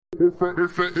It's an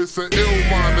ill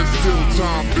mind that's still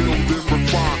time building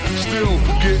refine. Still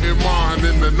getting mine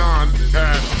in the nine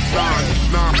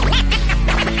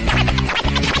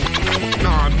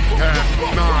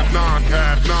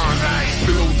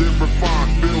building refine,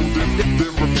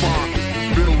 building refine,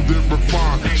 building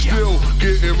refine. Still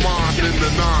getting mine in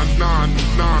the nine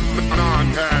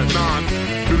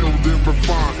building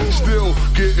refine. Still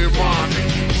getting mine.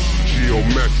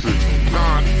 Geometric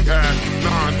 9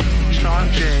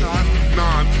 Sean J 9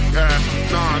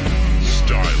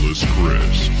 Stylist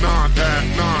Chris 9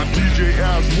 DJ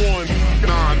as 1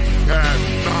 9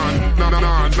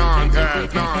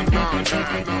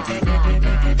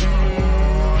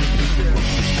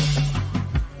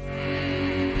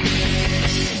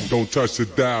 Don't touch the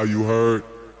dial, you heard?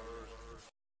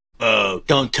 Oh,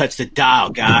 don't touch the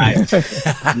dial, guys.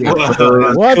 What's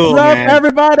cool, up, man.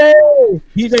 Everybody?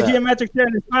 DJ Geometric here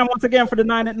this time once again for the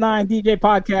 9 at 9 DJ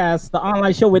podcast, the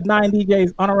online show with 9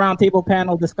 DJs on a roundtable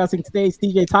panel discussing today's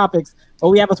DJ topics. But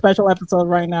we have a special episode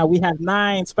right now. We have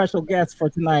 9 special guests for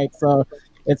tonight, so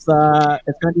it's gonna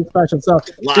be special. So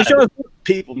this show is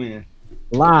people, man.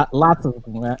 Lots of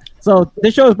them, man. So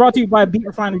this show is brought to you by Beat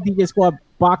Refinery DJ Squad.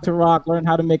 Bach to Rock. Learn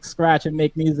how to mix, scratch, and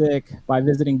make music by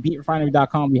visiting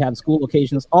beatrefinery.com. We have school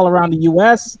locations all around the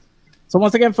U.S. So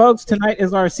once again, folks, tonight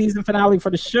is our season finale for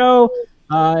the show,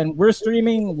 and we're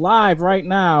streaming live right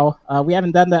now. We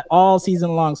haven't done that all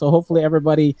season long, so hopefully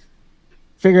everybody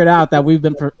figured out that we've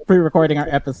been pre-recording our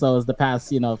episodes the past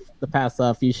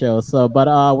few shows. So, but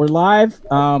we're live,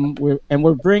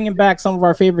 we're bringing back some of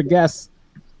our favorite guests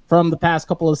from the past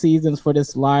couple of seasons for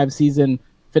this live season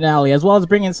finale, as well as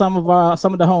bringing some of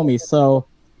the homies. So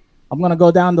I'm gonna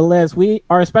go down the list. We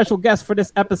are special guests for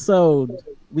this episode.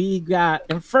 We got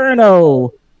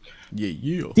Inferno,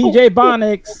 DJ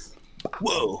Bonics,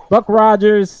 Buck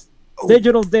Rodgers,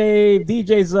 Digital Dave,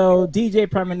 DJ Zoe, DJ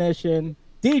Premonition,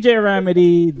 DJ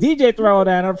Remedy, DJ Throdown,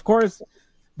 and of course,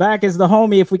 back is the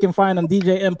homie if we can find him,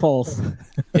 DJ Impulse.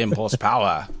 Impulse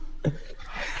Power,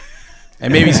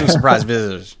 and maybe some surprise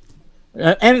visitors,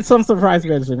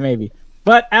 maybe.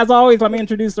 But as always, let me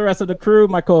introduce the rest of the crew,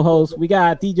 my co-hosts. We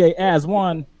got DJ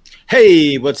As1.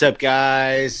 Hey, what's up,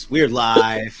 guys? We're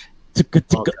live. I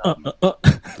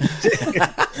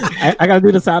gotta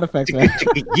do the sound effects, man.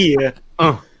 Yeah.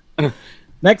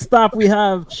 Next up, we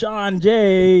have Sean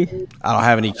J. I don't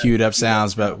have any queued up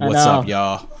sounds, but what's up,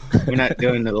 y'all? We're not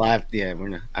doing the live. Yeah, we're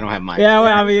not. I don't have my. Yeah,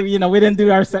 well, I mean, we didn't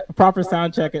do our proper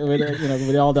sound check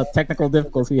with all the technical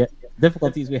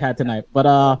difficulties we had tonight.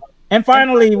 But and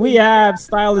finally, we have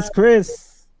Stylist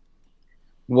Chris.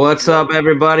 What's up,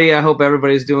 everybody? I hope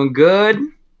everybody's doing good,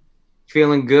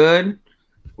 feeling good.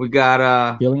 We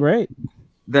got feeling great.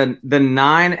 The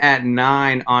 9 at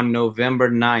 9 on November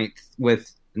 9th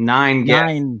with 9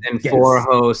 guests and 4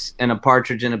 hosts and a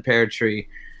partridge in a pear tree.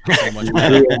 So much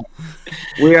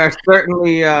we are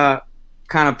certainly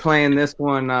kind of playing this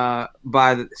one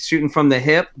by shooting from the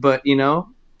hip, but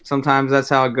sometimes that's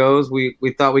how it goes. We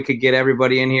thought we could get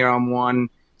everybody in here on one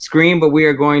screen, but we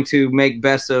are going to make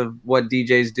best of what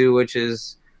DJs do, which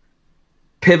is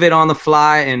pivot on the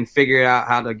fly and figure out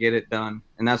how to get it done.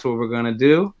 And that's what we're going to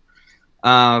do.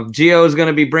 Gio is going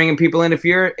to be bringing people in. If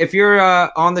you're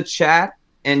on the chat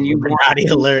and you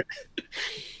want alert,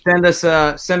 send us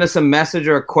a message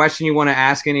or a question you want to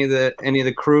ask any of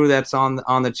the crew that's on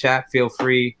the chat. Feel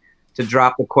free to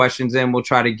drop the questions in. We'll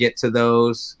try to get to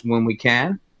those when we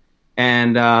can.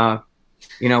 And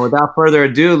without further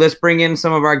ado, let's bring in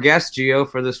some of our guests, Gio,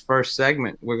 for this first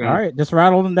segment. All right, just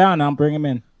rattle them down. I'll bring them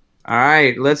in. All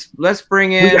right, let's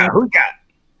bring in who got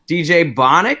DJ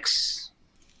Bonics.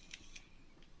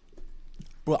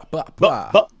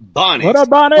 Bonics. What up,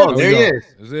 Bonics? Oh, there he is.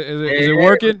 Is it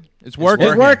working? It's working.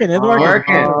 It's working. We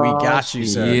got you,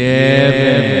 sir.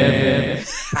 Yeah.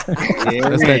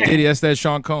 That's that Diddy. That's that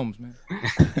Sean Combs, man.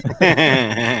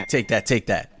 Take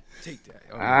that.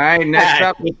 All right, next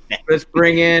up, let's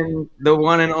bring in the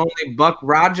one and only Buck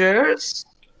Rodgers.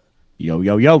 Yo.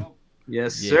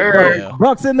 Yes, sir. Yeah.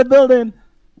 Buck's in the building.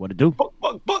 What to do? Buck.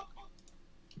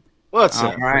 What's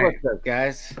up? All right. What's up,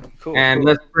 guys? Cool. And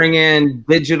let's bring in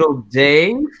Digital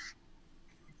Dave.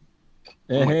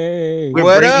 Hey.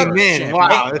 We're bringing him in.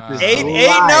 Wow. This is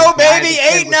 8-0, baby.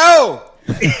 8-0.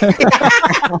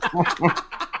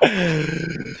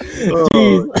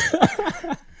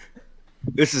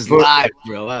 This is live,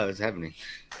 bro. Wow, what's happening?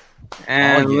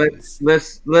 And let's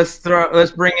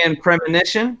bring in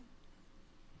Premonition.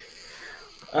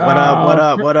 What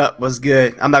up? What's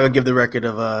good? I'm not gonna give the record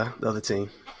of the other team.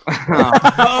 And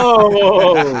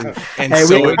Hey,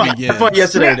 so we it had begins. fun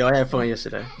yesterday, though. I had fun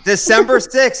yesterday. December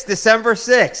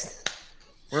 6th.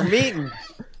 We're meeting.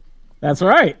 That's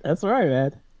right. That's right,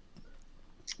 man.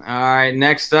 All right.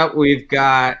 Next up, we've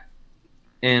got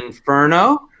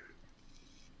Inferno.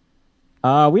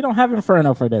 We don't have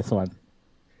Inferno for this one.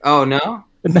 Oh no.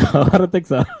 No, I don't think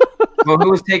so. Well,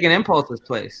 who was taking Impulse's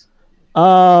place?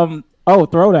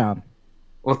 Throwdown.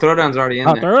 Well, Throwdown's already in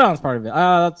there. Throwdown's part of it.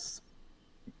 That's.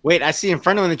 Wait, I see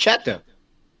Inferno in the chat though.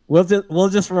 We'll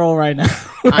just roll right now.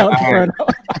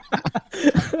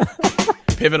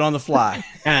 Pivot on the fly.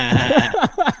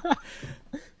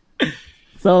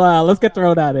 So let's get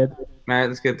Throwdown in. All right,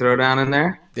 let's get Throdown in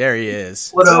there. There he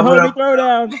is. What up, Homie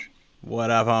Throwdown.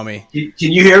 What up, homie?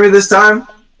 Can you hear me this time?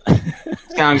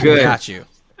 Sound good. Got you.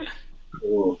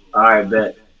 Cool. All right,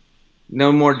 bet.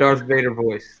 No more Darth Vader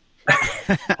voice.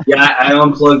 Yeah, I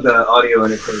unplugged the audio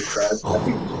interface, so I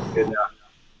think it's good now.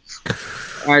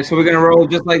 All right, so we're gonna roll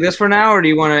just like this for now, or do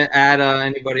you want to add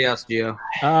anybody else, Gio?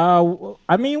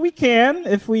 I mean, we can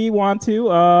if we want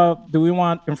to. Do we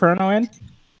want Inferno in?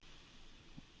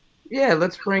 Yeah,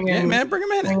 let's bring in. Yeah, man, bring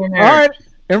him in. All All right,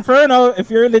 Inferno,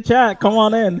 if you're in the chat, come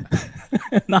on in.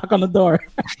 Knock on the door.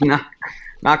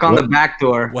 Knock on the back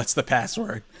door. What's the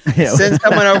password? Send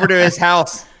someone over to his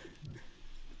house.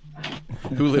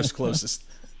 Who lives closest?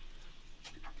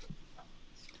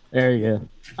 There you go.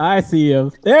 I see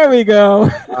him. There we go.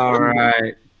 All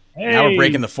right. Hey. Now we're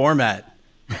breaking the format.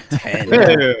 10.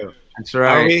 That's Are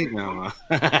right. we? No.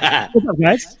 What's up,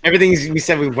 guys? Everything we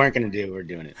said we weren't going to do, we're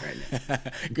doing it right now.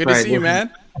 Good to see you,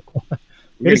 man.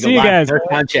 Good to see you guys. First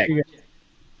time check. I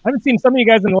haven't seen some of you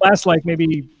guys in the last,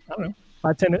 maybe, I don't know,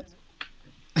 5-10 minutes.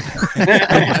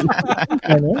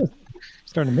 I know.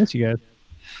 Starting to miss you guys.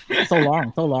 So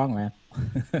long, man.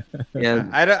 Yeah,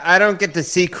 I don't get to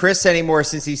see Chris anymore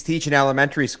since he's teaching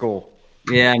elementary school.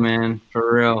 yeah, man,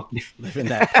 for real. Living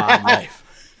that pod life.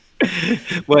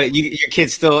 What, your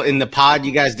kid's still in the pod?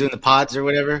 You guys doing the pods or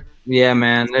whatever? Yeah,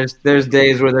 man. There's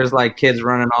days where there's kids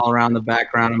running all around the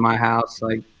background of my house,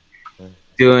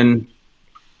 doing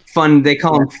fun. They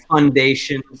call them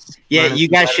fundations. Yeah, you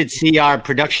guys should see our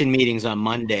production meetings on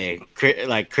Monday.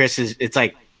 Chris is, it's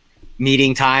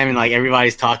meeting time and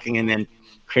everybody's talking, and then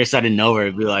Chris out of nowhere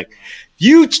would be like,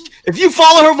 if you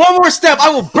follow her one more step, I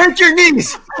will break your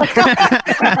knees. You're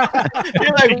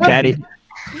like, what? Daddy.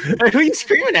 Who are you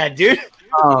screaming at, dude?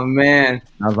 Oh man,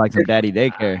 Sounds like some daddy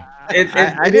daycare. I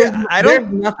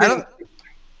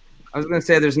was gonna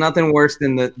say there's nothing worse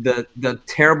than the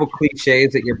terrible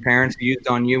cliches that your parents used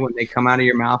on you when they come out of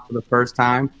your mouth for the first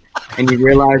time, and you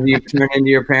realize you've turned into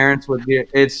your parents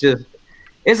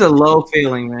it's a low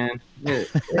feeling, man.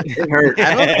 It hurts.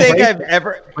 I don't think I've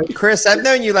ever, Chris. I've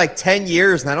known you 10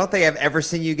 years, and I don't think I've ever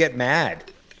seen you get mad.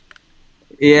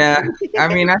 Yeah, I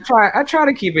mean, I try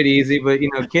to keep it easy, but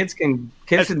kids can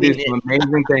do some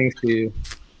amazing things too.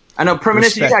 I know,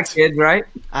 Premonition, you got kids, right?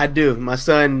 I do. My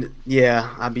son,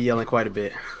 I be yelling quite a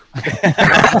bit.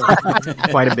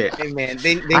 Quite a bit. Hey, man,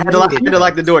 they I had to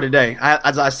lock the door today.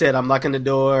 As I said, I'm locking the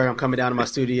door. I'm coming down to my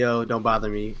studio. Don't bother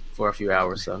me for a few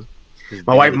hours. So,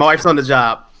 my wife's on the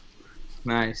job.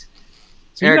 Nice.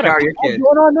 So you Eric, got how are a your pod kids?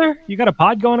 going on there? You got a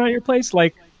pod going on at your place?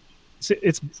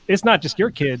 It's not just your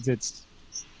kids. It's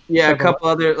Yeah, a couple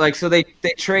other so they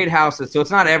trade houses, so it's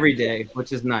not every day,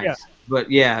 which is nice. Yeah. But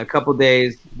yeah, a couple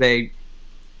days they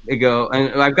go,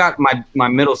 and I've got my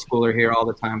middle schooler here all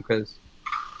the time because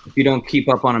if you don't keep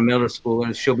up on a middle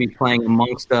schooler, she'll be playing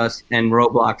Amongst Us and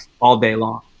Roblox all day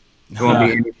long. There won't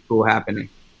be any school happening.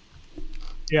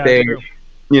 yeah. They're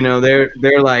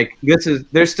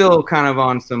they're still kind of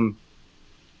on some.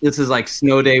 This is like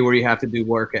snow day where you have to do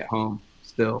work at home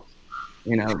still.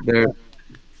 I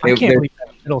can't believe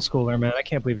that middle schooler, man. I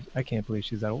can't believe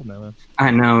she's that old now, man.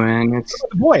 I know, man. It's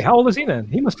Boy, how old is he then?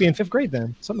 He must be in 5th grade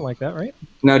then, something like that, right?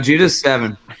 no, Judah's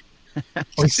 7. Oh,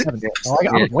 he's 7. Oh,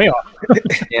 I was way off.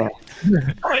 Yeah.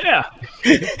 Oh yeah.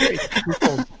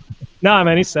 Nah,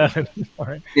 man, he's 7. All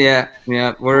right. Yeah.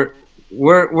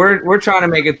 We're trying to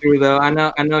make it through though. I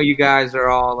know you guys are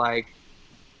all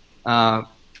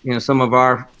some of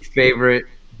our favorite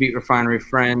Beat Refinery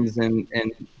friends and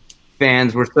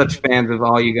fans. We're such fans of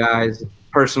all you guys,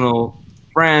 personal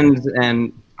friends,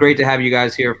 and great to have you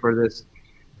guys here for this.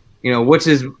 Which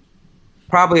is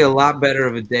probably a lot better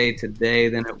of a day today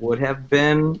than it would have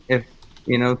been if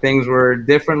things were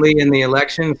differently in the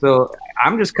election. So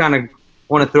I'm just kind of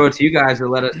want to throw it to you guys to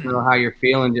let us know how you're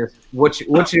feeling. Just what's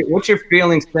your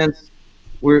feeling since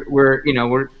we're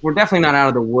definitely not out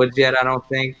of the woods yet. I don't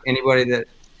think anybody that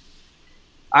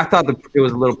I thought that it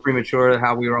was a little premature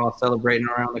how we were all celebrating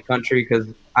around the country because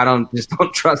I don't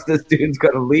trust this dude's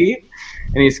gonna leave,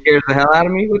 and he scares the hell out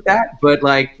of me with that. But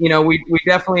we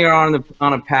definitely are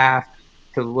on a path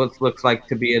to what looks like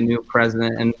to be a new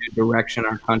president and new direction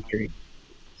our country.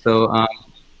 So,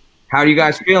 how are you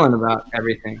guys feeling about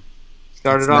everything?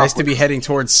 Started off. Nice to be heading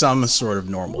towards some sort of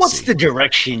normalcy. What's the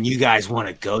direction you guys want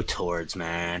to go towards,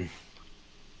 man?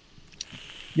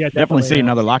 Yeah, Definitely see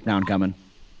another lockdown coming.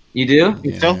 You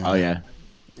do? So? Oh yeah,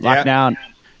 lockdown,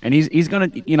 and he's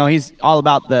gonna, he's all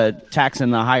about the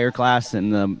taxing the higher class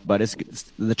but it's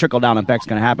the trickle down effect's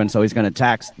gonna happen. So he's gonna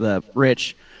tax the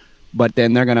rich, but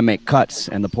then they're gonna make cuts,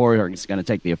 and the poor are just gonna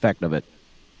take the effect of it.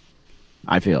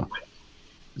 I feel.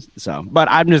 So, but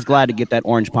I'm just glad to get that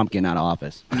orange pumpkin out of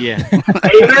office. Yeah.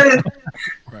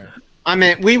 Right. I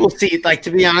mean, we will see. Like,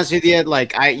 to be honest with you,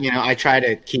 like I try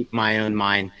to keep my own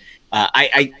mind.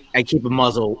 I keep a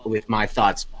muzzle with my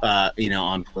thoughts,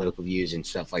 on political views and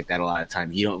stuff like that. A lot of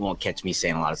times, won't catch me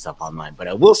saying a lot of stuff online. But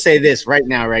I will say this right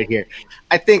now, right here.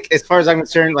 I think, as far as I'm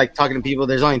concerned, like talking to people,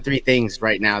 there's only 3 things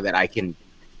right now that I can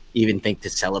even think to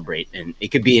celebrate, and it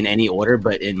could be in any order.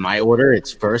 But in my order,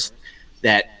 it's first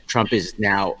that Trump is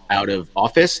now out of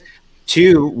office.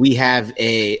 2, we have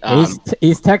a.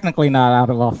 He's technically not out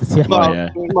of office yet. Well,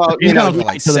 He's going to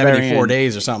like 74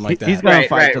 days or something like that. He's going to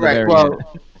fight to the very end.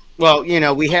 Well,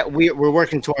 we're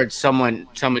working towards someone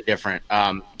different.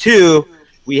 2,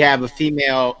 we have a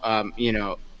female,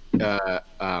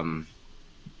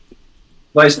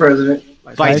 Vice president.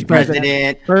 Vice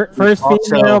president. First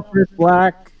female, first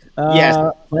black. Yes,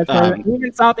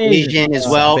 even South Asian as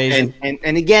well. And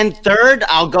again, 3rd,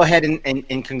 I'll go ahead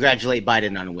and congratulate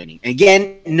Biden on winning.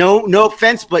 Again, no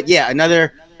offense, but yeah,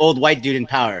 another old white dude in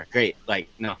power. Great, like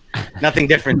no, nothing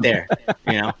different there,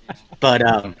 But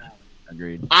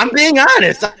agreed. I'm being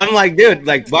honest. I'm like, dude,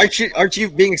 like, aren't you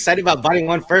being excited about Biden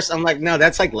won first? I'm like, no,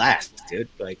 that's like last, dude.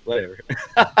 Like, whatever.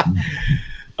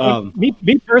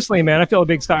 Me personally, man, I feel a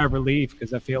big sigh of relief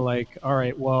because I feel like, all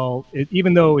right, well,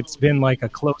 even though it's been like a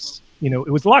close,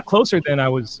 it was a lot closer than I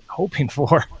was hoping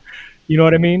for. You know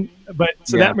what I mean? But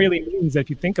so that really means that if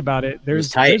you think about it,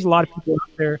 there's a lot of people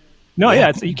out there. No,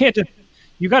 so you can't just,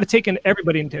 you got to take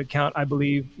everybody into account. I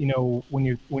believe, when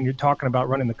you're talking about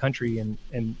running the country, and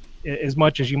as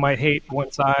much as you might hate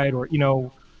one side or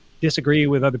disagree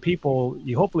with other people,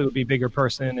 you hopefully would be a bigger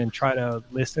person and try to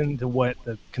listen to what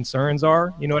the concerns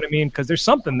are. You know what I mean? Because there's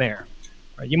something there.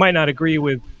 Right? You might not agree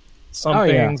with some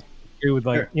things, agree with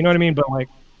you know what I mean? But like,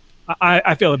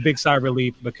 I feel a big sigh of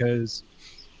relief because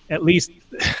at least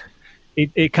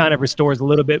it kind of restores a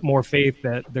little bit more faith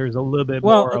that there's a little bit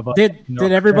more of a.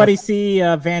 Did everybody see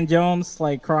Van Jones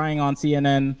like crying on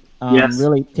CNN? Yes.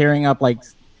 Really tearing up, like,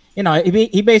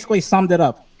 he basically summed it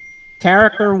up.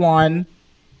 Character 1.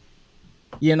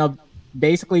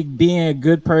 Basically being a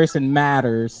good person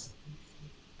matters,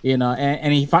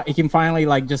 and he can finally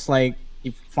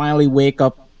finally wake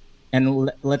up and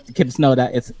let the kids know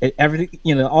that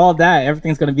everything, all that,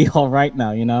 everything's going to be all right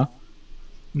now,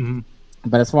 Mm-hmm.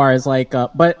 But as far as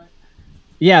the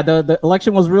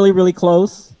election was really, really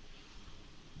close,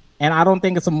 and I don't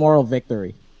think it's a moral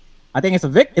victory. I think it's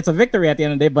a victory at the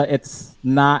end of the day, but it's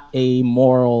not a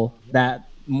moral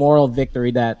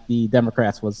victory that the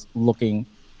Democrats was looking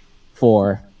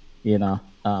for,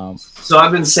 So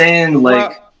I've been saying,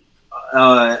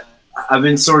 I've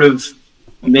been sort of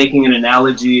making an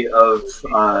analogy of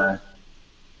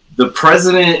the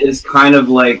president is kind of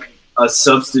like a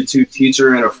substitute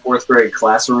teacher in a 4th grade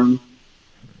classroom.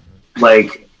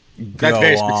 Like, that's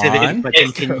very specific, but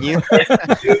continue. If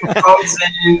the dude comes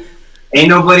in, ain't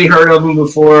nobody heard of him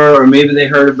before, or maybe they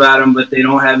heard about him, but they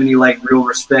don't have any real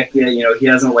respect yet. He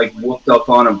hasn't whooped up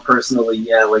on him personally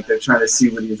yet. Like, they're trying to see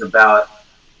what he's about.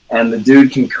 And the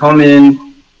dude can come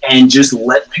in and just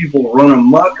let people run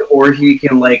amok, or he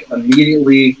can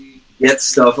immediately get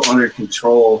stuff under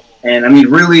control. And I mean,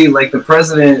 really, the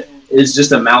president is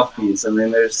just a mouthpiece. I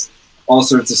mean, there's all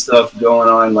sorts of stuff going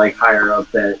on higher up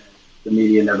that the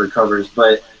media never covers.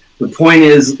 But the point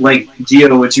is,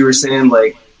 Gio, what you were saying,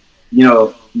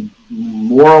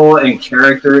 moral and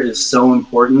character is so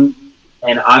important.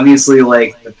 And obviously,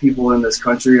 the people in this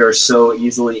country are so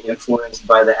easily influenced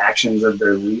by the actions of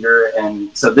their leader. And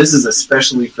so this is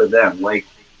especially for them.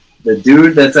 The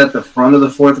dude that's at the front of the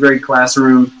 4th grade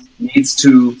classroom needs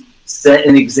to set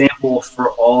an example for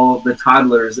all the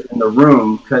toddlers in the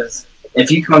room. Because if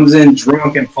he comes in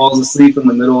drunk and falls asleep in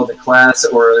the middle of the class,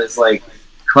 or is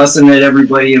cussing at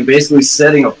everybody and basically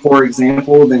setting a poor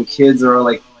example, then kids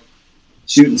are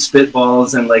shooting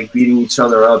spitballs and beating each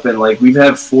other up, and we've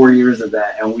had 4 years of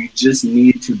that, and we just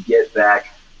need to get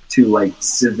back to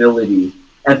civility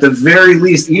at the very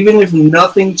least. Even if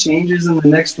nothing changes in the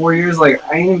next 4 years, I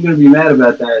ain't even gonna be mad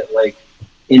about that.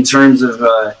 In terms of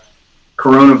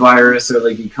coronavirus or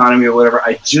economy or whatever,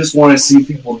 I just want to see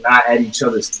people not at each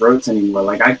other's throats anymore.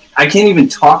 I can't even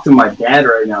talk to my dad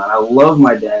right now, and I love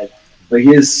my dad, Like,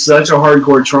 he is such a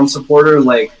hardcore Trump supporter.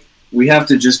 Like, we have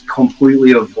to just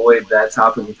completely avoid that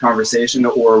topic of conversation,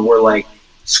 or we're like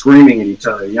screaming at each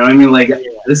other. You know what I mean? Like,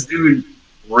 this dude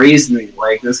raised me.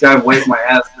 Like, this guy wiped my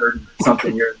ass for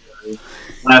something years ago,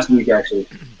 last week actually.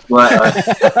 But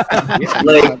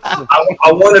like,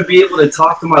 I want to be able to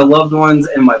talk to my loved ones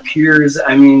and my peers.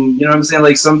 I mean, you know what I'm saying?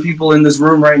 Like, some people in this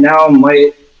room right now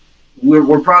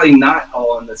we're probably not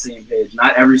all on the same page.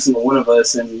 Not every single one of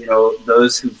us, and you know,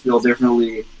 those who feel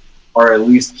differently are at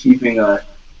least keeping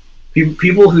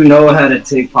people who know how to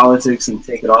take politics and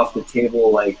take it off the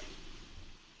table, like,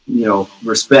 you know,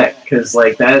 respect, because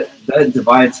like that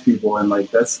divides people, and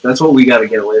like that's what we got to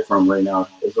get away from right now,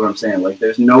 is what I'm saying. Like,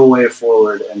 there's no way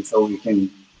forward until we can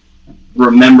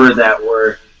remember that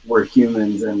we're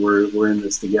humans and we're in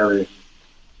this together.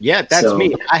 Yeah, that's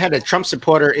me. I had a Trump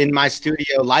supporter in my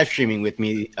studio live streaming with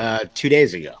me 2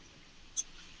 days ago.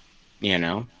 You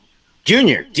know,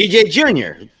 DJ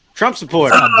Junior, Trump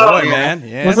supporter. Boy, man.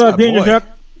 Yeah, what's up, Junior Chuck?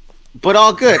 But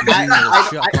all good.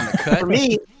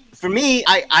 For me,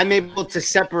 I'm able to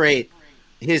separate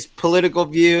his political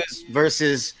views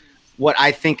versus what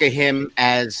I think of him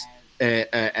as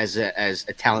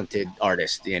a talented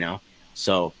artist. You know,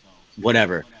 so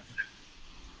whatever.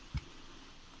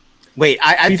 Wait,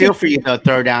 I feel for you though,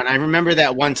 Throwdown. I remember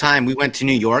that one time we went to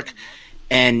New York,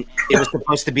 and it was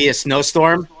supposed to be a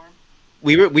snowstorm.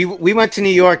 We went to New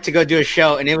York to go do a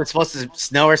show, and it was supposed to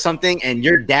snow or something. And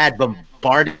your dad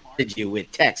bombarded you with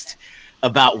text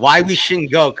about why we shouldn't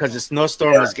go, because the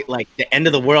snowstorm was like the end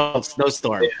of the world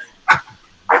snowstorm.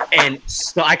 And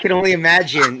so I can only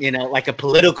imagine, you know, like a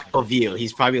political view.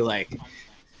 He's probably like,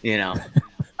 you know,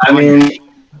 I mean,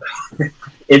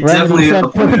 it definitely.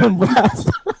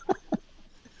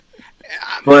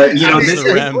 But you know,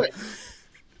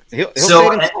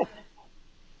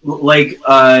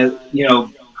 you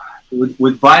know,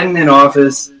 with Biden in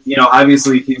office, you know,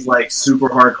 obviously he's like super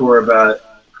hardcore about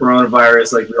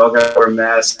coronavirus. Like, we all got to wear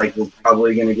masks. Like, we're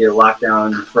probably going to get locked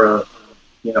down for,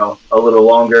 you know, a little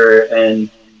longer,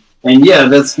 and yeah,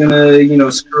 that's gonna, you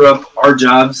know, screw up our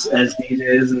jobs as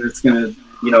DJs, and it's gonna,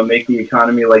 you know, make the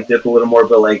economy like dip a little more.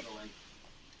 But like,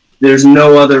 there's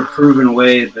no other proven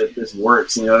way that this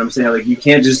works. You know what I'm saying? Like, you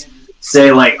can't just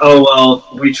say like, oh, well,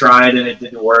 we tried and it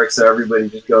didn't work, so everybody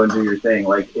just go and do your thing.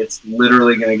 Like, it's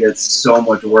literally going to get so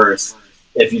much worse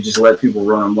if you just let people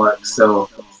run amok. So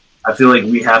I feel like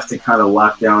we have to kind of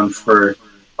lock down for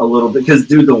a little bit, because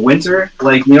dude, the winter,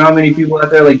 like, you know how many people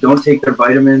out there like don't take their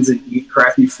vitamins and eat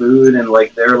crappy food, and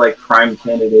like they're like prime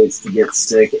candidates to get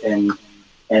sick and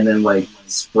then like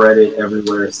spread it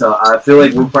everywhere. So I feel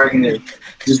like we're probably going to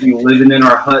just be living in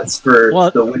our huts for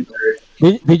the winter.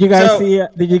 Did you guys see?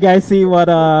 Did you guys see what?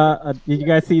 Did you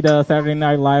guys see the Saturday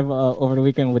Night Live over the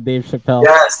weekend with Dave Chappelle?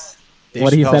 Yes. Dave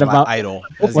what Chappelle's he said about my idol.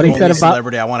 What he said about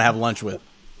celebrity I want to have lunch with.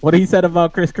 What he said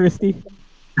about Chris Christie?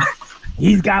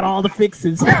 He's got all the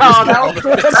fixes. That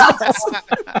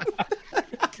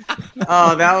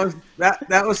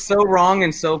was so wrong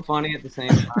and so funny at the same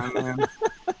time, man.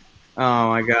 Oh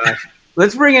my gosh.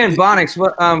 Let's bring in Bonics.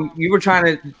 What you were trying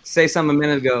to say something a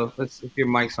minute ago. If your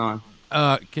mic's on.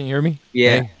 Can you hear me?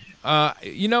 Yeah.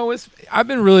 Hey. You know, I've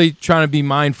been really trying to be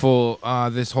mindful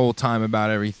this whole time about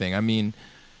everything. I mean,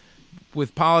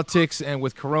 with politics and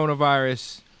with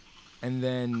coronavirus, and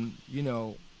then, you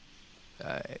know,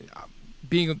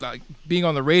 being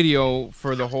on the radio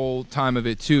for the whole time of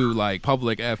it too, like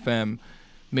Public FM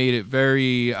made it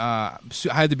very I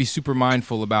had to be super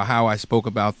mindful about how I spoke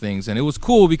about things. And it was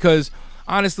cool because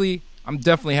honestly, I'm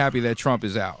definitely happy that Trump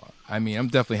is out. I mean, I'm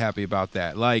definitely happy about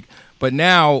that. Like, but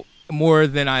now more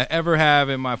than I ever have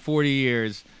in my 40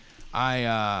 years,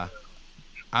 I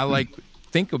like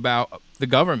think about the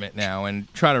government now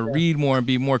and try to read more and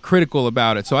be more critical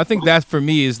about it. So I think that for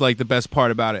me is like the best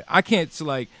part about it. I can't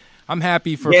like, I'm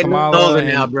happy for Kamala. You're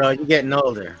getting older now, bro. You're getting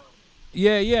older.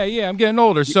 Yeah. I'm getting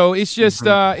older, so it's just You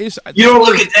don't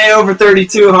look a day over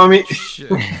 32, homie.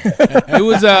 It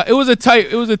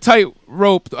was a tight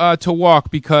rope to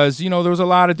walk, because you know there was a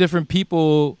lot of different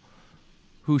people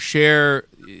who share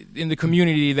in the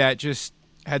community that just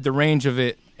had the range of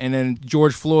it, and then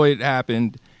George Floyd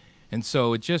happened, and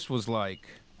so it just was like,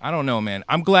 I don't know, man.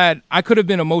 I'm glad. I could have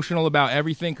been emotional about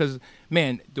everything, because,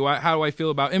 man, how do I feel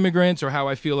about immigrants, or how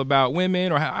I feel about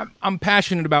women, or I'm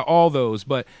passionate about all those,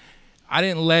 but I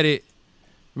didn't let it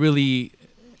really.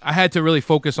 I had to really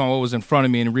focus on what was in front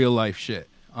of me in real life shit,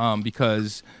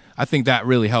 because I think that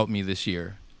really helped me this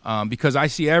year. Because I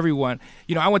see everyone.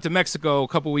 You know, I went to Mexico a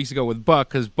couple weeks ago with Buck,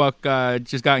 because Buck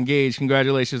just got engaged.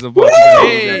 Congratulations to Buck.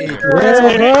 Hey,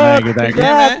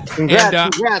 congrats. Congrats.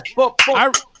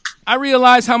 I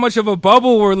realize how much of a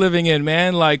bubble we're living in,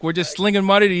 man. Like, we're just slinging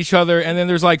mud at each other, and then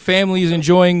there's like families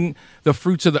enjoying the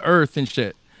fruits of the earth and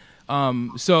shit.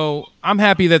 So I'm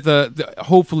happy that the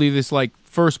hopefully this like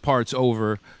first part's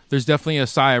over. There's definitely a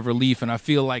sigh of relief, and I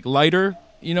feel like lighter.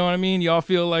 You know what I mean? Y'all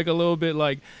feel like a little bit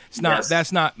like it's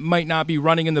not might not be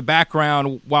running in the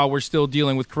background while we're still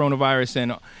dealing with coronavirus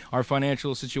and our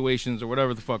financial situations or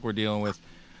whatever the fuck we're dealing with.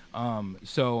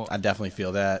 So I definitely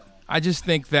feel that. I just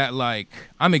think that like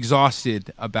I'm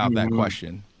exhausted about that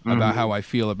question, about how I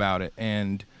feel about it,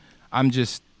 and I'm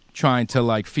just trying to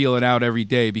like feel it out every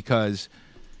day because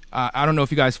I don't know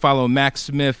if you guys follow Max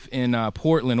Smith in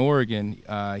Portland, Oregon.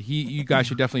 You guys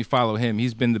should definitely follow him.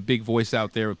 He's been the big voice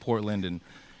out there with Portland, and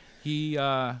he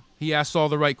asks all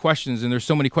the right questions. And there's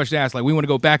so many questions asked. Like, we want to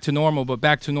go back to normal, but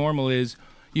back to normal is,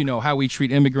 you know, how we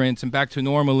treat immigrants, and back to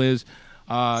normal is,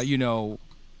 you know,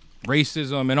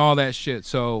 racism and all that shit.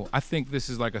 So I think this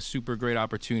is like a super great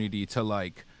opportunity to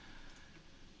like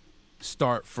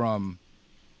start from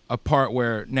a part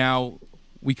where now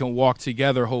we can walk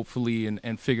together, hopefully,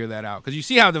 and figure that out. Because you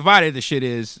see how divided the shit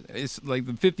is. It's like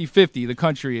the 50-50 the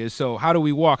country is. So how do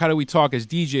we walk? How do we talk as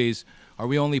DJs? Are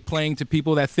we only playing to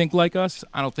people that think like us?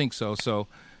 I don't think so. So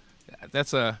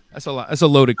that's a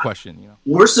loaded question. You know,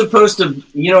 we're supposed to.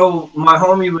 You know, my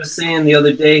homie was saying the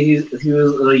other day. He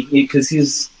was like, because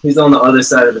he's on the other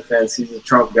side of the fence. He's a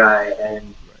Trump guy,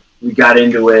 and we got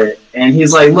into it. And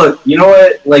he's like, look, you know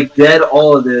what? Like, dead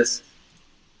all of this.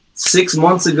 6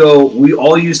 months ago, we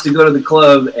all used to go to the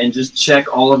club and just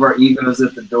check all of our egos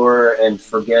at the door and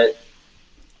forget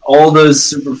all those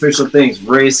superficial things,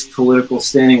 race, political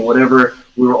standing, whatever.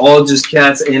 We were all just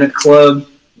cats in a club,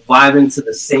 vibing to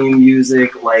the same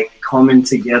music, like coming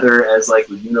together as like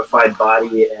a unified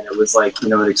body. And it was like, you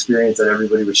know, an experience that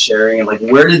everybody was sharing. And like,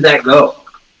 where did that go?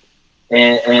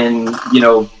 And you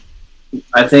know,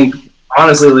 I think,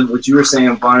 honestly, like what you were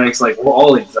saying, Bonics, like we're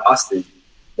all exhausted.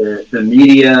 The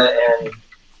media and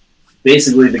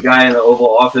basically the guy in the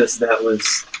Oval Office that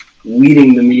was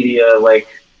leading the media, like,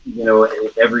 you know,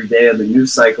 every day of the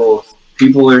news cycle,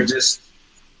 people are just,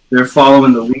 they're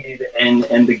following the lead.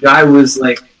 And the guy was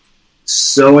like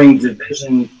sowing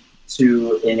division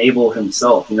to enable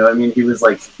himself. You know what I mean? He was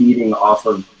like feeding off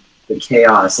of the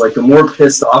chaos. Like, the more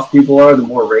pissed off people are, the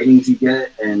more ratings you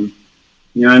get. And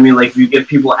you know what I mean? Like, if you get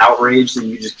people outraged and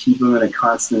you just keep them in a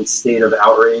constant state of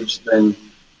outrage, then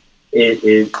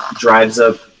it drives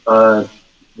up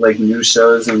like news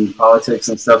shows and politics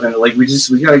and stuff. And like, we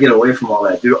got to get away from all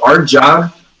that, dude. Our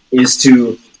job is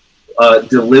to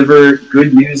deliver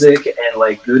good music and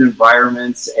like good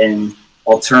environments and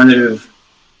alternative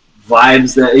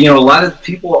vibes that, you know, a lot of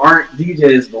people aren't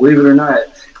DJs, believe it or not.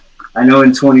 I know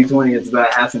in 2020 it's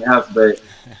about half and half, but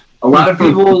a lot of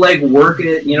people like work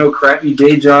at, you know, crappy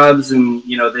day jobs, and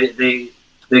you know,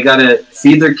 they got to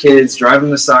feed their kids, drive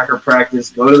them to soccer practice,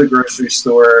 go to the grocery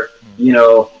store, you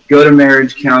know, go to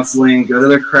marriage counseling, go to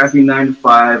their crappy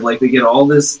 9-to-5. Like, they get all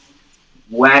this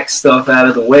whack stuff out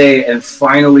of the way. And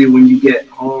finally, when you get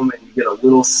home and you get a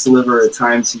little sliver of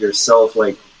time to yourself,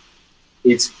 like,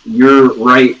 it's your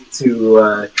right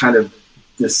to kind of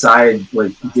decide,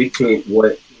 like, dictate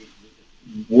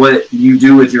what you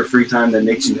do with your free time that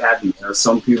makes you happy. You know,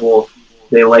 some people,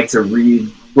 they like to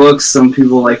read books. Some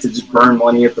people like to just burn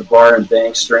money at the bar and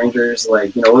bang strangers.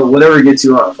 Like, you know, whatever gets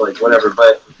you off, like whatever.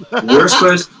 But we're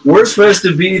supposed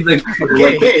to be the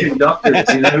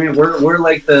conductors. You know what I mean? We're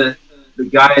like the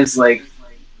guys like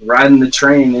riding the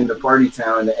train into Party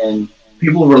Town, and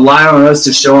people rely on us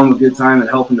to show them a good time and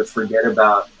help them to forget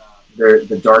about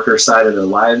the darker side of their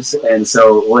lives. And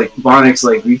so, like Bonics,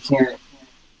 like we can't.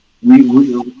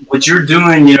 What you're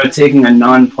doing, you know, taking a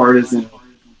nonpartisan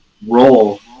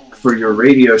role for your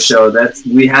radio show,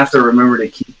 we have to remember to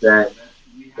keep that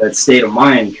state of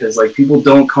mind, because like people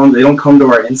don't come to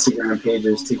our Instagram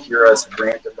pages to hear us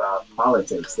rant about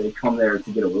politics. They come there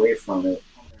to get away from it.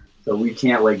 So we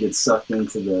can't like get sucked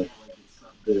into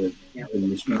the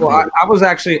Well, I was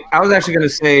actually going to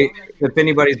say, if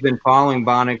anybody's been following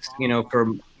Bonics, you know,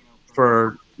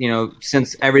 for you know,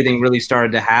 since everything really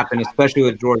started to happen, especially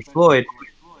with George Floyd,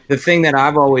 the thing that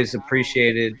I've always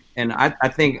appreciated, and I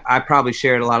think I probably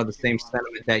shared a lot of the same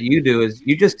sentiment that you do, is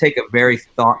you just take a very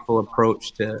thoughtful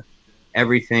approach to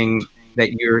everything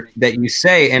that you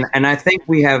say. And I think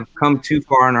we have come too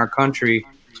far in our country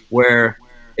where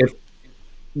if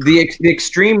the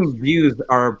extreme views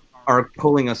are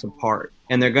pulling us apart,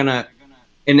 and they're gonna,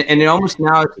 and it almost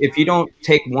now, if you don't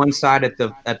take one side at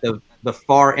the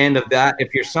far end of that,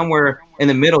 if you're somewhere in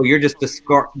the middle, you're just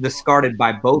discarded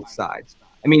by both sides.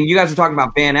 I mean, you guys were talking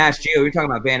about Van Ash, Gio. You're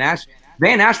talking about Van Ash.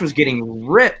 Van Ash was getting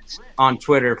ripped on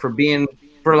Twitter for being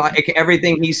for like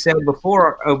everything he said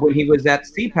before when he was at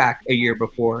CPAC a year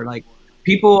before. Like,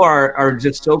 people are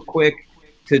just so quick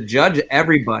to judge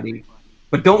everybody,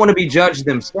 but don't want to be judged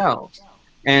themselves.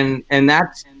 And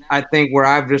that's, I think, where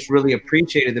I've just really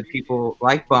appreciated the people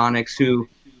like Bonics who.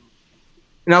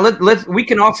 Now we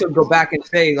can also go back and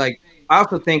say, like, I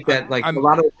also think that like a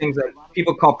lot of the things that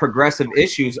people call progressive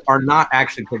issues are not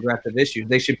actually progressive issues.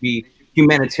 They should be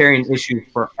humanitarian issues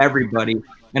for everybody.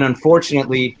 And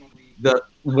unfortunately, the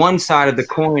one side of the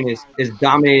coin is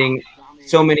dominating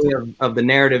so many of the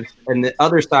narrative, and the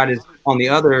other side is on the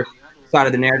other side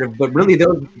of the narrative. But really,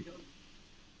 those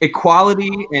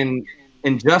equality and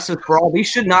justice for all, these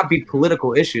should not be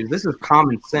political issues. This is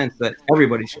common sense that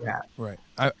everybody should have. Right.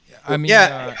 I mean,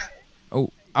 yeah.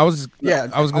 I want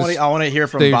to hear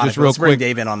from Bonics. Let's bring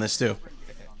Dave in on this too.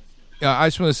 Yeah, I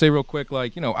just want to say real quick,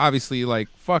 like, you know, obviously, like,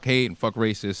 fuck hate and fuck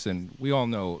racists, and we all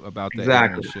know about that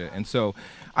Exactly. shit. And so,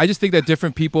 I just think that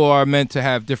different people are meant to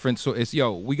have different. So it's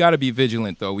we got to be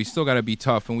vigilant though. We still got to be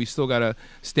tough, and we still got to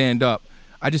stand up.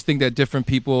 I just think that different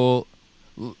people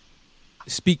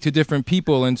speak to different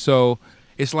people, and so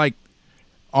it's like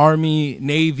Army,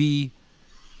 Navy,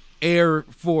 Air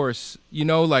Force. You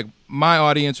know, like, my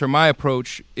audience or my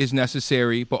approach is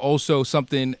necessary, but also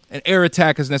an air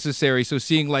attack is necessary. So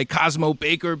seeing like Cosmo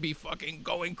Baker be fucking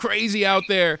going crazy out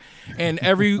there, and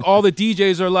all the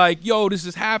DJs are like, yo, this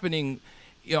is happening.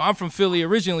 You know, I'm from Philly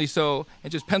originally, and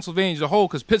just Pennsylvania as a whole,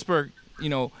 because Pittsburgh, you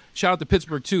know, shout out to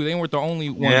Pittsburgh too. They weren't the only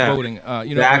ones voting. You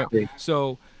know, exactly.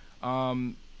 So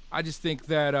I just think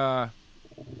that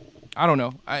I don't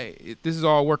know. This is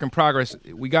all a work in progress.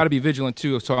 We got to be vigilant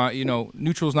too. So you know,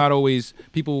 neutral's not always.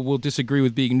 People will disagree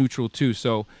with being neutral too.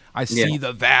 So I see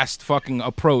the vast fucking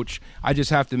approach. I just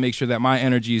have to make sure that my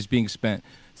energy is being spent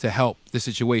to help the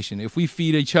situation. If we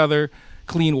feed each other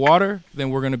clean water, then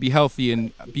we're going to be healthy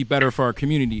and be better for our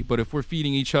community. But if we're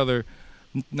feeding each other,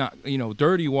 not, you know,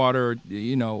 dirty water,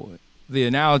 you know, the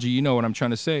analogy, you know what I'm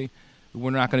trying to say.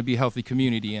 We're not going to be a healthy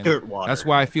community. And dirt water. That's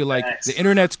why I feel like the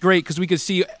internet's great, because we can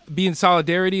be in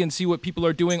solidarity and see what people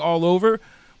are doing all over.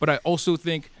 But I also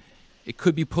think it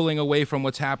could be pulling away from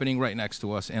what's happening right next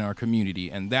to us in our community.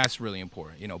 And that's really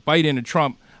important. You know, Biden and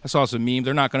Trump, I saw some meme.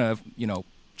 They're not going to, you know,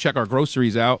 check our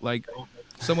groceries out like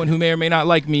someone who may or may not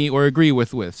like me or agree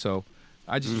with. So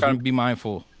I just try to be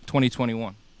mindful.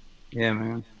 2021. Yeah,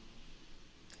 man.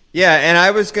 Yeah, and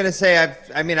I was going to say,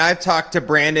 I've talked to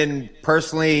Brandon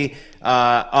personally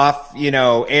off, you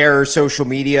know, air, social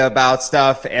media about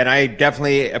stuff, and I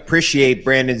definitely appreciate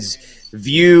Brandon's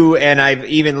view, and I've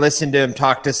even listened to him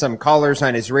talk to some callers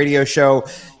on his radio show,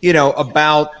 you know,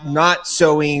 about not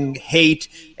sowing hate,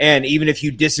 and even if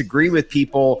you disagree with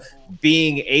people,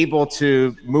 being able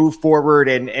to move forward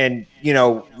and you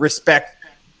know, respect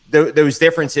those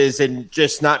differences and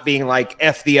just not being like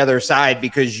F the other side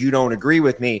because you don't agree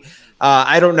with me.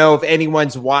 I don't know if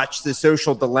anyone's watched The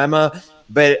Social Dilemma,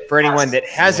 but for anyone that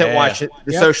hasn't watched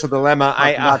The Social Dilemma,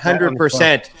 I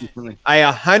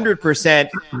 100%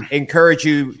 encourage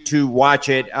you to watch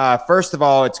it. First of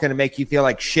all, it's going to make you feel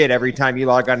like shit every time you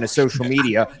log on to social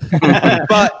media.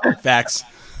 But facts.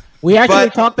 We actually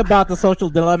talked about The Social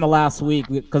Dilemma last week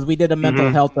because we did a mental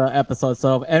health episode.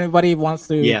 So if anybody wants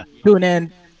to tune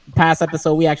in, past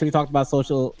episode, we actually talked about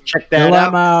social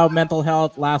dilemma, mental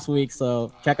health last week.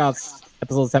 So check out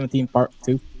episode 17, part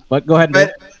 2. But go ahead.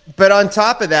 But on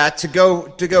top of that, to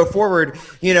go forward,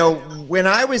 you know, when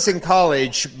I was in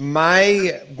college,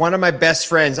 one of my best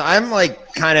friends, I'm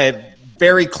like kind of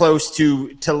very close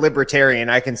to libertarian,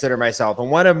 I consider myself.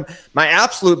 And one of my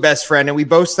absolute best friend, and we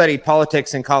both studied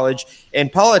politics in college, and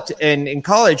in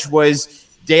college was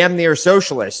damn near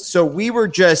socialist. So we were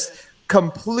just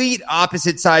complete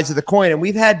opposite sides of the coin, and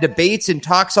we've had debates and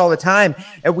talks all the time,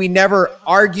 and we never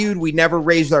argued, we never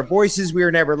raised our voices, we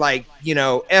were never like, you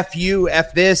know, F you,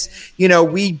 F this, you know,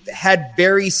 we had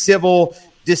very civil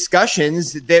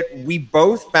discussions that we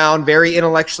both found very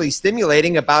intellectually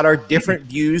stimulating about our different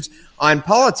views on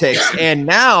politics. And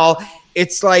now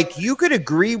it's like you could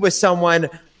agree with someone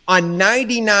on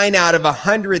 99 out of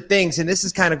 100 things. And this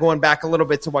is kind of going back a little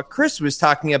bit to what Chris was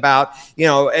talking about, you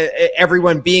know,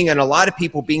 everyone being and a lot of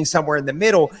people being somewhere in the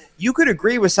middle. You could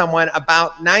agree with someone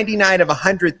about 99 of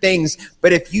 100 things,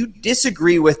 but if you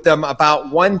disagree with them about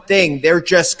one thing, they're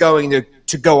just going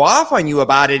to go off on you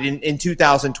about it in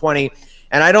 2020.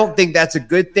 And I don't think that's a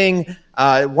good thing.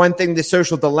 One thing the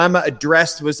Social Dilemma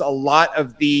addressed was a lot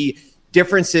of the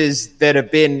differences that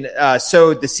have been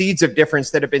sowed, the seeds of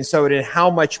difference that have been sowed, and how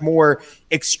much more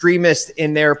extremist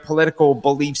in their political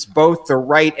beliefs both the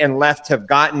right and left have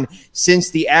gotten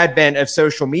since the advent of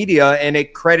social media. And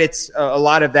it credits a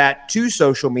lot of that to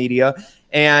social media.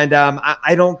 And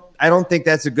I I don't think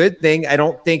that's a good thing. I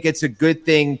don't think it's a good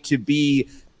thing to be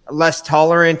less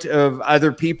tolerant of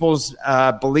other people's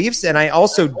beliefs. And I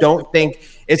also don't think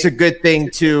it's a good thing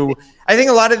to, I think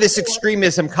a lot of this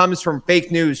extremism comes from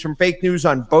fake news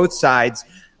on both sides.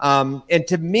 And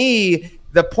to me,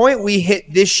 the point we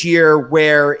hit this year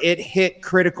where it hit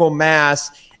critical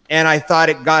mass and I thought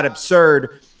it got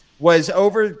absurd was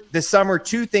over the summer.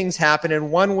 Two things happened,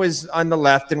 and one was on the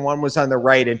left and one was on the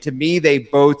right. And to me, they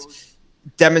both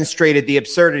demonstrated the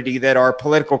absurdity that our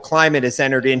political climate has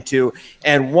entered into.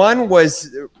 And one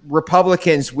was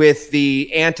Republicans with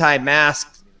the anti-masking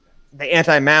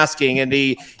and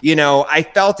I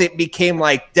felt it became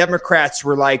like Democrats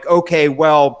were like, okay,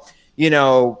 well,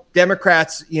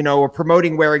 Democrats, are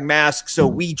promoting wearing masks. So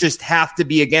we just have to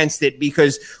be against it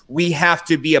because we have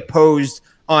to be opposed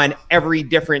on every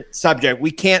different subject. We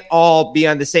can't all be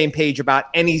on the same page about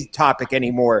any topic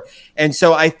anymore. And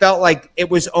so I felt like it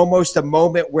was almost a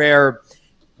moment where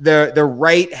the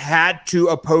right had to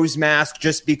oppose masks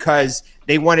just because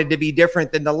they wanted to be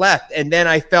different than the left. And then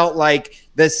I felt like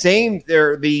the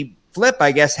flip,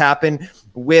 I guess, happened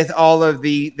with all of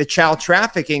the child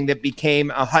trafficking that became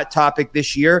a hot topic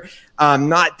this year.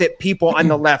 Not that people on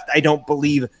the left, I don't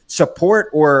believe, support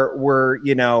or were,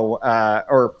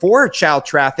 or for child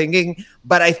trafficking,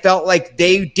 but I felt like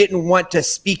they didn't want to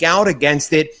speak out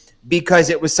against it because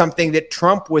it was something that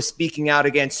Trump was speaking out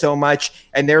against so much.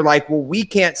 And they're like, well, we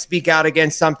can't speak out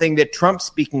against something that Trump's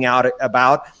speaking out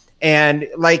about. And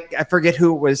like, I forget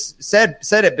who said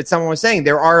it, but someone was saying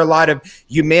there are a lot of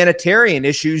humanitarian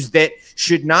issues that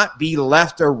should not be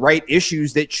left or right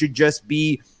issues, that should just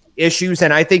be issues.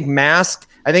 And I think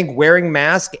wearing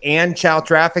mask and child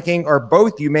trafficking are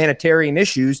both humanitarian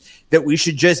issues that we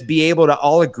should just be able to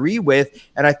all agree with.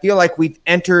 And I feel like we've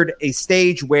entered a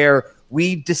stage where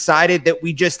we decided that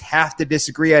we just have to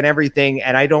disagree on everything.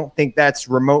 And I don't think that's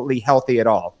remotely healthy at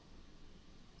all.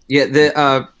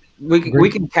 Yeah.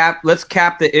 Let's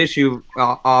cap the issue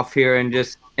off here and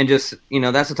just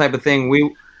that's the type of thing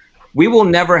we will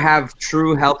never have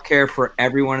true health care for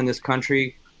everyone in this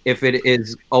country if it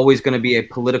is always going to be a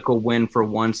political win for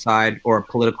one side or a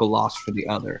political loss for the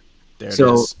other.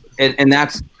 And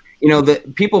that's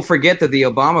the people forget that the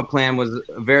Obama plan was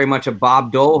very much a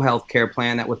Bob Dole health care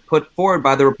plan that was put forward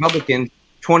by the Republicans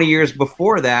 20 years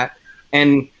before that,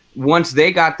 and once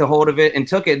they got the hold of it and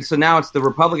took it, so now it's the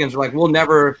Republicans are like, we'll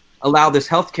never allow this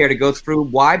health care to go through.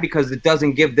 Why? Because it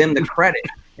doesn't give them the credit.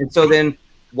 And so then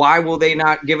why will they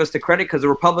not give us the credit? Because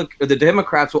the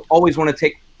Democrats will always want to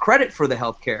take credit for the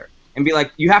health care and be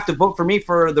like, you have to vote for me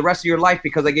for the rest of your life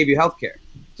because I gave you health care.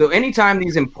 So anytime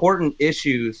these important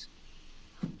issues,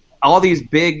 all these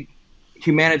big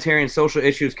humanitarian social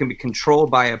issues can be controlled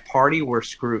by a party, we're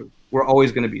screwed. We're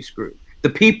always going to be screwed.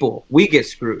 The people, we get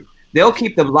screwed. They'll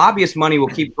keep the lobbyist money will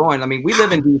keep going. I mean, we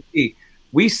live in DC.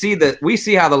 We see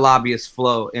how the lobbyists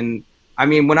flow. And I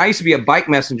mean, when I used to be a bike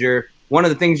messenger, one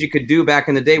of the things you could do back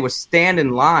in the day was stand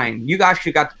in line. You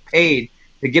actually got paid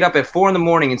to get up at 4 a.m.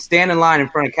 and stand in line in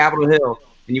front of Capitol Hill.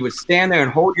 And you would stand there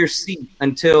and hold your seat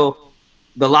until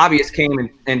the lobbyist came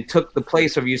and took the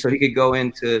place of you so he could go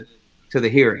into the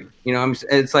hearing.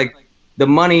 It's like the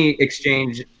money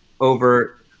exchange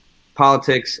over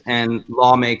politics and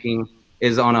lawmaking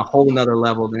is on a whole nother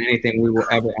level than anything we will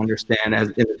ever understand as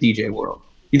in the DJ world.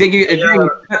 You think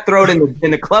you're cutthroat in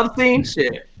the club scene?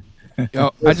 Shit.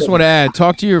 Yo, I just want to add,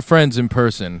 talk to your friends in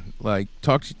person.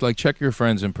 Check your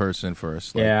friends in person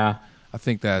first. Yeah. I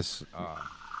think that's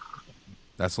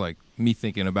like me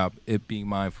thinking about it being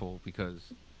mindful, because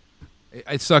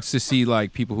it sucks to see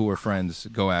like people who are friends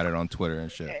go at it on Twitter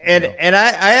and shit. And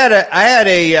I had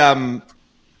a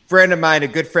friend of mine, a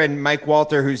good friend, Mike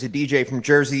Walter, who's a DJ from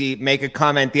Jersey, make a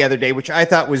comment the other day, which I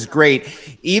thought was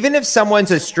great. Even if someone's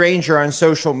a stranger on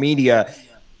social media,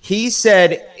 he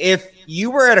said, if you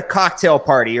were at a cocktail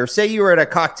party, or say you were at a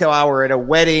cocktail hour at a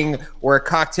wedding or a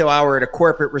cocktail hour at a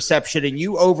corporate reception, and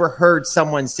you overheard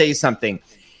someone say something,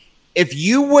 if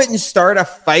you wouldn't start a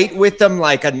fight with them,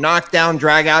 like a knockdown,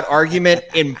 drag out argument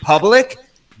in public,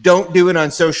 don't do it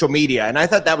on social media. And I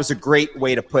thought that was a great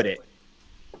way to put it.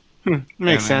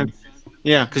 Makes sense.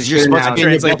 Yeah, because you're supposed to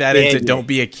translate that into don't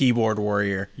be a keyboard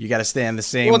warrior. You got to stand the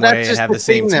same way and have the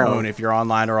same tone if you're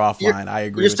online or offline. I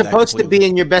agree. You're supposed to be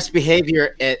in your best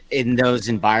behavior in those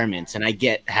environments, and I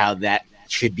get how that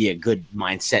should be a good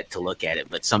mindset to look at it,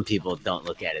 but some people don't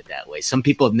look at it that way. Some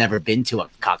people have never been to a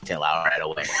cocktail hour at a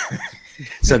wedding,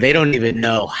 so they don't even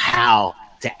know how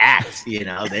to act.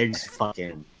 They're just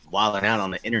fucking wilding out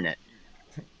on the internet.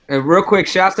 Real quick,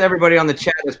 shouts to everybody on the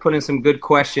chat that's putting some good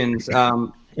questions.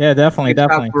 Yeah, definitely.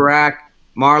 Barack,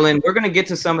 Marlon, we're going to get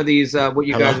to some of these, what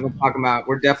you guys are going to talk about.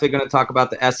 We're definitely going to talk about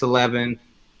the S11.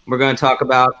 We're going to talk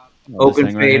about open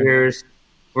faders.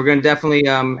 We're going to definitely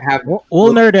have...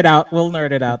 We'll nerd it out. We'll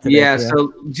nerd it out today. Yeah,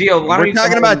 so, Gio, why don't you... We're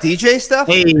talking about DJ stuff?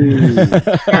 Hey.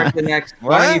 Start the next...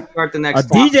 Why don't you start the next... A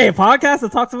DJ podcast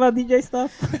that talks about DJ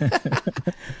stuff?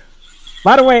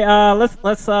 By the way, let's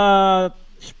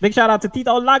big shout out to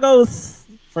Tito Lagos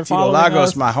for following us. Tito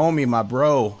Lagos, my homie, my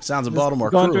bro. Sounds a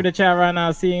Baltimore going crew. Through the chat right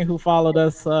now, seeing who followed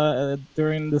us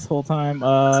during this whole time.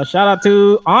 Shout out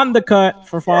to On The Cut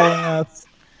for following us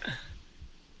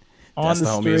on the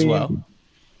homie stream. as well.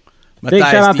 Big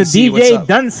Matthias shout out to DC, DJ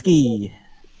Dunsky.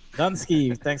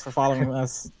 Dunsky, thanks for following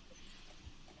us.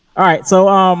 All right,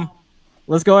 so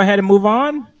let's go ahead and move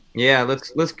on. Yeah,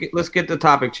 let's get the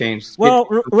topic changed. Well,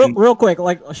 real quick,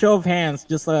 like a show of hands,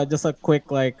 just a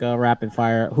quick like rapid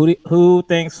fire. Who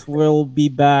thinks we'll be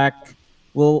back?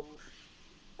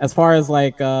 As far as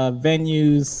like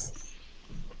venues,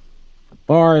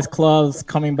 bars, clubs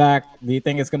coming back, do you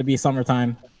think it's going to be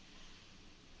summertime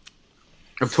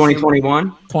of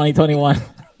 2021? 2021.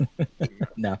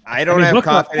 No, I don't have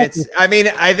confidence. I mean,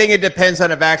 I think it depends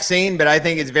on a vaccine, but I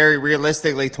think it's very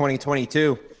realistically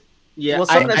 2022. Yeah, well,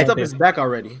 some of that stuff is back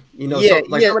already. You know, some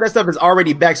of that stuff is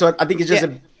already back. So I think it's just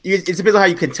it depends on how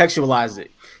you contextualize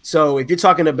it. So if you're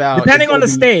talking about depending on the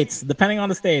states,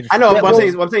 I know. What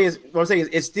I'm saying is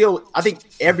it's still. I think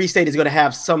every state is going to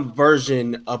have some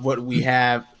version of what we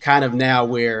have kind of now,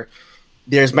 where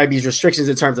there's might be restrictions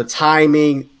in terms of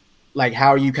timing, like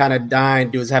how you kind of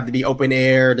dine. Does it have to be open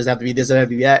air? Does it have to be this? Does it have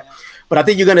to be that? But I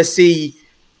think you're going to see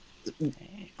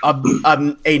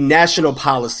a national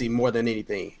policy more than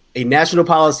anything. A national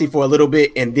policy for a little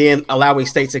bit, and then allowing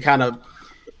states to kind of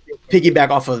piggyback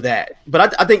off of that.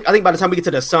 But I think by the time we get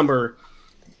to the summer,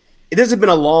 this has been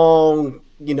a long,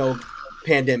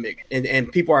 pandemic,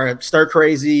 and people are stir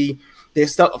crazy.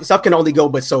 This stuff can only go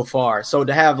but so far. So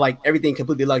to have like everything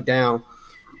completely locked down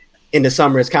in the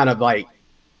summer is kind of like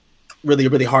really,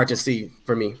 really hard to see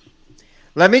for me.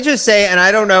 Let me just say, and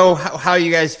I don't know how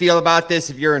you guys feel about this,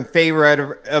 if you're in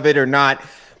favor of it or not.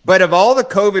 But of all the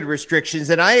COVID restrictions,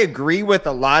 and I agree with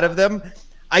a lot of them,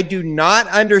 I do not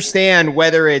understand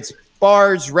whether it's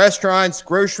bars, restaurants,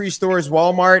 grocery stores,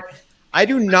 Walmart. I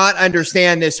do not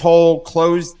understand this whole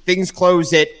things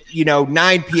close at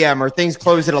 9 p.m. or things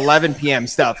close at 11 p.m.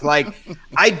 stuff. Like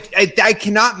I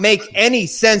cannot make any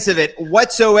sense of it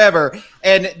whatsoever.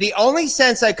 And the only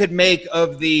sense I could make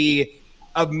of the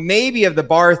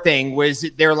bar thing was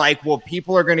they're like, well,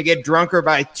 people are going to get drunker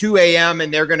by 2 a.m.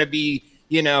 and they're going to be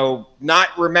not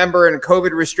remembering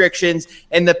COVID restrictions.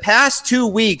 In the past 2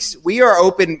 weeks, we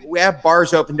have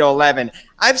bars open till 11.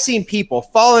 I've seen people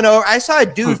falling over. I saw a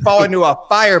dude fall into a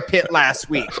fire pit last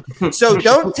week. So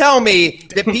don't tell me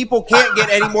that people can't get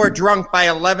any more drunk by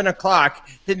 11 o'clock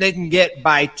than they can get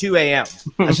by 2 a.m.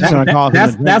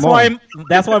 That's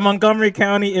why Montgomery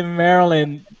County in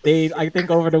Maryland, I think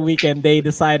over the weekend, they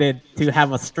decided to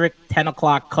have a strict 10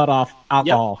 o'clock cutoff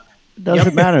alcohol. Yep.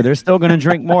 Doesn't matter. They're still going to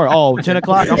drink more. 10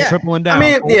 o'clock, I'm tripling down.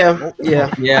 I mean,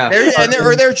 yeah.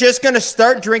 They're just going to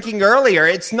start drinking earlier.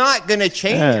 It's not going to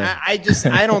change. Yeah. I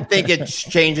don't think it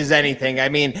changes anything. I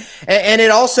mean, and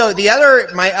it also,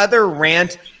 my other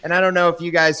rant, and I don't know if you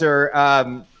guys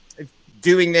are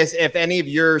doing this, if any of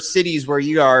your cities where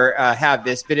you are have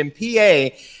this, but in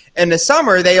PA, in the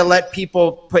summer, they let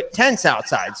people put tents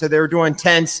outside. So they were doing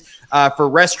tents for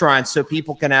restaurants so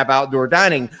people can have outdoor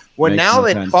dining. Well, now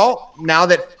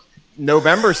that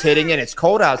November's hitting and it's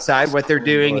cold outside, what they're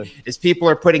doing is people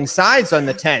are putting sides on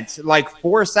the tents, like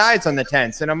 4 sides on the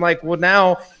tents. And I'm like, well,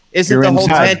 now isn't the whole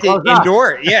tent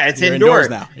indoor? Yeah, it's indoors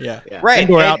now. Yeah. Right.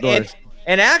 Indoor, outdoors.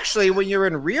 And actually, when you're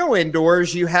in real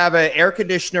indoors, you have an air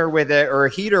conditioner or a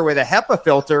heater with a HEPA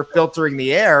filter filtering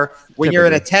the air. When you're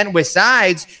in a tent with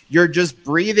sides, you're just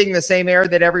breathing the same air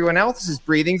that everyone else is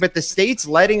breathing. But the state's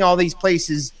letting all these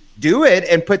places do it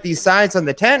and put these sides on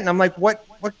the tent. And I'm like, what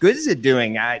good is it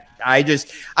doing? I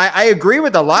agree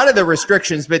with a lot of the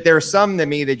restrictions, but there are some to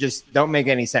me that just don't make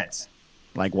any sense.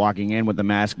 Like walking in with a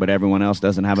mask, but everyone else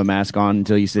doesn't have a mask on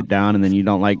until you sit down, and then you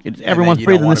don't like it. Everyone's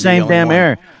breathing the same damn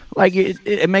air. Like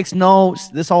it makes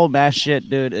this whole mask shit,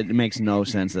 dude. It makes no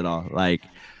sense at all. Like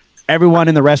everyone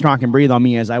in the restaurant can breathe on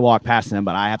me as I walk past them,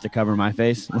 but I have to cover my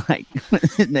face. Like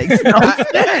it makes no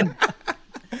sense.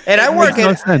 And I work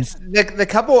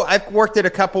I've worked at a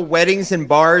couple weddings and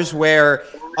bars where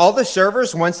all the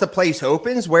servers, once the place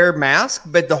opens, wear masks,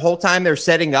 but the whole time they're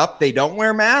setting up, they don't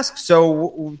wear masks.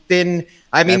 So then,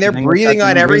 they're breathing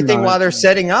on everything while they're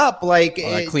setting up. Like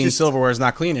clean silverware is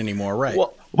not clean anymore, right?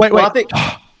 Well, wait.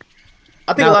 I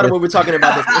I think a lot of what we're talking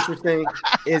about that's interesting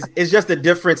is just the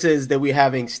differences that we're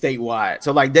having statewide.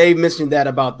 So like Dave mentioned that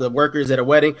about the workers at a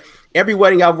wedding. Every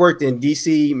wedding I've worked in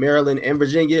DC, Maryland, and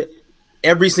Virginia,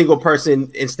 every single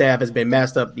person in staff has been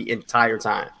masked up the entire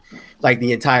time. Like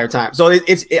the entire time. So I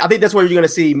think that's what you're going to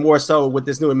see more so with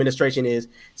this new administration is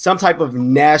some type of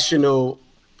national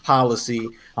policy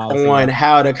on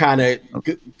how to kind of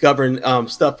govern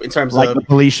stuff in terms like of the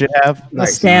police should have the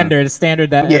standard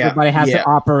that everybody has to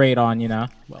operate on,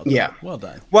 Well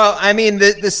done. Well, I mean,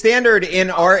 the standard in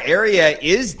our area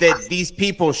is that these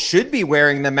people should be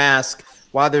wearing the mask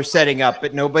while they're setting up,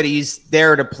 but nobody's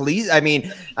there to police. I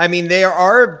mean, there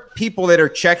are people that are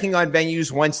checking on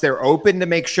venues once they're open to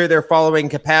make sure they're following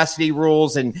capacity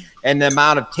rules and the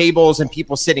amount of tables and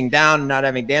people sitting down and not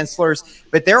having dance floors.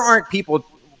 But there aren't people,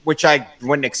 which I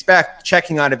wouldn't expect,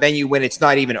 checking on a venue when it's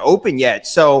not even open yet.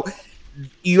 So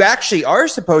you actually are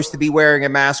supposed to be wearing a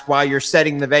mask while you're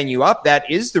setting the venue up. That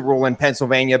is the rule in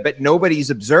Pennsylvania, but nobody's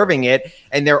observing it.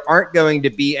 And there aren't going to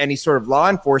be any sort of law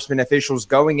enforcement officials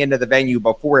going into the venue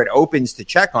before it opens to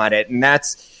check on it. And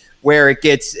that's where it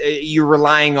gets, you're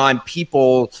relying on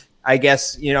people, I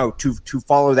guess, to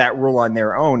follow that rule on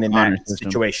their own in that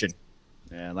situation.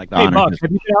 Yeah, like the hey,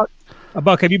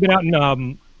 Buck, have you been out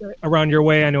in around your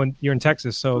way? I know you're in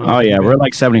Texas, so we're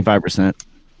like 75%.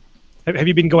 Have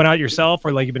you been going out yourself,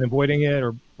 or like you've been avoiding it,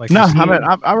 or like? No,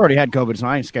 I've already had COVID, so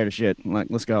I ain't scared of shit. Like,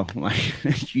 let's go. Like,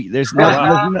 there's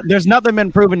nothing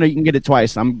been proven that you can get it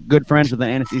twice. I'm good friends with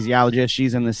an anesthesiologist.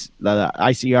 She's in the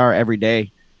ICR every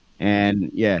day,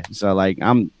 and so like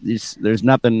there's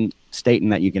nothing stating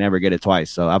that you can ever get it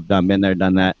twice. So I've been there,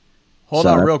 done that. Hold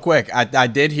on, real quick. I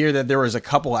did hear that there was a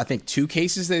couple, I think 2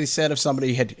 cases that they said of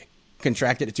somebody had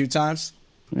contracted it 2 times.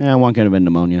 Yeah, one could have been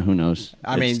pneumonia. Who knows?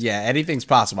 I mean, anything's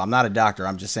possible. I'm not a doctor.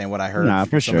 I'm just saying what I heard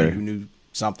from somebody who knew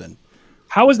something.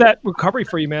 How was that recovery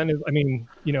for you, man? I mean,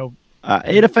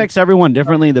 it affects everyone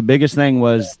differently. The biggest thing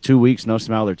was 2 weeks, no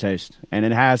smell or taste. And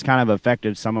it has kind of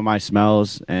affected some of my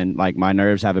smells, and like my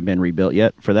nerves haven't been rebuilt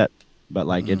yet for that. But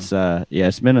like it's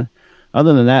been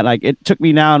other than that, like it took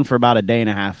me down for about a day and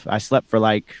a half. I slept for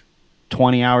like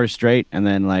 20 hours straight, and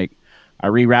then like I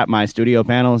rewrapped my studio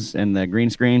panels and the green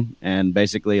screen, and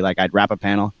basically like I'd wrap a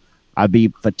panel, I'd be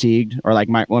fatigued, or like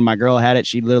when my girl had it,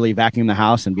 she'd literally vacuum the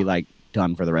house and be like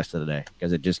done for the rest of the day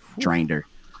because it just drained her.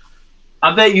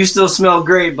 I bet you still smell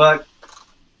great, Buck.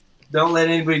 Don't let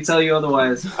anybody tell you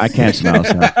otherwise. I can't smell.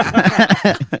 So.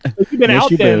 You've been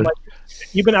out there.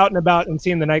 You've been out and about and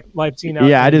seeing the nightlife scene.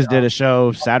 Yeah, I just did a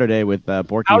show Saturday with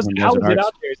Porky from Desert How is Hearts. it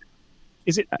out there?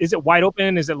 Is it wide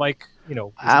open? Is it like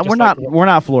we're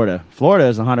not Florida. Florida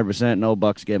is 100% no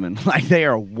bucks given. Like they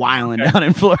are wilding down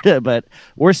in Florida, but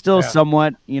we're still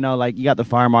somewhat like you got the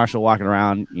fire marshal walking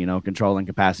around, controlling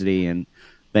capacity and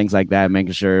things like that,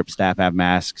 making sure staff have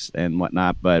masks and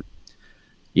whatnot. But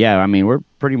yeah, I mean we're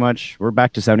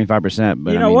back to 75%.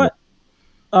 But what?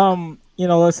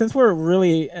 Since we're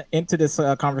really into this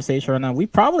conversation right now, we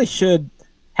probably should.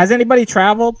 Has anybody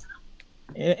traveled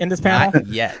in this panel? Not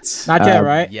yet. Not yet,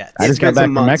 right? Yet. I just got back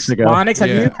from Mexico. Bonics, have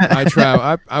you? I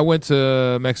travel. I went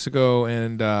to Mexico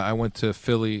and I went to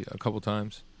Philly a couple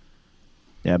times.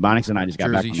 Yeah, Bonics and I just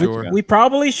got back from Mexico. We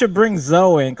probably should bring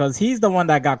Zoe in because he's the one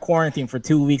that got quarantined for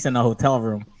 2 weeks in the hotel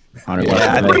room. I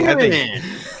think.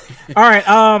 All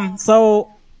right.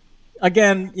 So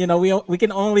again, we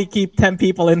can only keep 10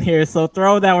 people in here. So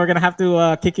Throdown, we're gonna have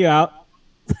to kick you out.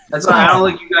 That's why I don't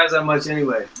like you guys that much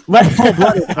anyway. Hang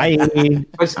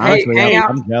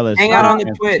out on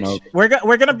the Twitch.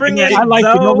 We're gonna bring in. I like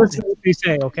to listen to what they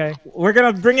say. Okay. We're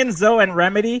gonna bring in Zoe and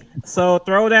Remedy. So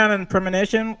Throdown and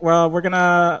Premonition. Well, we're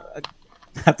gonna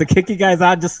have to kick you guys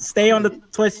out. Just stay on the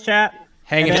Twitch chat.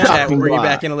 Hang in the chat. We'll bring you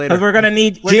back in later. Because we're gonna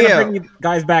bring you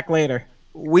guys back later.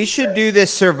 We should do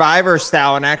this Survivor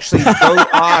style and actually vote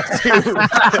off to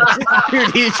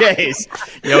DJs.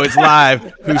 Yo, it's live.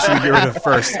 Who should we get rid of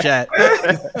first? Chat.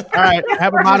 All right,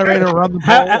 have a moderator run the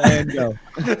poll and go.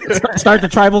 Start the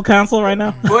tribal council right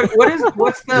now. What's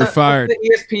the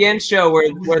ESPN show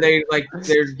where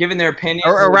they're giving their opinion?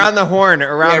 Around the horn.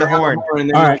 Around the horn.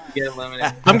 And all right. Get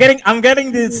eliminated. I'm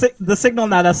getting the signal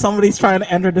now that somebody's trying to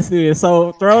enter the studio.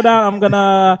 So Throdown,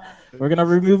 we're gonna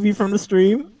remove you from the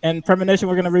stream, and Premonition,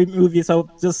 we're gonna remove you. So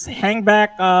just hang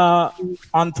back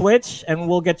on Twitch, and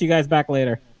we'll get you guys back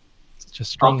later. Such a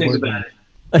strong word. About it.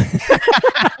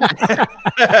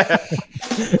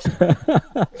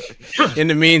 In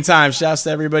the meantime, shouts to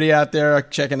everybody out there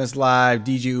checking us live.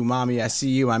 DJ Umami, I see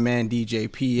you. My man DJ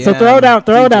PM. So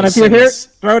Throdown, if you're here,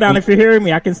 Throdown, if you're hearing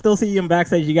me, I can still see you in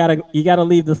backstage. You gotta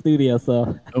leave the studio.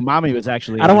 So Umami was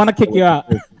actually. I don't want to kick you out.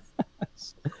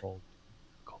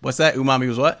 What's that? Umami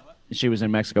was what? She was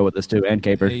in Mexico with us too, and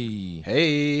Caper.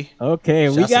 Hey. Okay,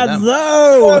 we Shouts to got them.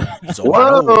 Zoe.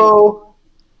 Whoa.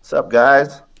 What's up,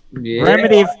 guys? Yeah.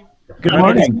 Remedy. Good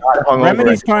morning.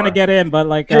 Remedy's trying to get in, but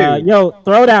like, yo,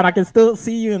 Throwdown, I can still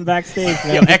see you in backstage.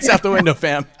 Man. Yo, X out the window,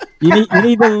 fam. You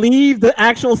need to leave the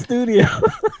actual studio.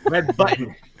 Red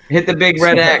button. Hit the big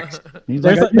red X.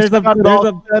 There's a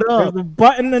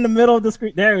button in the middle of the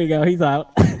screen. There we go. He's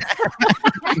out.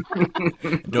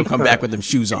 Don't come back with them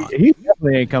shoes on. He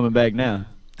definitely ain't coming back now.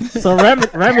 So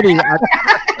Remedy.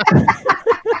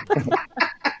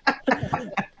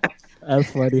 That's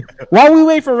funny. While we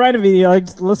wait for Remedy,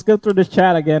 let's go through this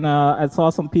chat again. I saw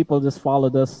some people just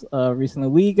followed us recently.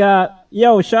 We got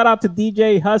shout out to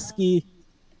DJ Husky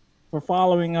for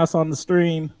following us on the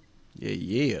stream.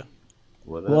 Yeah.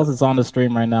 Who else is on the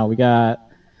stream right now? We got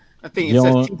I think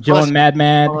Joan Mad.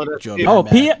 Joan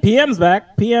Mad. PM's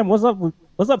back. PM, what's up?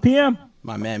 What's up, PM?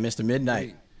 My man, Mr.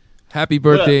 Midnight. Happy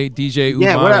birthday, DJ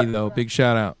Umani, though. Big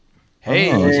shout out.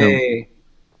 Hey.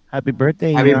 Happy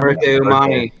birthday. Happy birthday,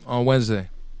 Umani. On Wednesday.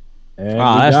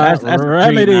 That's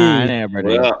Remedy. Happy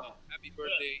birthday.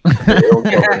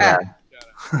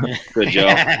 Good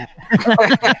job.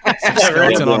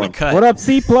 Skeleton on the cut. What up,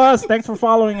 C+? Thanks for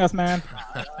following us, man.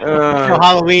 For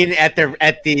Halloween at the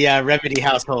Remedy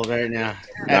household right now.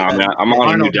 No, I'm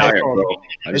on a new diet, bro.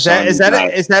 Is that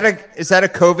a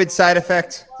COVID side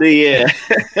effect? Yeah.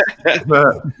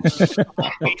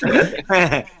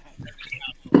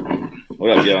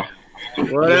 What up, yo?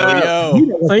 What up?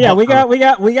 Yo. So yeah, we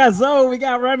got Zoe, we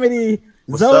got Remedy.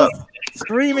 What's Zoe up?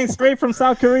 screaming straight from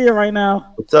South Korea right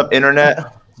now. What's up, internet?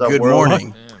 What's up, Good world?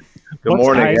 morning. Good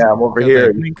morning. nice? Yeah, I'm over Got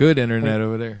here that good internet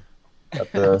over there.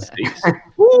 at the States. Them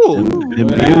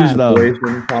views, though.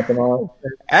 Situation popping off.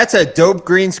 That's a dope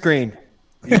green screen.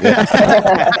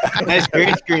 Nice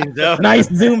green screen, though. Nice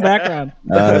Zoom background.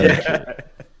 Yeah,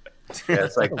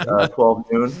 it's like 12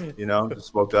 noon,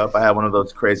 just woke up. I had one of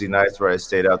those crazy nights where I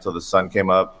stayed out till the sun came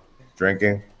up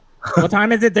drinking. What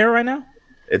time is it there right now?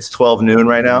 It's 12 noon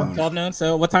right now. 12 noon.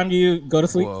 So what time do you go to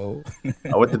sleep? Whoa.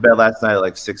 I went to bed last night at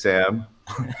like 6 a.m.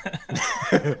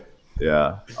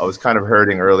 Yeah, I was kind of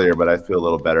hurting earlier, but I feel a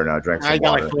little better now. I drank some I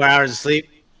got water. like 4 hours of sleep.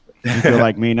 You feel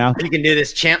like me now? You can do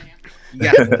this, champ. You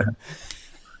got it.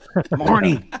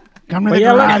 Morty, come to But the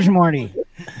yeah, garage, Morty.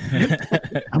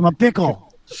 I'm a pickle.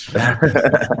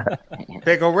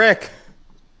 Pickle Rick.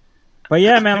 But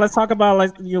yeah, man, let's talk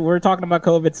about we're talking about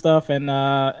COVID stuff, and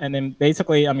then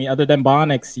basically, I mean, other than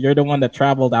Bonics, you're the one that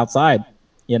traveled outside.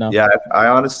 Yeah, I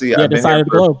honestly, I've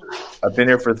been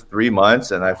here for 3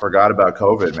 months, and I forgot about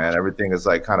COVID, man. Everything is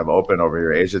like kind of open over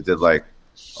here. Asia did like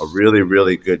a really,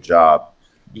 really good job.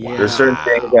 Yeah. There's certain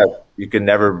things that you can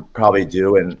never probably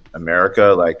do in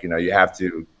America. Like, you have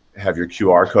to have your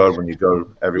QR code when you go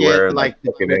everywhere. Yeah, like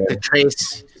the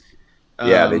trace.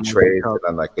 Yeah, they trace, and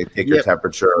then like they take your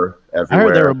temperature everywhere. I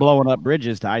heard they were blowing up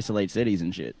bridges to isolate cities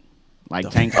and shit. Like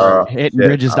tanks hitting shit,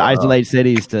 bridges to isolate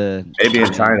cities to maybe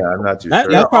in China. I'm not too sure.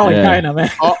 That's probably China, man.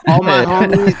 All my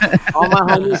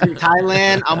homies in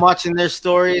Thailand, I'm watching their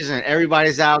stories, and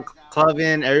everybody's out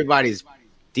clubbing, everybody's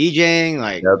DJing.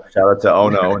 Like, Yep. Shout out to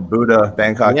Ono and Buddha,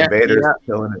 Bangkok Invaders,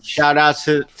 killing it. Shout out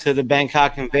to the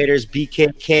Bangkok Invaders,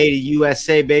 BKK to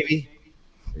USA, baby.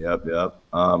 Yep.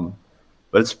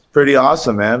 But it's pretty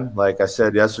awesome, man. Like I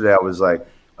said yesterday, I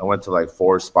went to like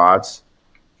 4 spots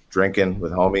drinking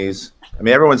with homies. I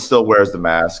mean, everyone still wears the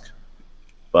mask,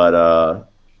 but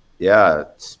yeah,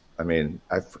 I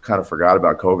kind of forgot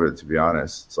about COVID, to be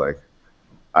honest. It's like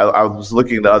I was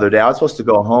looking the other day. I was supposed to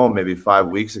go home maybe 5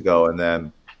 weeks ago, and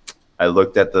then I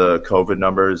looked at the COVID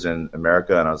numbers in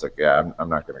America, and I was like, yeah, I'm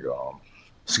not going to go home. I'm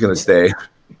just going to stay a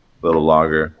little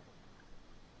longer.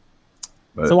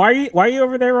 But, so why are you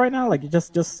over there right now? Like, you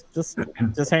just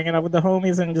hanging out with the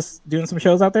homies and just doing some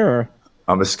shows out there, or?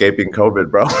 I'm escaping COVID,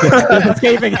 bro.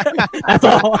 Escaping. That's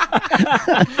all.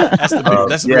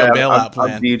 That's the real bailout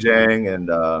plan. I'm DJing and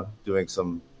doing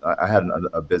some. I had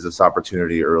a business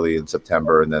opportunity early in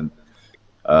September, and then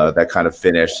that kind of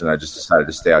finished, and I just decided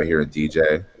to stay out here and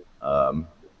DJ.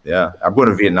 Yeah, I'm going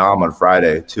to Vietnam on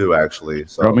Friday too, actually.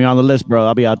 So throw me on the list, bro.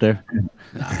 I'll be out there.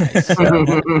 Nice. But,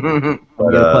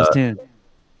 +10.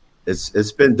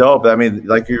 It's been dope. I mean,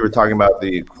 like you were talking about,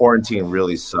 the quarantine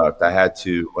really sucked. I had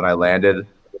to, when I landed,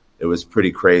 it was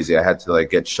pretty crazy. I had to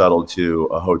like get shuttled to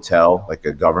a hotel, like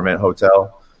a government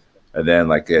hotel, and then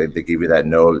like they give you that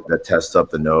nose that tests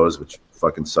up the nose, which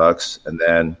fucking sucks. And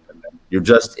then you're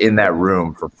just in that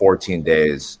room for 14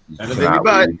 days. You cannot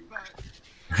leave.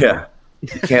 Yeah,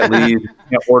 you can't leave. You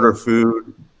can't order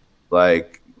food.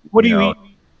 Like, what do you eat?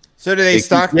 So do they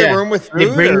stock the room with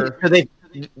food?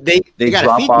 They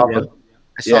drop off.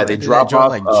 Yeah, they drop off.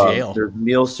 Like jail. There's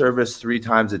meal service 3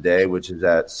 times a day, which is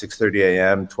at 6:30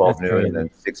 a.m., 12 That's noon, crazy. and then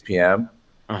 6 p.m.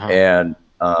 And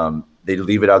they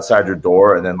leave it outside your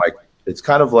door, and then like it's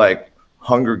kind of like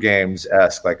Hunger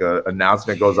Games-esque. Like a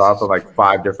announcement goes off in like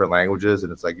 5 different languages,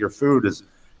 and it's like your food is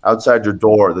outside your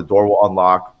door. The door will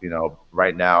unlock,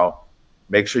 right now.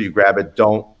 Make sure you grab it.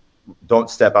 Don't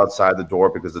step outside the door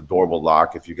because the door will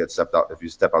lock if you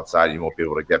step outside, you won't be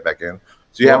able to get back in.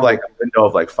 So you have like a window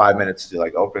of like 5 minutes to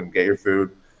like open, get your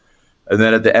food. And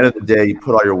then at the end of the day, you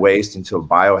put all your waste into a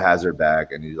biohazard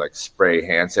bag and you like spray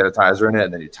hand sanitizer in it,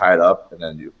 and then you tie it up and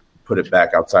then you put it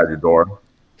back outside your door.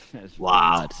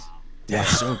 Wow.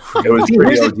 That's so crazy. It was See,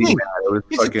 pretty here's the OD, man. thing. It was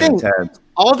Here's the fucking thing. intense.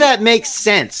 All that makes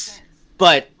sense,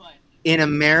 but in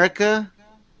America,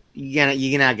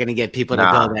 you're not gonna get people to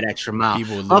go that extra mile.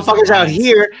 Motherfuckers out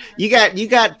here, you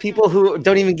got people who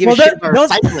don't even give a shit about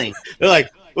recycling. They're like,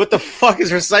 what the fuck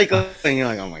is recycling? You're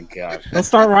like, oh my god. They'll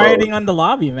start rioting on the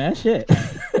lobby, man. Shit.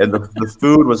 And the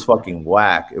food was fucking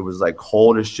whack. It was like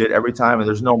cold as shit every time, and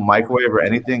there's no microwave or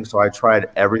anything. So I tried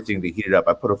everything to heat it up.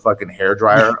 I put a fucking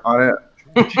hairdryer on it.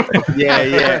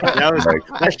 Yeah.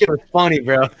 That shit was funny,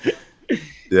 bro.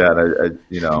 Yeah, and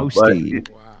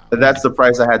but that's the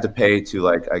price I had to pay to,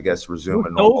 like, I guess, resume a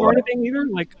normal or life. anything either,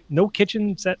 like no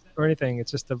kitchen set or anything.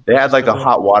 It's just They had like a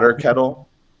hot water kettle,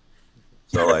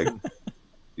 so like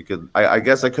you could. I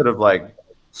guess I could have like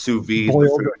sous vide the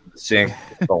food in the sink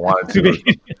if I wanted to.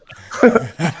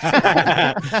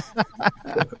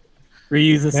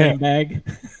 Reuse the same bag.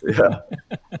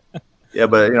 Yeah,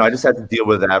 but I just had to deal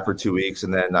with that for 2 weeks,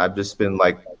 and then I've just been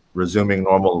like resuming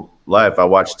normal life. I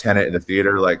watched Tenet in the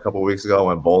theater like a couple of weeks ago.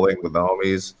 Went bowling with the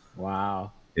homies.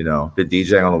 Wow. Did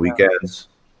DJing on the weekends.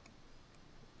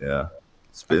 Yeah.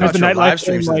 I watched your live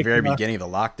streams at the very beginning of the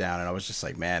lockdown, and I was just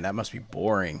like, man, that must be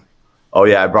boring. Oh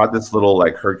yeah, I brought this little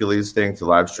like Hercules thing to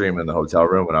live stream in the hotel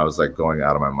room when I was like going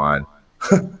out of my mind.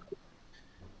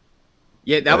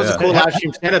 Yeah, that was a cool live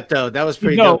stream setup though. That was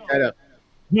pretty dope setup.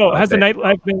 No, has the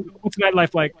nightlife been? What's the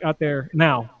nightlife like out there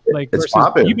now? Like it's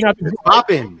popping. You've been out there. It's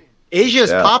popping.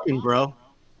 Asia's popping, bro.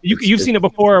 You've seen it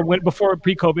before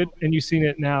pre-COVID, and you've seen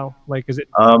it now. Like, is it?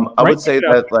 I would say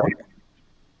that like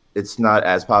it's not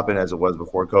as popping as it was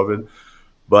before COVID,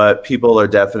 but people are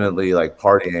definitely like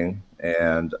partying,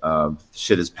 and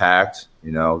shit is packed.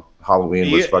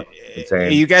 Halloween was fucking insane. Are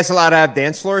you guys allowed to have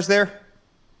dance floors there?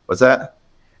 What's that?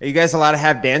 Are you guys allowed to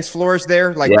have dance floors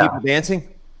there, like people dancing?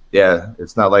 Yeah,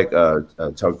 it's not like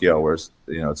Tokyo where it's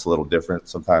a little different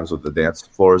sometimes with the dance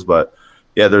floors, but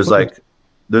yeah, there's an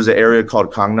area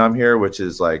called Gangnam here, which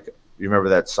is like, you remember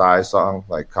that Psy song,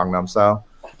 like Gangnam Style?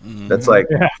 Mm-hmm. That's like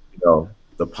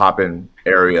the poppin'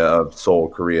 area of Seoul,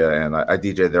 Korea, and I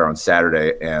DJ there on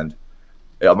Saturday, and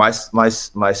my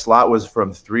slot was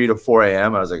from 3 to 4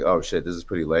 a.m. I was like, oh shit, this is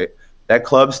pretty late. That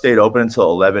club stayed open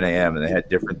until 11 a.m. and they had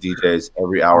different DJs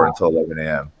every hour until 11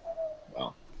 a.m.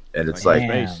 Wow. And it's like,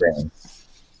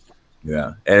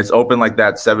 yeah, and it's open like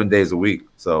that 7 days a week,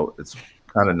 so it's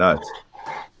kind of nuts.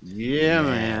 Yeah,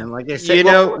 man. Like I said,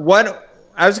 what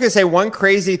I was gonna say, one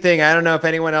crazy thing. I don't know if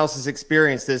anyone else has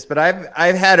experienced this, but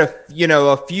I've had a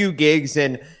few gigs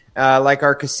in like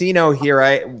our casino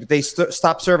here. They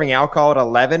stopped serving alcohol at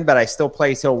 11, but I still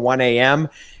play till 1 a.m.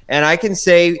 And I can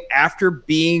say, after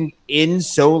being in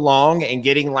so long and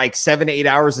getting like 7 to 8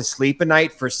 hours of sleep a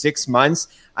night for 6 months,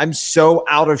 I'm so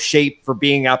out of shape for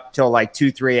being up till like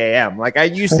 2, 3 a.m. Like I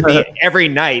used to be every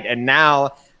night, and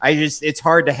now it's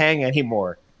hard to hang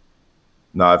anymore.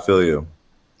 No, I feel you.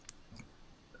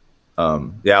 I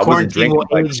wasn't drinking. Quarantine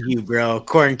will age you, bro.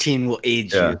 Quarantine will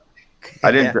age you.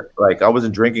 I didn't I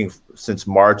wasn't drinking since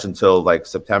March until like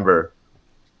September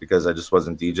because I just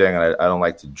wasn't DJing, and I don't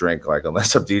like to drink like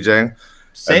unless I'm DJing.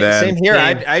 Same here.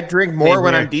 I drink more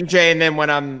when I'm DJing than when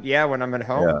I'm at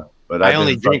home. Yeah, but I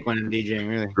only drink when I'm DJing.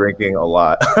 Really, drinking a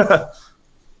lot. I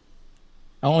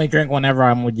only drink whenever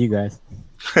I'm with you guys.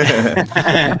 You're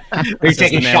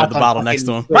taking shots at the bottle next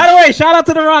to him. By the way, shout out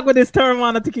to The Rock with his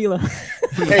Terramana tequila.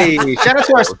 Hey, shout out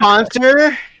to our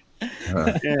sponsor.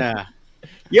 Yeah.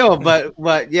 Yo,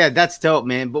 but yeah, that's dope,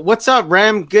 man. But what's up,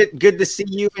 Rem? Good to see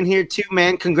you in here too,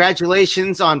 man.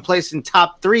 Congratulations on placing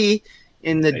top 3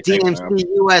 in the DMC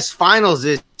US Finals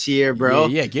this year, bro.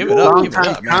 Yeah, give it up. Long Give it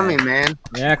time up, coming, man. man.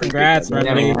 Yeah, congrats,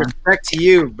 man. Respect to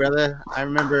you, brother. I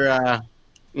remember, I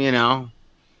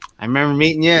remember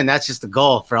meeting you, and that's just the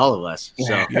goal for all of us.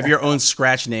 So you have your own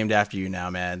scratch named after you now,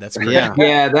 man. That's great. Yeah.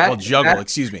 A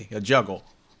juggle.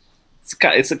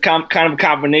 It's a kind of a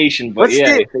combination, but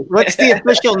what's the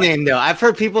official name though? I've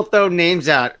heard people throw names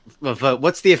out, but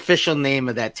what's the official name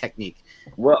of that technique?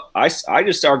 Well, I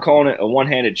just started calling it a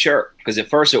one-handed chirp because at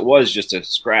first it was just a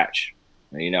scratch.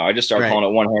 You know, I just started calling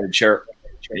it one-handed chirp,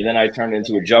 and then I turned it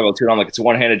into a juggle too. I'm like, it's a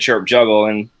one-handed chirp juggle,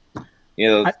 and you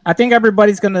know, I think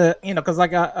everybody's gonna, you know, because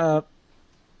like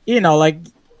you know, like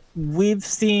we've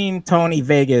seen Tony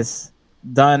Vegas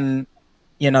done,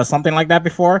 you know, something like that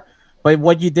before, but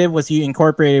what you did was you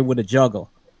incorporated with a juggle.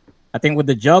 I think with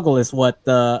the juggle is what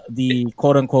the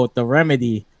quote unquote the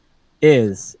remedy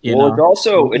is, you know, it's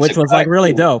also, which was like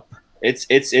really dope. It's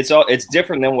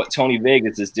different than what Tony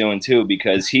Vegas is doing too,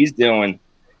 because he's doing,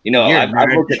 you know, I've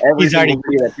looked at every single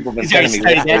video that people have been sending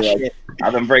me. Like,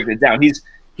 I've been breaking it down. He's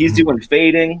doing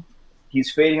fading.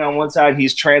 He's fading on one side.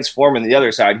 He's transforming the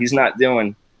other side. He's not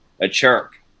doing a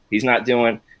chirp. He's not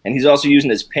doing, and he's also using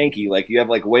his pinky. Like you have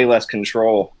like way less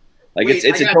control. Like it's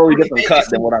a totally different cut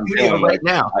than what I'm doing right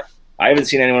now. I haven't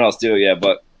seen anyone else do it yet,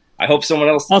 but I hope someone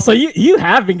else. Also, you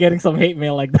have been getting some hate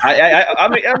mail like that.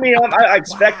 I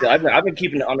expect it. I've been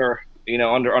keeping it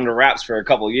under wraps for a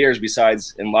couple of years,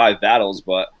 besides in live battles.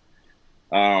 But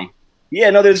yeah,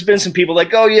 no, there's been some people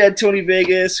like, oh yeah, Tony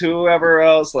Vegas, whoever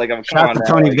else. Like, I'm shout out to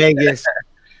Tony Vegas.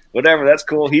 Whatever, that's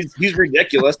cool. He's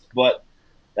ridiculous, but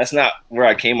that's not where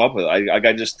I came up with it.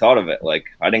 I just thought of it. Like,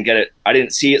 I didn't get it. I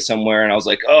didn't see it somewhere, and I was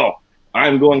like, oh,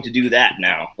 I'm going to do that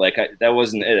now. Like, that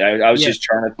wasn't it. I was just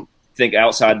trying to think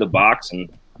outside the box. And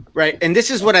right. And this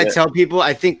is what I tell people.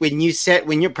 I think when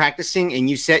you're practicing and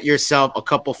you set yourself a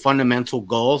couple fundamental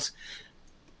goals,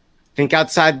 think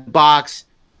outside the box,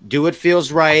 do what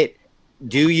feels right,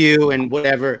 do you, and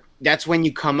whatever. That's when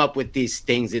you come up with these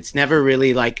things. It's never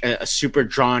really like a super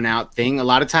drawn out thing. A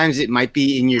lot of times it might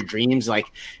be in your dreams, like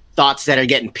thoughts that are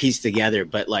getting pieced together.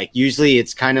 But like usually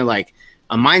it's kind of like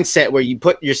a mindset where you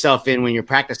put yourself in when you're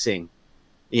practicing,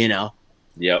 you know?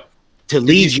 Yep. To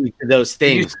lead you to those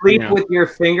things. You sleep with your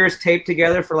fingers taped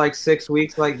together for like 6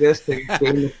 weeks like this to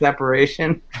gain the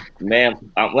separation?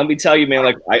 Man, let me tell you, man,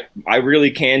 like I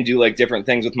really can do like different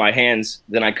things with my hands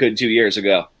than I could 2 years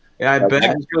ago. Yeah, I bet. I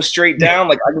can go straight down.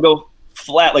 Like I can go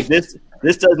flat like this.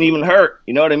 This doesn't even hurt.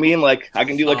 You know what I mean? Like I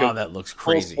can do like that looks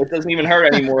crazy. It doesn't even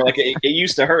hurt anymore. Like it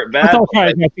used to hurt bad.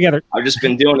 I've just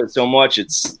been doing it so much.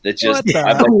 It's just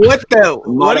I've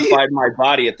modified my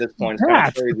body at this point. It's kind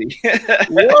of crazy.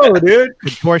 Whoa, dude!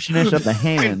 Contortionist of the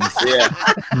hands. Yeah,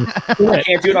 I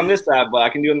can't do it on this side, but I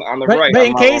can do it on the right. But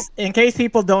in case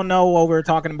people don't know what we're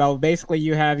talking about, basically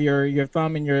you have your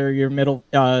thumb and your middle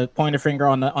pointer finger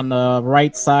on the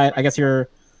right side. I guess you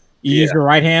use your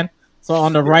right hand. So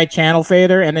on the right channel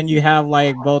fader, and then you have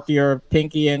like both your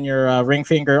pinky and your ring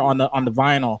finger on the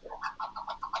vinyl.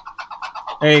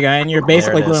 There you go, and you're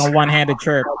basically doing a one-handed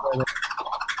chirp.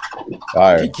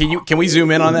 Can we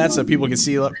zoom in on that so people can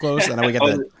see up close? And then we get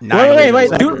the wait.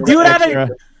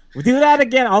 Do that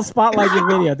again. I'll spotlight your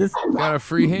video. This got a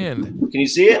free hand. Can you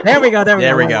see it? There we go.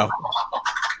 There we go.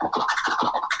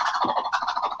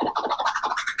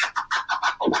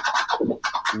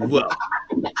 Whoa.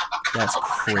 That's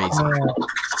crazy.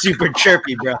 Super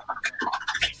chirpy, bro.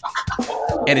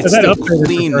 And it's still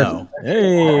clean, though.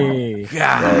 Hey.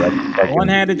 God.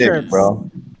 One-handed chirps. Bro.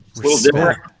 It's a little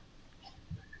different.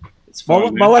 It's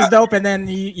fun, but what's dope, and then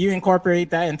you incorporate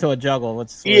that into a juggle.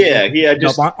 Just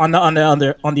on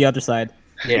the other side.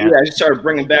 Yeah, I just started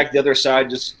bringing back the other side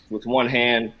just with one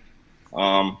hand.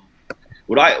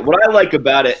 What I like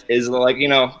about it is, like, you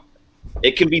know,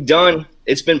 it can be done.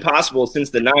 It's been possible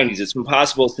since the 90s. It's been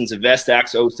possible since the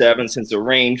Vestax 07, since the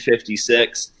Rain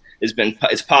 56.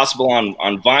 It's possible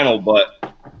on vinyl, but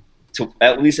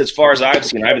at least as far as I've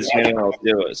seen, I haven't seen anyone else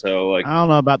do it. So, like, I don't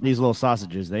know about these little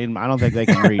sausages. I don't think they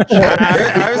can reach.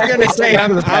 I was gonna say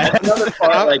I'm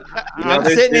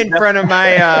sitting in front of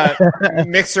my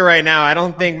mixer right now. I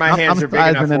don't think my hands are big enough.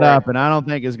 I'm sizing it up, and I don't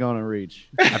think it's going to reach.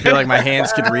 I feel like my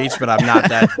hands could reach, but I'm not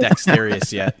that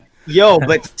dexterous yet. Yo,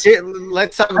 but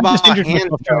let's talk about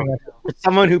hands. For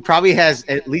someone who probably has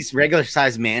at least regular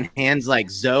sized man hands, like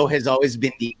Zoe has always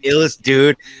been the illest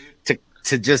dude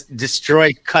to just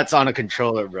destroy cuts on a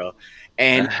controller, bro.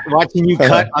 And watching you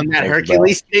cut on that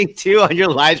Hercules thing too on your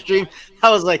live stream, I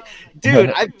was like,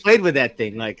 dude, I played with that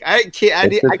thing. Like, I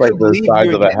couldn't believe the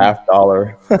size of a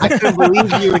 $50. I couldn't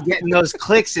believe you were getting those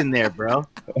clicks in there, bro.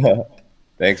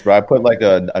 Thanks, bro. I put like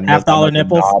a $50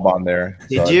 nipples knob on there.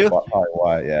 Did you? Probably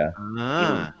why,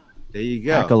 yeah. There you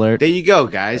go. Hack alert. There you go,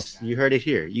 guys. You heard it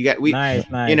here. Nice.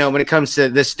 You know, when it comes to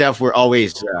this stuff, we're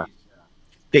always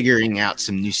figuring out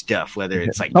some new stuff. Whether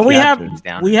it's like, but we have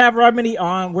Remedy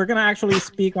on. We're gonna actually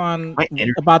speak on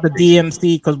about the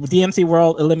DMC, because DMC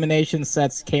World Elimination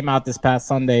Sets came out this past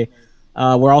Sunday.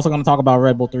 We're also gonna talk about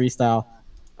Red Bull 3 style.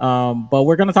 But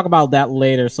we're gonna talk about that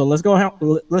later. So let's go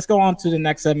on to the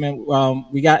next segment.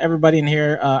 We got everybody in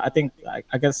here. I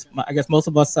guess most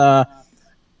of us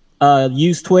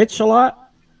use Twitch a lot.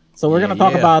 So we're gonna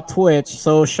talk about Twitch.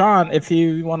 So Sean, if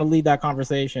you want to lead that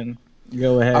conversation,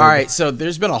 go ahead. All right. So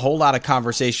there's been a whole lot of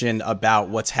conversation about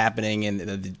what's happening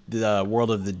in the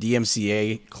world of the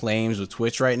DMCA claims with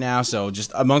Twitch right now. So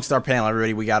just amongst our panel,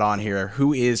 everybody we got on here,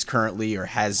 who is currently or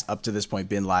has up to this point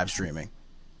been live streaming?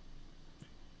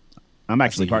 I'm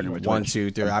actually partnering with Twitch. 1,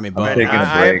 2, 3. I mean, both.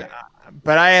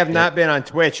 But I have not been on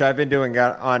Twitch. I've been doing it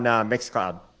on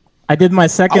Mixcloud. I did my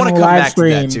second live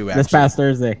stream this past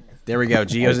Thursday. There we go.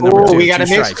 Gio's number 2. We got a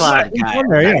Mixcloud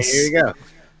guy. Yes. Here you go.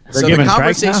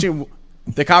 So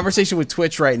the conversation with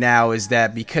Twitch right now is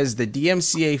that because the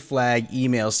DMCA flag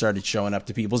emails started showing up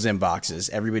to people's inboxes,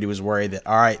 everybody was worried that,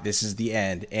 all right, this is the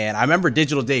end. And I remember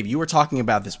Digital Dave, you were talking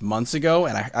about this months ago,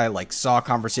 and I like saw a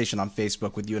conversation on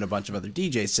Facebook with you and a bunch of other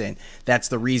DJs saying that's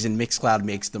the reason Mixcloud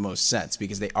makes the most sense,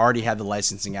 because they already had the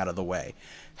licensing out of the way.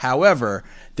 However,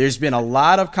 there's been a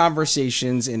lot of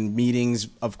conversations and meetings,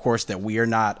 of course, that we are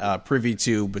not privy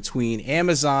to between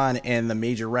Amazon and the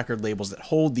major record labels that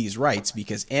hold these rights,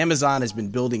 because Amazon has been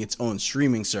building its own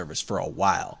streaming service for a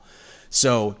while.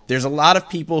 So there's a lot of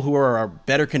people who are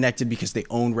better connected because they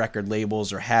own record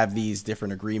labels or have these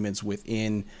different agreements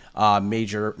within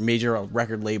major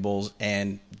record labels,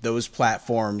 and those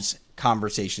platforms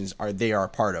conversations are a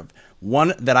part of.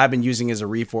 One that I've been using as a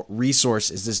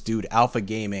resource is this dude Alpha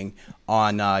Gaming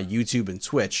on YouTube and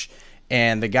Twitch.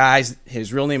 And the guy's,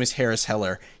 his real name is Harris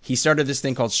Heller. He started this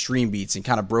thing called Stream Beats and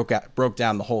kind of broke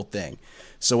down the whole thing.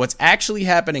 So what's actually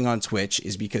happening on Twitch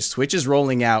is because Twitch is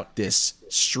rolling out this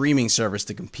streaming service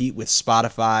to compete with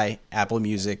Spotify, Apple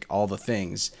Music, all the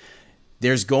things.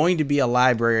 There's going to be a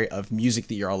library of music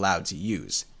that you're allowed to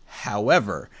use.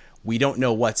 However, we don't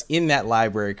know what's in that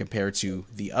library compared to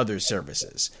the other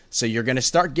services. So you're going to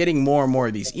start getting more and more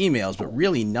of these emails, but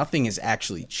really nothing has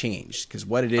actually changed, because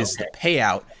what it is, the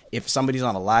payout, if somebody's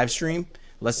on a live stream,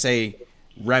 let's say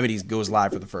Remedies goes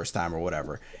live for the first time or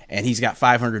whatever, and he's got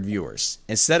 500 viewers.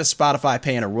 Instead of Spotify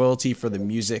paying a royalty for the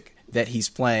music that he's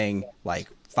playing, like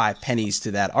 5 pennies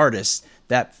to that artist,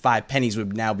 that 5 pennies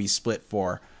would now be split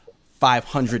for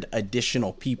 500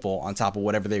 additional people on top of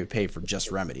whatever they would pay for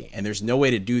just Remedy. And there's no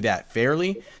way to do that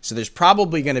fairly. So there's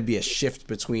probably going to be a shift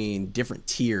between different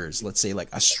tiers, let's say like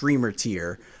a streamer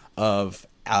tier of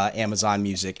Amazon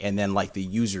Music, and then like the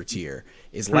user tier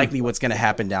is likely what's going to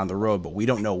happen down the road, but we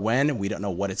don't know when, we don't know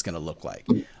what it's going to look like.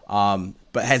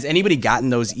 But has anybody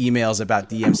gotten those emails about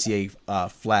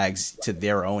DMCA flags to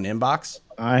their own inbox?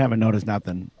 I haven't noticed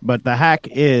nothing, but the hack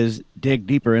is dig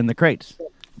deeper in the crates.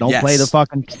 Don't play the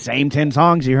fucking same 10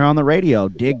 songs you hear on the radio.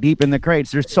 Dig deep in the crates.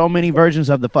 There's so many versions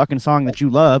of the fucking song that you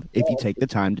love if you take the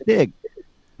time to dig.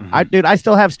 I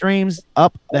still have streams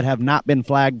up that have not been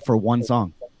flagged for one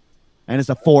song. And it's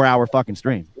a 4-hour fucking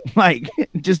stream. Like,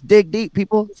 just dig deep,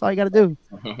 people. That's all you got to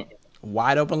do.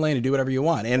 Wide open lane to do whatever you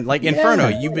want. And like Inferno,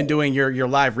 you've been doing your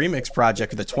live remix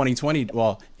project for the 2020.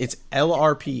 Well, it's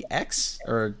LRPX,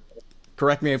 or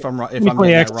correct me if I'm getting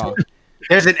that wrong.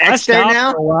 There's an X there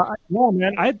now? No,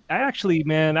 man. I actually,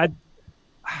 man, I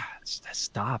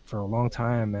stopped for a long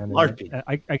time, man.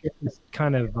 I get this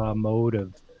kind of mode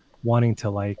of wanting to,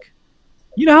 like,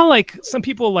 you know how like some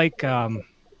people like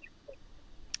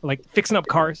fixing up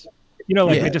cars. You know,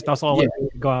 like that's all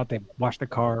go out, they wash the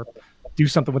car, do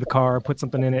something with the car, put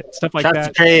something in it, stuff like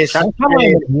that. That's how I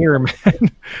am here,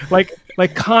 man.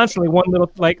 like constantly one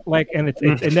little and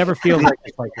it never feels like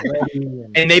it's like ready.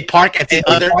 And they park at the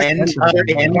other end,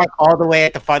 all the way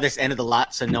at the farthest end of the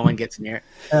lot, so no one gets near it.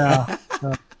 Yeah,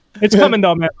 it's coming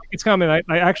though, man. It's coming. I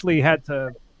actually had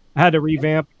to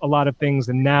revamp a lot of things,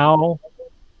 and now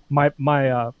my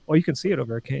well, you can see it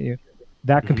over there, can't you?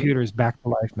 That computer is back to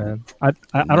life, man. I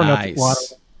don't know if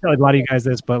a lot of you guys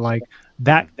this, but like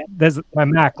there's my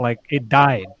Mac, like it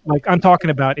died. Like I'm talking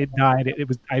about it died. It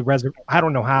was I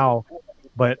don't know how,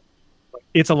 but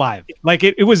it's alive. Like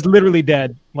it was literally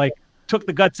dead. Like took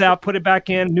the guts out, put it back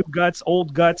in, new guts,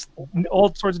 old guts,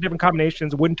 all sorts of different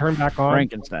combinations. It wouldn't turn back on.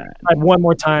 Frankenstein. I had one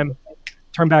more time,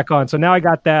 turn back on. So now I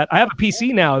got that. I have a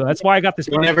PC now, though. That's why I got this.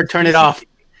 Don't ever turn it off.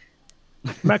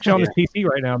 I'm actually on this PC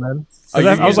right now, man.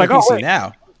 I was like, PC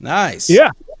now. Nice. Yeah.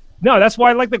 No, that's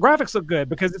why like the graphics look good,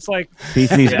 because it's like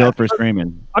PC's built for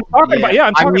streaming. I'm talking about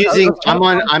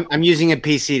I'm using a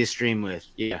PC to stream with.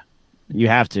 Yeah. You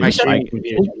have to.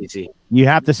 PC. You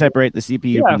have to separate the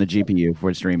CPU from the GPU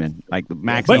for streaming. Like the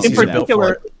Max. But in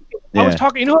particular, I was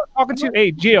talking. You know, I was talking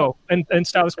to Gio and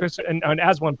Stylist Chris and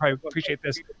Aswan probably appreciate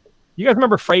this. You guys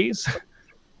remember Phrase?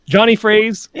 Johnny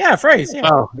Phrase? Yeah, Phrase. Yeah.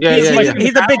 Oh, yeah,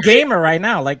 he's a big gamer right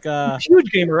now. Like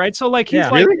huge gamer, right? So like he's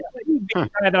like the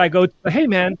guy that I go to, hey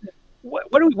man,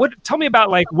 what tell me about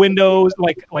like Windows,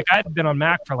 like I've been on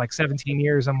Mac for like 17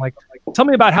 years. I'm like, tell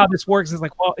me about how this works. He's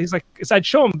like, well, so I'd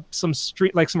show him some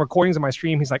recordings of my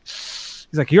stream. He's like,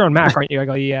 you're on Mac, aren't you? I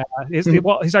go, yeah. He's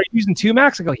like, using 2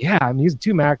 Macs? I go, yeah, I'm using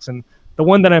 2 Macs. And the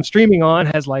one that I'm streaming on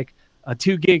has like a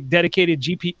 2 gig dedicated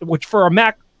GPU, which for a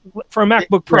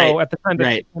MacBook Pro at the time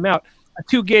that it came out, a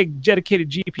 2 gig dedicated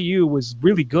GPU was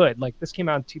really good. Like this came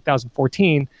out in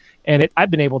 2014, and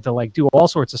I've been able to like do all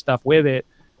sorts of stuff with it.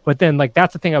 But then like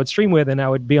that's the thing I would stream with, and I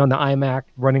would be on the iMac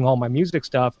running all my music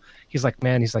stuff. He's like,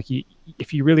 man,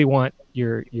 if you really want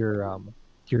your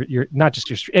not just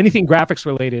your anything graphics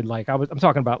related, like I'm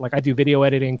talking about, like I do video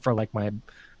editing for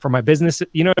my business,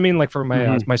 you know what I mean, like for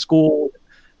my my school.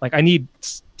 Like I need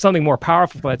something more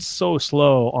powerful, but it's so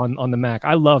slow on the Mac.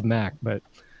 I love Mac, but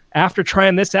after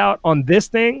trying this out on this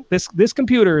thing, this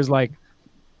computer is like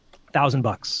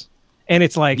 $1,000, and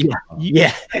it's like check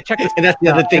this. And that's the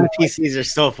other thing. PCs are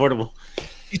so affordable.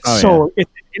 And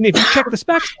if you check the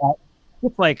specs out,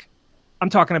 it's like I'm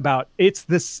talking about. It's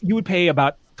this. You would pay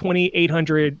about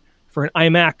 $2,800 for an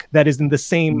iMac that is in the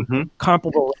same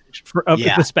comparable range of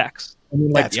the specs. I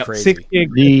mean, like that's crazy. 6 gig,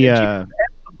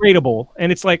 upgradable,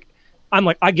 and it's like I'm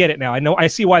like I get it now. I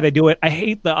see why they do it. I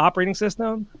hate the operating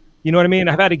system. You know what I mean?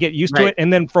 I've had to get used to it,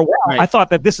 and then for a while I thought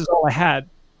that this is all I had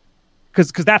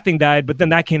because that thing died, but then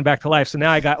that came back to life. So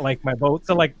now I got like my boat.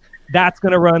 So like that's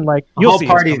gonna run like you'll see.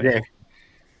 Party's there.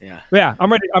 Yeah.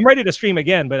 I'm ready to stream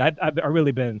again, but I've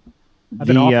really been.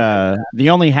 The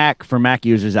only hack for Mac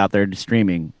users out there to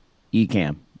streaming,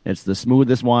 Ecamm. It's the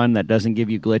smoothest one that doesn't give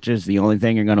you glitches. The only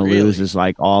thing you're going to lose is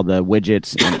like all the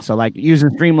widgets. And so like using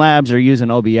Streamlabs or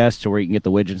using OBS to where you can get the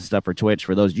widgets and stuff for Twitch.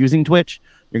 For those using Twitch,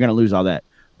 you're going to lose all that.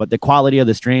 But the quality of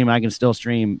the stream, I can still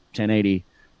stream 1080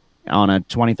 on a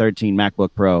 2013 MacBook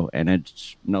Pro, and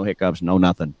it's no hiccups, no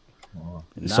nothing.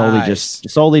 Nice.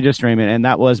 Solely just streaming. And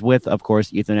that was with, of course,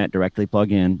 Ethernet directly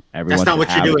plug in. That's not what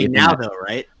you're doing Ethernet now, though,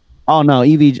 right? Oh no,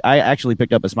 I actually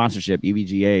picked up a sponsorship.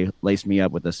 EVGA laced me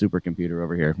up with a supercomputer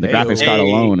over here. The graphics card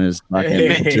alone is fucking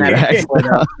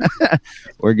 2x.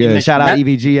 We're good. Shout out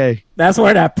EVGA. That's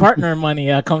where that partner money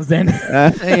comes in.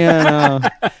 Try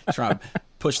to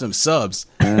push them subs.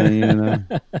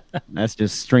 That's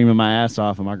just streaming my ass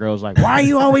off, and my girl's like, "Why are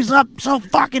you always up so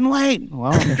fucking late?"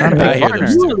 Well, I'm trying to pay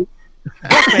partners.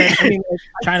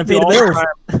 Trying to pay the bills.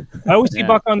 I always see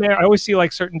Buck on there. I always see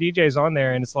like certain DJs on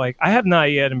there, and it's like I have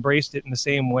not yet embraced it in the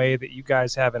same way that you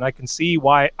guys have, and I can see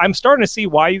why. I'm starting to see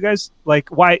why you guys like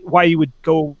why you would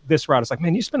go this route. It's like,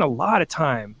 man, you spend a lot of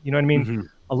time. You know what I mean?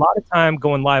 A lot of time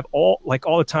going live all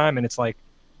the time, and it's like,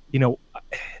 you know,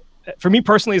 for me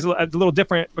personally, it's a little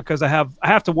different because I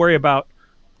have to worry about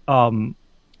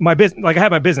my business. Like I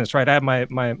have my business, right? I have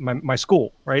my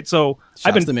school, right? So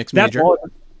I've been the mixed major.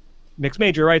 Mixed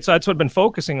major, right? So that's what I've been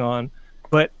focusing on.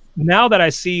 But now that I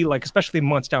see, like, especially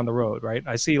months down the road, right?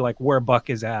 I see like where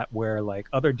Buck is at, where like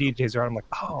other DJs are. I'm like,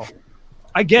 oh,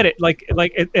 I get it.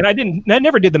 And I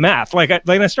never did the math.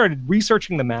 I started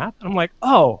researching the math, and I'm like,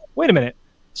 oh, wait a minute.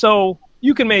 So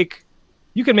you can make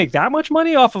that much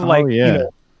money off of like, you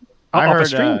know, off a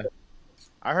stream.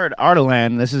 I heard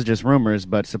Ardalan, this is just rumors,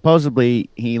 but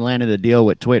supposedly he landed a deal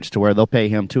with Twitch to where they'll pay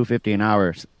him $250 an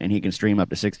hour, and he can stream up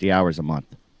to 60 hours a month.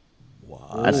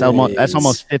 That's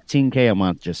almost $15K a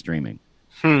month just streaming.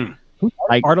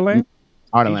 Like Ardalan?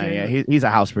 Ardalan, yeah, he's a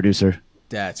house producer.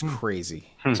 That's crazy.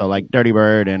 So like Dirty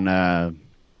Bird and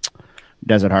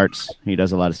Desert Hearts, he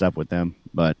does a lot of stuff with them.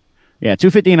 But yeah,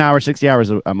 $250 an hour, 60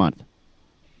 hours a month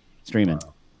streaming.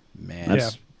 Wow. Man,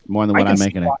 that's more than what I'm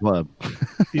making at club.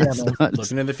 Yeah,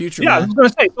 looking in the future. Yeah, man. I was gonna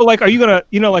say. So like, are you gonna,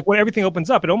 you know, like when everything opens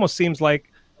up, it almost seems like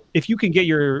if you can get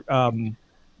your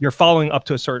following up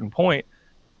to a certain point.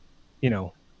 You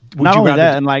know, not only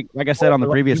that, and like I said on the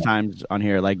previous times on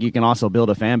here, like you can also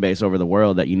build a fan base over the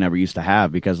world that you never used to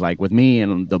have. Because like with me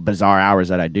and the bizarre hours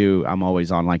that I do, I'm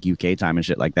always on like UK time and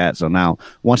shit like that. So now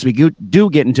once we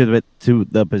do get into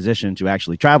the position to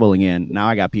actually travel again, now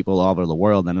I got people all over the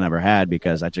world that I never had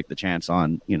because I took the chance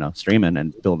on, you know, streaming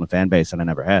and building a fan base that I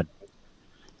never had.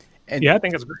 And yeah, I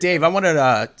think it's great. Dave, I wanted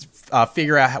to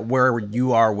figure out where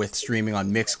you are with streaming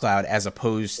on Mixcloud as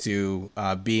opposed to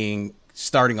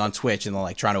starting on Twitch and then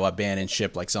like trying to abandon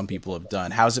ship like some people have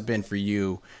done. How's it been for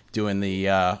you doing the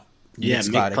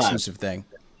Mixcloud exclusive thing?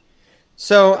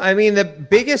 So, I mean, the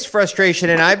biggest frustration,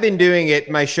 and I've been doing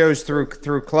it, my shows through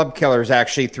Club Killers,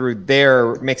 actually through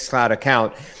their Mixcloud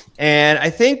account. And I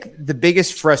think the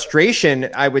biggest frustration,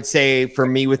 I would say, for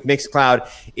me with Mixcloud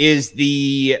is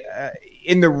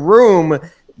in the room,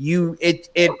 it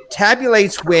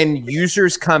tabulates when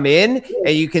users come in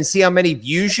and you can see how many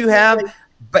views you have.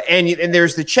 but and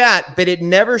there's the chat, but it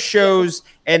never shows.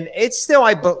 And it's still,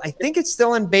 I think it's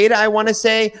still in beta, I want to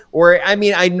say. Or, I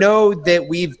mean, I know that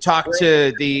we've talked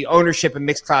to the ownership of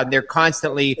Mixcloud, and they're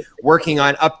constantly working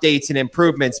on updates and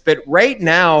improvements. But right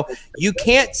now, you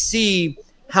can't see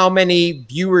how many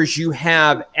viewers you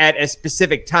have at a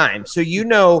specific time. So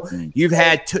you've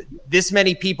had this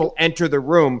many people enter the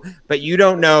room, but you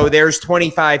don't know there's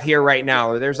 25 here right now,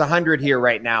 or there's 100 here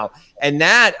right now. And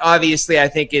that obviously I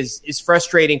think is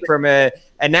frustrating from a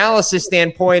analysis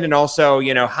standpoint, and also,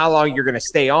 how long you're going to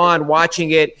stay on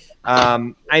watching it.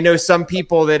 I know some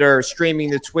people that are streaming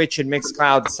the Twitch and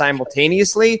Mixcloud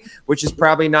simultaneously, which is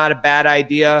probably not a bad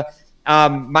idea.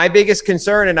 My biggest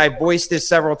concern, and I voiced this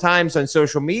several times on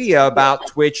social media about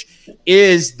Twitch,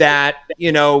 is that,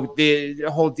 the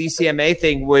whole DCMA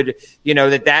thing would,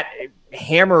 that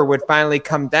hammer would finally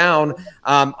come down.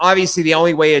 Obviously, the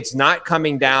only way it's not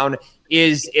coming down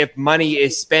is if money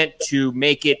is spent to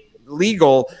make it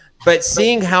legal. But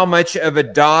seeing how much of a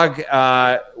dog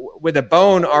with a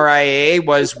bone RIAA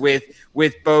was with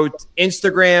both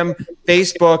Instagram,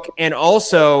 Facebook, and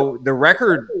also the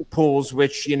record pools,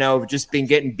 which, have just been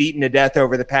getting beaten to death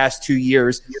over the past 2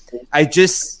 years. It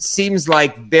just seems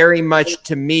like very much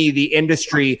to me the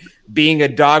industry being a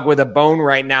dog with a bone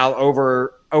right now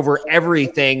over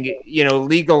everything,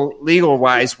 legal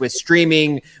wise, with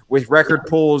streaming, with record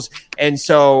pools. And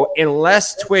so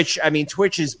unless Twitch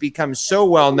has become so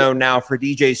well known now for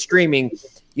DJ streaming,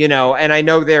 and I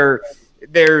know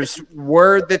there's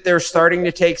word that they're starting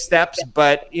to take steps,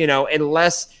 but,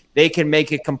 unless they can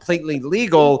make it completely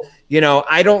legal,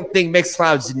 I don't think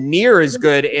Mixcloud's near as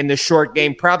good in the short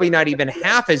game, probably not even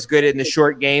half as good in the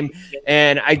short game.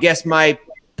 And I guess my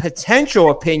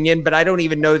potential opinion, but I don't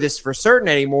even know this for certain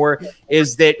anymore,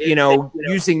 is that,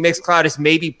 using Mixcloud is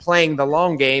maybe playing the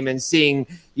long game and seeing,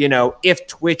 if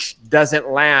Twitch doesn't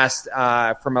last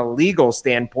from a legal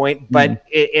standpoint, but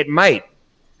it might.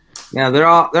 Yeah, they're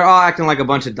all acting like a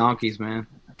bunch of donkeys, man.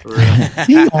 For real.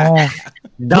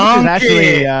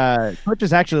 Twitch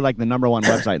is actually like the number one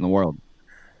website in the world.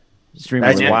 Streaming.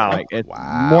 That's wow. Like, it's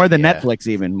more than Netflix,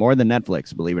 even more than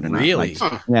Netflix, believe it or not. Really?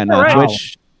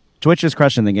 Twitch is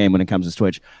crushing the game when it comes to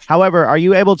Twitch. However, are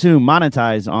you able to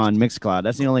monetize on Mixcloud?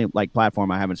 That's the only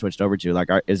platform I haven't switched over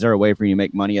to. Is there a way for you to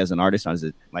make money as an artist, as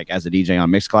a DJ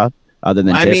on Mixcloud, other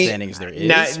than tips?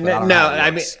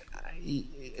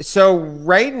 So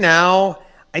right now,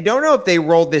 I don't know if they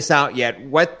rolled this out yet.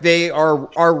 What they are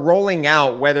rolling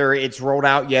out, whether it's rolled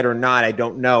out yet or not, I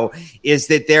don't know, is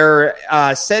that they're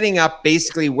setting up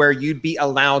basically where you'd be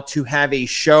allowed to have a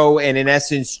show and, in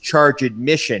essence, charge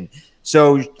admission.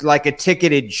 So like a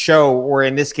ticketed show, or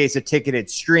in this case, a ticketed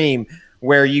stream,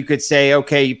 where you could say,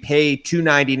 okay, you pay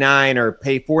 $2.99 or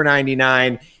pay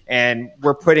 $4.99, and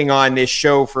we're putting on this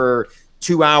show for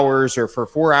 2 hours or for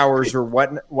 4 hours or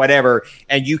whatever,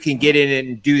 and you can get in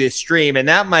and do this stream. And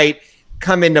that might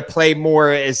come into play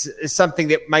more as something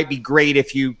that might be great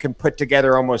if you can put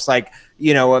together almost like,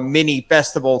 a mini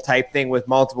festival type thing with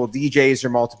multiple DJs or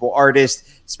multiple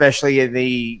artists, especially in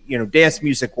the, dance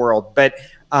music world. But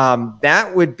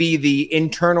that would be the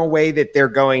internal way that they're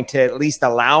going to at least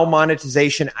allow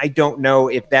monetization. I don't know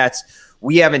if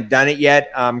we haven't done it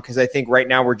yet, because I think right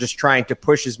now we're just trying to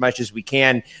push as much as we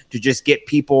can to just get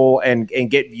people and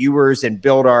get viewers and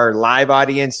build our live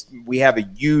audience. We have a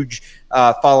huge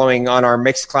following on our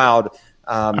Mixcloud.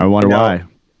 I wonder why.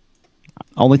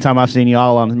 Only time I've seen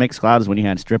y'all on Mixcloud is when you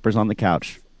had strippers on the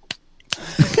couch.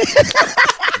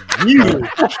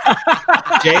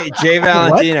 Jay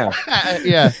Valentino.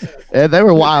 Yeah, they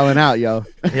were wilding out, yo.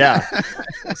 Yeah.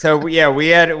 So we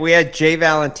had Jay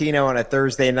Valentino on a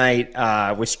Thursday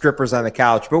night with strippers on the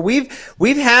couch. But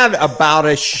we've had about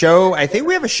a show. I think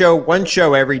we have one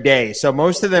show every day. So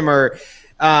most of them are.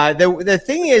 The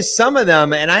thing is, some of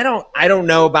them, and I don't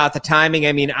know about the timing.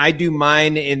 I mean, I do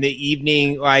mine in the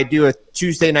evening. I do a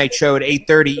Tuesday night show at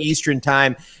 8:30 Eastern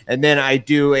time, and then I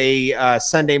do a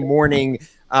Sunday morning.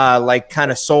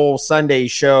 Kind of Soul Sunday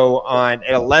show at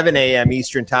 11 a.m.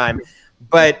 Eastern time.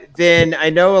 But then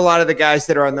I know a lot of the guys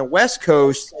that are on the West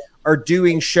Coast are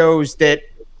doing shows that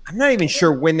I'm not even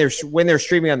sure when they're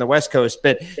streaming on the West Coast,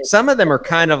 but some of them are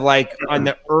kind of like on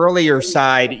the earlier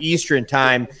side Eastern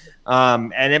time.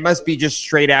 And it must be just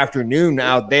straight afternoon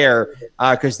out there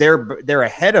because they're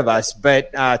ahead of us,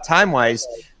 but time wise.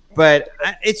 But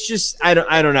it's just I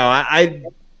don't know.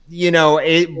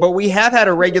 But we have had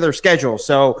a regular schedule.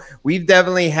 So we've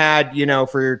definitely had,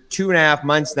 for 2.5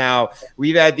 months now,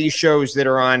 we've had these shows that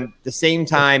are on the same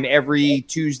time every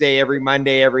Tuesday, every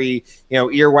Monday,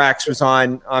 Earwax was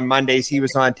on Mondays. He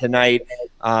was on tonight.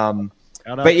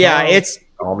 But yeah, it's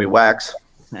homie Wax.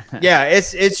 Yeah,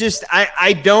 it's just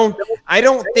I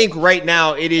don't think right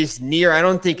now it is near. I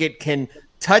don't think it can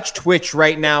touch Twitch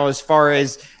right now as far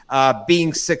as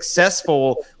being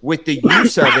successful with the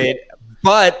use of it.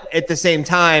 But at the same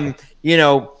time,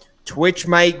 Twitch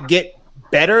might get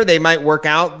better. They might work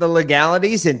out the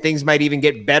legalities and things might even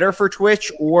get better for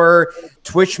Twitch, or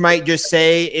Twitch might just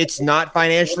say it's not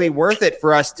financially worth it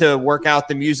for us to work out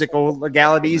the musical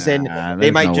legalities, and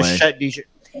they might just shut these.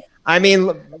 I mean,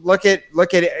 look at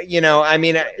look at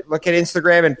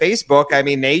Instagram and Facebook. I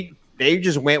mean, they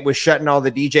just went with shutting all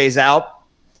the DJs out.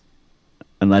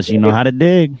 Unless you know how to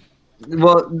dig.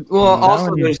 Well,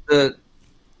 also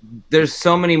there's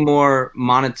so many more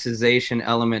monetization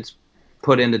elements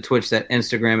put into Twitch that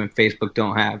Instagram and Facebook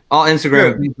don't have. All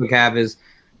Instagram and Facebook have is,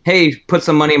 hey, put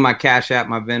some money in my Cash App,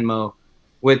 my Venmo.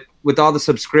 With all the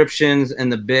subscriptions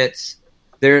and the bits,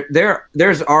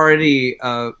 there's already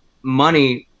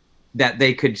money that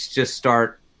they could just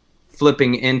start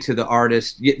flipping into the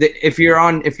artist. If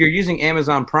you're using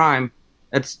Amazon Prime,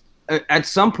 that's at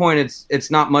some point it's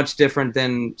not much different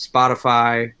than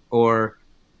Spotify or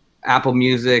Apple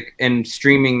Music and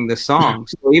streaming the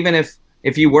songs. So even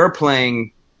if you were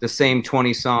playing the same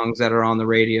 20 songs that are on the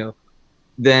radio,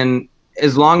 then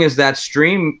as long as that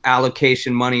stream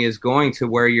allocation money is going to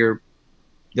where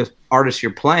the artist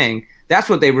you're playing, that's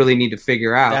what they really need to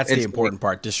figure out. That's the important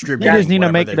part. Distribute. They just need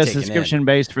to make it a subscription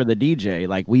based for the DJ.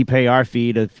 Like, we pay our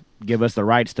fee to give us the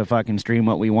rights to fucking stream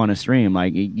what we want to stream.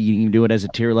 Like, you can do it as a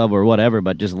tier level or whatever,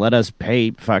 but just let us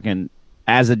pay fucking.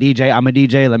 As a DJ, I'm a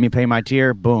DJ. Let me pay my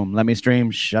tier. Boom. Let me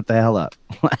stream. Shut the hell up.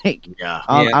 I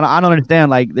don't understand.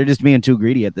 Like, they're just being too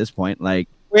greedy at this point. Like,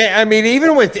 yeah, I mean,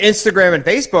 even with Instagram and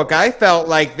Facebook, I felt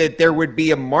like that there would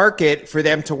be a market for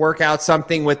them to work out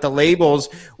something with the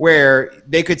labels where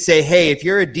they could say, hey, if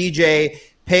you're a DJ,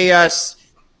 pay us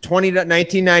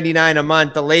 $19.99 a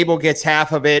month. The label gets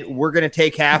half of it. We're going to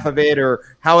take half of it,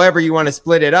 or however you want to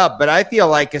split it up. But I feel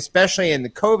like, especially in the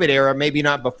COVID era, maybe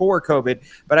not before COVID,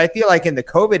 but I feel like in the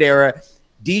COVID era,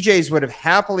 DJs would have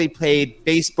happily paid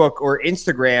Facebook or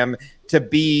Instagram to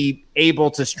be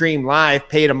able to stream live,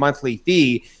 paid a monthly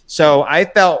fee. So I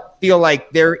feel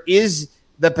like there is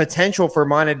the potential for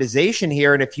monetization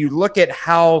here. And if you look at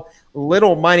how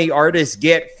little money artists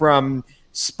get from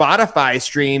Spotify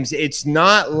streams, it's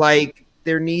not like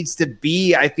there needs to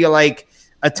be, I feel like,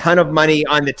 a ton of money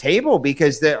on the table,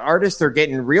 because the artists are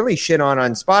getting really shit on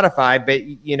Spotify, but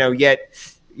yet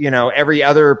every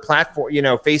other platform,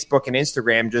 Facebook and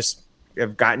Instagram just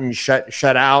have gotten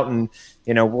shut out, and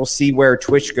we'll see where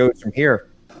Twitch goes from here.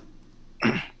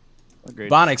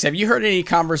 Bonics, have you heard any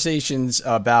conversations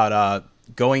about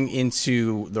going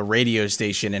into the radio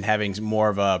station and having more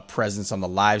of a presence on the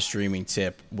live streaming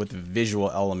tip with the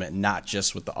visual element, not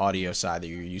just with the audio side that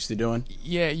you're used to doing?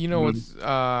 Yeah,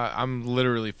 I'm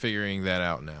literally figuring that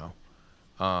out now.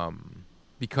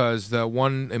 Because the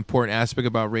one important aspect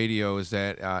about radio is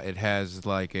that it has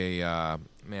like a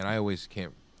I always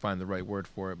can't find the right word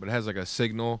for it, but it has like a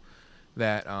signal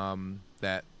that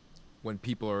that when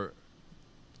people are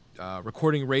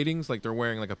recording ratings, like they're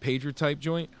wearing like a pager type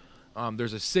joint,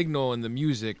 there's a signal in the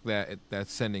music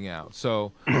that's sending out.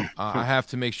 So I have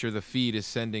to make sure the feed is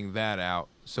sending that out,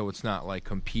 so it's not like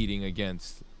competing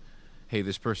against, hey,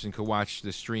 this person could watch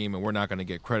the stream and we're not going to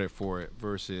get credit for it,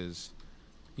 versus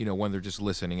when they're just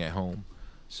listening at home.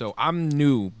 So I'm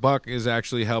new. Buck is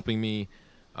actually helping me,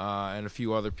 and a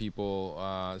few other people.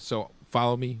 So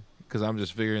follow me, because I'm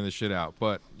just figuring this shit out.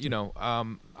 But,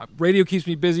 radio keeps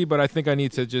me busy, but I think I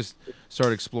need to just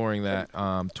start exploring that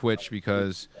Twitch,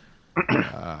 because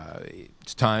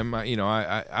it's time. I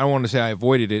don't want to say I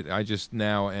avoided it. I just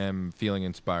now am feeling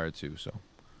inspired to. So.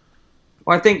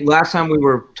 Well, I think last time we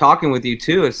were talking with you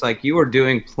too, it's like you were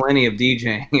doing plenty of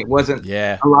DJing. It wasn't.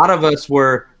 Yeah. A lot of us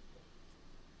were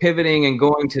pivoting and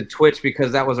going to Twitch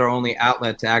because that was our only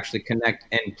outlet to actually connect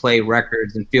and play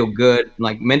records and feel good.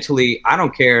 Like, mentally, I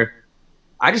don't care.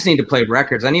 I just need to play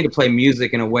records. I need to play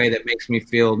music in a way that makes me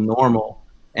feel normal.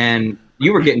 And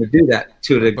you were getting to do that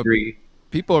to a degree.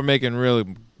 People are making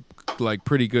really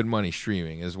pretty good money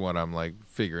streaming, is what I'm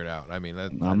figuring out. I mean,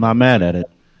 I'm not mad at it.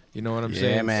 You know what I'm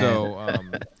saying? Man. So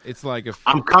it's like, if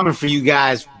I'm coming for you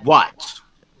guys, watch.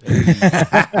 No,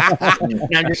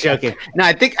 I'm just joking. No,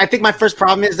 I think my first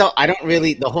problem is, though, I don't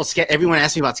really, the whole everyone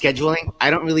asks me about scheduling.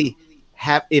 I don't really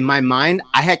have in my mind.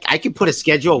 I could put a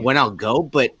schedule when I'll go,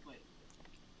 but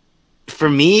for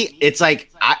me, it's like,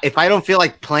 if I don't feel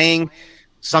like playing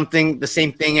the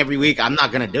same thing every week, I'm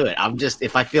not gonna do it.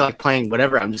 If I feel like playing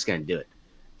whatever, I'm just gonna do it.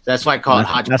 So that's why I call it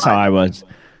hodgepodge. That's how I was.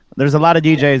 There's a lot of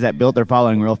DJs that built their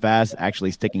following real fast,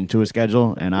 actually sticking to a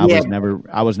schedule, and I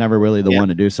was never really the one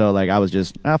to do so. Like I was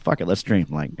just, fuck it, let's stream.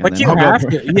 Like, but you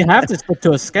have to stick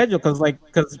to a schedule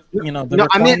because you know. No,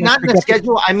 I mean not the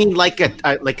schedule. I mean like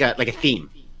a theme.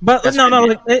 But that's no.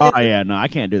 I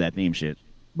can't do that theme shit.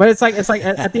 But it's like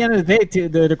at the end of the day,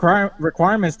 the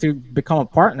requirements to become a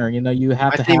partner, you know, you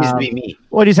have to have. Me.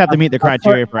 Well, you just have to meet the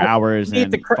criteria for hours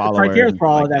and criteria for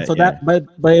all of that. So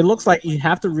but it looks like you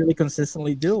have to really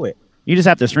consistently do it. You just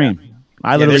have to stream.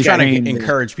 I literally trying to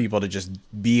encourage people to just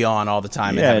be on all the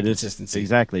time and have consistency.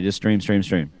 Exactly, just stream.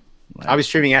 I'll be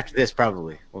streaming after this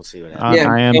probably. We'll see what happens.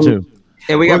 I am too.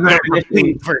 And we got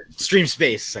for stream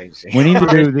space. We need to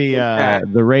do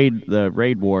the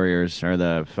raid warriors or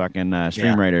the fucking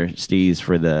stream raider steez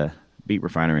for the Beat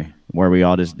Refinery, where we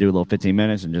all just do a little 15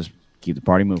 minutes and just keep the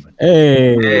party moving.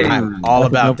 Hey, I'm all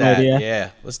about that.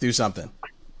 Yeah, let's do something.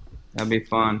 That'd be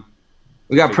fun.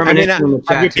 We got Premonition in the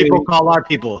chat too. People call our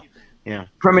people. Yeah,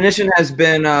 Premonition has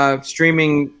been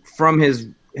streaming from his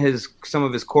some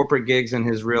of his corporate gigs and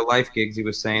his real life gigs. He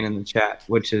was saying in the chat,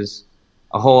 which is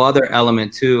a whole other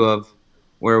element too of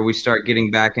where we start getting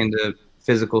back into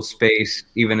physical space,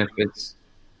 even if it's,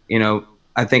 you know,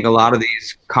 I think a lot of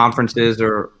these conferences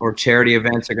or charity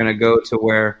events are going to go to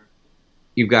where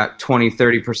you've got 20,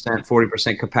 30%,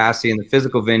 40% capacity in the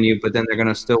physical venue, but then they're going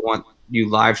to still want you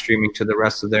live streaming to the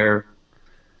rest of their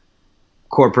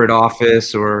corporate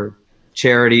office or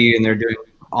charity, and they're doing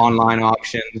online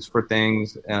auctions for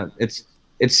things. It's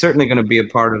certainly going to be a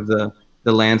part of the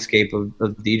landscape of the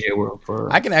DJ world.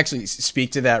 I can actually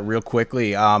speak to that real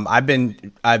quickly.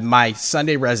 My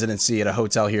Sunday residency at a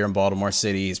hotel here in Baltimore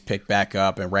City is picked back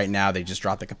up, and right now they just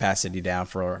dropped the capacity down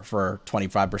for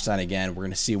 25% again. We're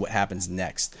going to see what happens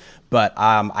next. But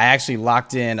I actually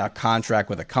locked in a contract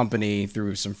with a company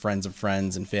through some friends of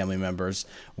friends and family members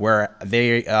where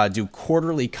they do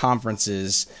quarterly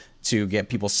conferences to get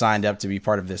people signed up to be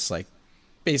part of this, like,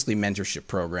 basically mentorship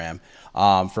program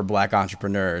for Black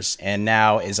entrepreneurs. And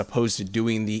now, as opposed to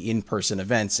doing the in-person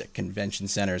events at convention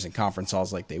centers and conference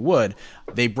halls like they would,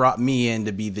 they brought me in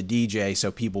to be the DJ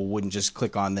so people wouldn't just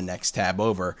click on the next tab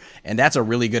over. And that's a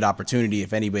really good opportunity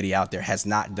if anybody out there has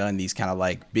not done these kind of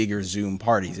like bigger Zoom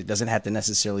parties. It doesn't have to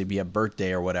necessarily be a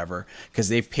birthday or whatever, because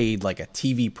they've paid like a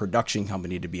TV production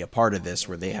company to be a part of this,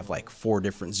 where they have like 4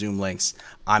 different Zoom links.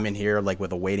 I'm in here like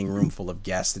with a waiting room full of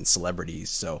guests and celebrities.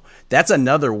 So that's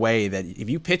another way that if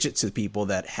you pitch it to people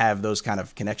that have those kind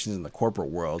of connections in the corporate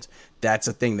world, that's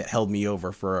a thing that held me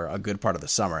over for a good part of the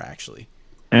summer, actually.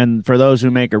 And for those who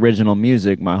make original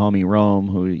music, my homie Rome,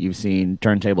 who you've seen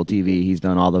Turntable TV, he's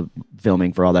done all the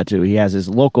filming for all that too. He has his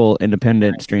local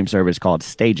independent stream service called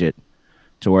Stage It,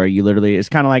 to where you literally, it's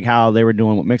kind of like how they were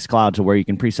doing with Mixcloud, to where you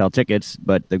can pre-sell tickets.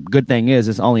 But the good thing is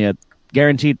it's only a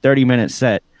guaranteed 30-minute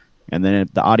set. And then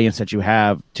if the audience that you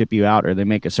have tip you out or they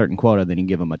make a certain quota, then you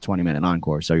give them a 20-minute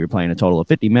encore. So you're playing a total of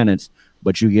 50 minutes,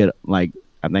 but you get like,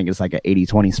 I think it's like an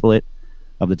 80-20 split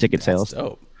of the ticket sales.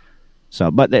 Dope. So,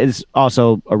 but it's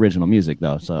also original music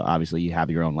though. So obviously you have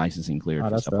your own licensing cleared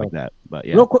and stuff like that. But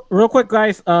yeah. Real quick,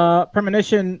 guys.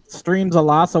 Premonition streams a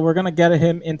lot, so we're gonna get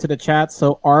him into the chat.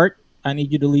 So Art, I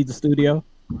need you to lead the studio.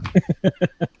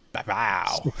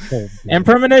 Wow. And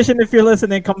Premonition, if you're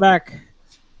listening, come back.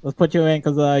 Let's put you in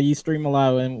because you stream a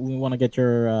lot and we want to get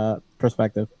your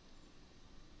perspective.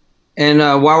 And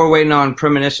while we're waiting on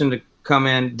Premonition to come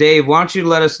in, Dave, why don't you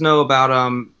let us know about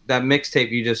that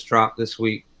mixtape you just dropped this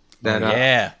week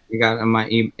that you got in my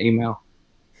email?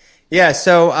 Yeah,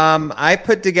 so I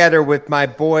put together with my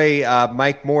boy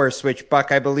Mike Morris, which,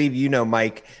 Buck, I believe you know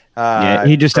Mike. Yeah,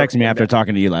 he just texted me after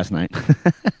talking to you last night.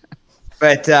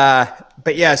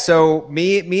 But yeah, so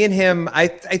me and him, I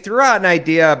threw out an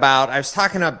idea about, I was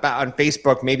talking about on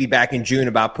Facebook maybe back in June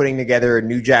about putting together a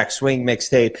New Jack Swing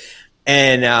mixtape.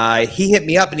 And he hit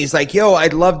me up and he's like, yo,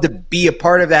 I'd love to be a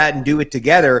part of that and do it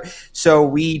together. So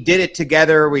we did it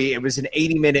together. It was an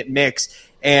 80-minute mix.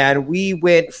 And we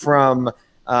went from,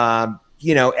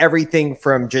 everything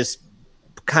from just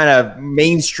kind of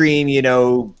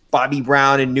mainstream, Bobby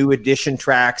Brown and New Edition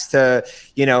tracks to,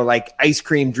 like Ice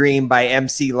Cream Dream by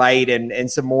MC Light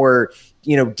and some more,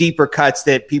 deeper cuts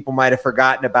that people might have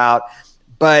forgotten about.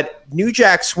 But New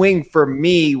Jack Swing for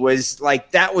me was like,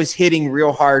 that was hitting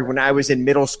real hard when I was in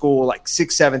middle school, like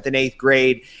 6th, 7th, and 8th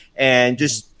grade. And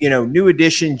just, New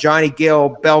Edition, Johnny Gill,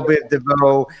 Belle Biv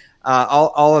DeVoe,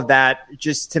 all of that,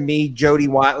 just to me, Jody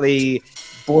Watley,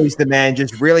 Boyz II Men,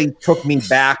 just really took me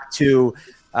back to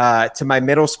my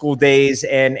middle school days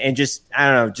and just, I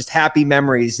don't know, just happy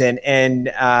memories. And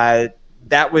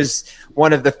that was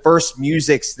one of the first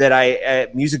music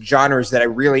genres that I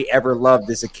really ever loved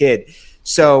as a kid.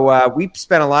 So we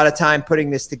spent a lot of time putting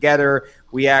this together.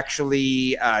 We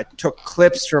actually took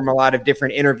clips from a lot of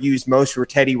different interviews. Most were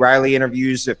Teddy Riley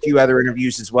interviews, a few other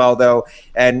interviews as well, though.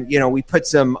 And, we put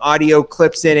some audio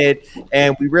clips in it,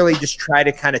 and we really just try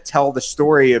to kind of tell the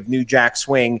story of New Jack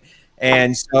Swing.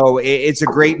 And so it's a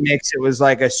great mix. It was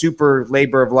like a super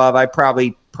labor of love. I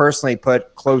probably personally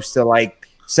put close to like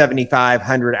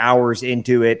 7,500 hours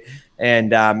into it. And,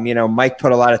 Mike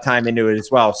put a lot of time into it as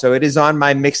well. So it is on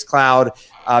my Mixcloud,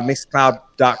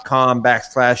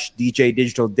 mixcloud.com/DJ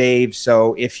Digital Dave.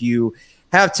 So if you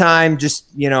have time, just,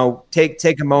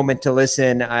 take a moment to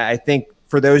listen. I think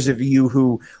for those of you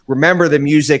who remember the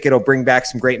music, it'll bring back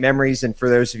some great memories. And for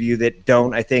those of you that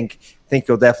don't, I think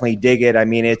you'll definitely dig it. I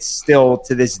mean, it's still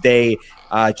to this day,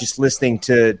 just listening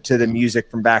to the music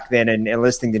from back then and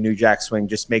listening to New Jack Swing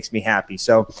just makes me happy.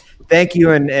 So thank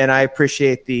you. And I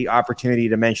appreciate the opportunity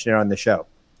to mention it on the show.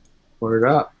 Word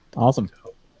up. Awesome.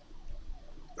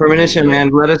 Premonition, man.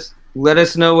 Let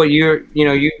us know what you've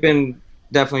been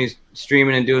definitely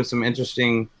streaming and doing some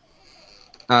interesting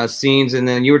scenes. And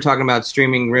then you were talking about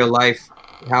streaming real life.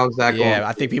 How's that going? Yeah,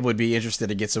 I think people would be interested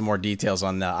to get some more details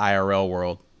on the IRL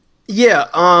world. Yeah.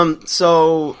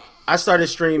 So I started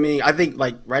streaming, I think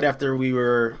like right after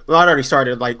I'd already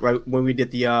started like right when we did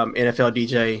the NFL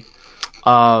DJ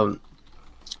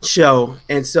show.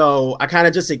 And so I kind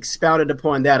of just expounded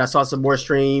upon that. I saw some more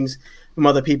streams from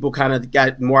other people, kind of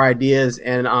got more ideas.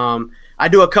 And I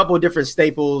do a couple of different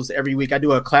staples every week. I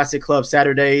do a classic club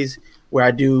Saturdays where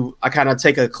I kind of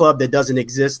take a club that doesn't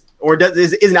exist or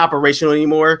isn't operational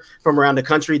anymore from around the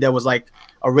country that was like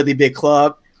a really big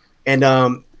club. And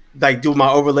like do my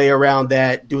overlay around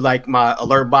that, do like my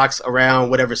alert box around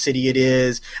whatever city it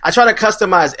is. I try to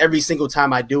customize every single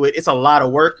time I do it. It's a lot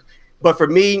of work, but for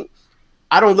me,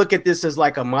 I don't look at this as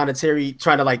like a monetary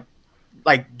trying to like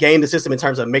game the system in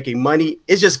terms of making money.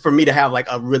 It's just for me to have like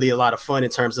a lot of fun in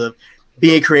terms of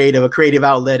being creative, a creative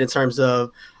outlet in terms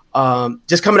of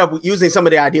just coming up with using some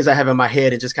of the ideas I have in my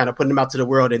head and just kind of putting them out to the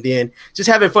world, and then just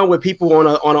having fun with people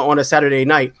on a Saturday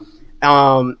night.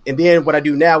 And then what I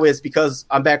do now is, because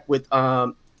I'm back with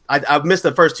I've missed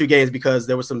the first two games because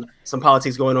there was some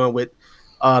politics going on with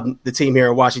the team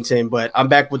here in Washington, but I'm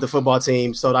back with the football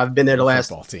team. So I've been there the last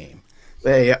football team.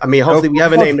 Hey, I mean, hopefully we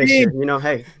have a name next year.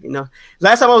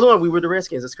 Last time I was on, we were the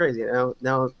Redskins. It's crazy.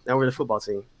 Now we're the football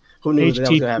team. Who knew that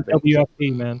was gonna happen?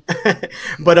 WFP, man.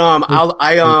 But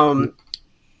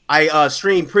I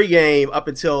stream pregame up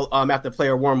until after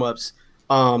player warmups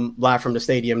live from the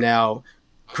stadium now.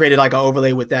 Created like an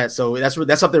overlay with that, so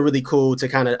that's something really cool to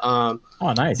kind of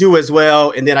nice. do as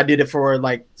well. And then I did it for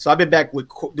so I've been back with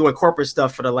doing corporate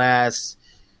stuff for the last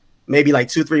maybe like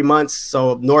 2-3 months.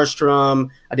 So Nordstrom,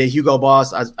 I did Hugo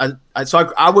Boss.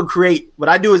 I would create what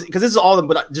I do is, because this is all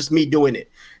but just me doing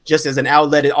it just as an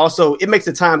outlet. It also it makes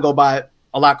the time go by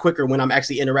a lot quicker when I'm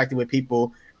actually interacting with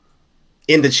people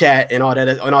in the chat and all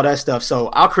that stuff. So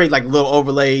I'll create like little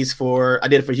overlays I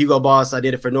did it for Hugo Boss. I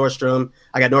did it for Nordstrom.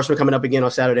 I got Nordstrom coming up again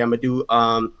on Saturday. I'm going to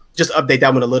do just update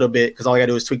that one a little bit, because all I got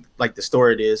to do is tweak like the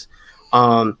store it is.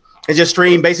 And just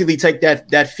stream, basically take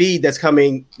that feed that's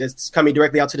coming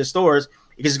directly out to the stores.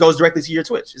 It just goes directly to your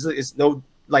Twitch. It's no,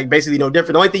 like basically no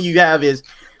different. The only thing you have is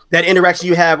that interaction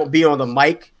you have being on the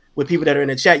mic with people that are in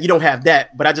the chat. You don't have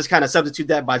that, but I just kind of substitute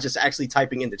that by just actually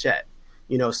typing in the chat,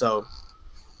 so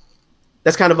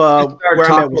that's kind of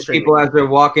where I'm at with people as they're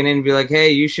walking in and be like,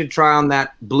 hey, you should try on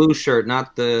that blue shirt,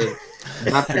 not the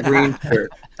green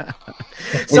shirt.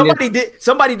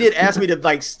 Somebody did ask me to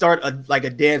like start a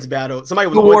dance battle. Somebody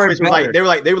was like, they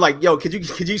were like, yo, could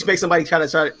you make somebody try to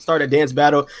start a dance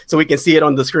battle so we can see it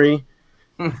on the screen?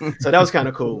 So that was kind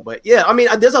of cool. But yeah, I mean,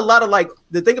 there's a lot of like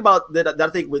the thing about that I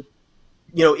think with,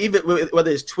 even whether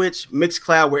it's Twitch,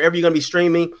 Mixcloud, wherever you're going to be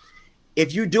streaming,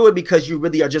 if you do it because you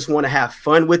really just want to have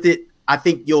fun with it, I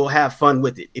think you'll have fun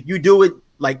with it. If you do it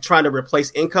like trying to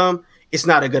replace income, it's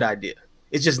not a good idea.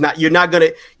 It's just not. You're not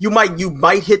gonna. You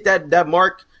might hit that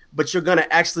mark, but you're gonna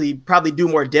actually probably do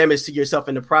more damage to yourself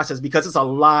in the process, because it's a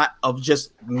lot of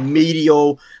just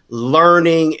medial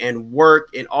learning and work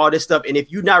and all this stuff. And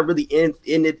if you're not really in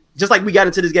it, just like we got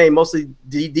into this game mostly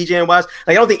DJing wise,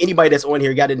 like I don't think anybody that's on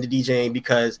here got into DJing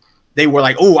because they were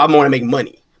like, oh, I want to make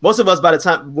money. Most of us by the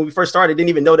time when we first started didn't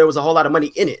even know there was a whole lot of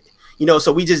money in it.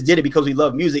 So we just did it because we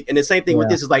love music. And the same thing with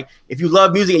this is like, if you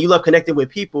love music and you love connecting with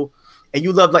people and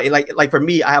you love like for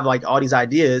me, I have like all these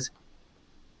ideas,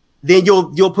 then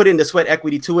you'll put in the sweat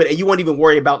equity to it. And you won't even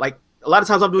worry about, like, a lot of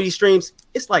times I'm doing these streams,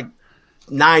 it's like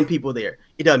 9 people there.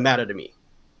 It doesn't matter to me.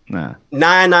 Nah.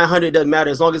 900 doesn't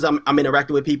matter, as long as I'm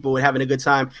interacting with people and having a good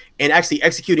time and actually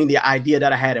executing the idea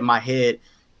that I had in my head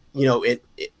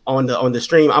on the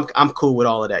stream, I'm cool with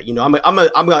all of that. It's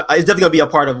definitely gonna be a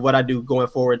part of what I do going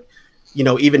forward.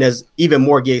 Even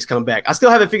more gigs come back. I still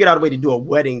haven't figured out a way to do a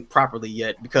wedding properly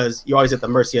yet because you're always at the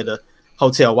mercy of the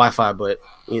hotel Wi-Fi. But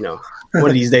one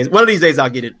of these days I'll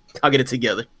get it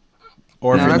together.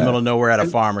 Or if you're in the middle of nowhere at a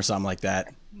farm or something like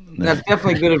that. That's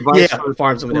definitely good advice. Yeah, for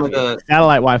farms. Satellite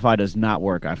Wi-Fi does not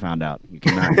work. I found out. You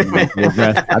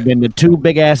cannot. I've been to 2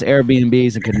 big ass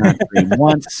Airbnbs and could not stream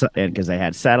once, and because they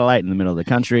had satellite in the middle of the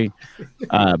country.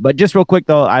 But just real quick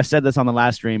though, I said this on the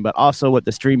last stream, but also with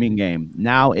the streaming game,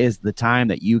 now is the time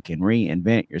that you can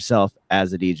reinvent yourself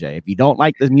as a DJ. If you don't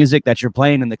like the music that you're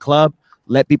playing in the club,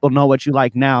 let people know what you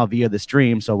like now via the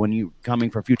stream. So when you coming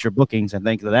for future bookings and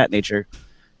things of that nature,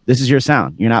 this is your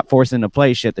sound. You're not forcing to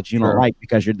play shit that you don't like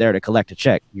because you're there to collect a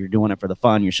check. You're doing it for the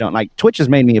fun. You're showing, like, Twitch has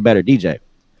made me a better DJ.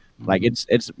 Like it's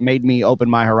made me open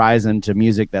my horizon to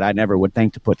music that I never would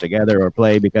think to put together or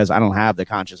play because I don't have the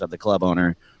conscience of the club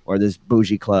owner or this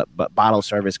bougie club, but bottle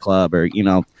service club, or you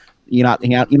don't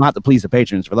have to please the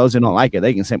patrons. For those who don't like it,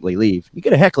 they can simply leave. You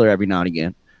get a heckler every now and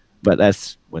again, but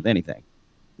that's with anything.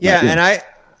 Yeah, and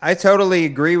I totally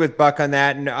agree with Buck on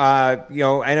that. And, I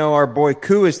know our boy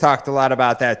Koo has talked a lot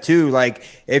about that too. Like,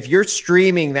 if you're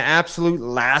streaming, the absolute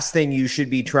last thing you should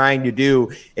be trying to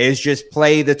do is just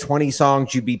play the 20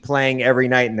 songs you'd be playing every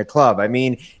night in the club. I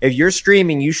mean, if you're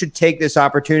streaming, you should take this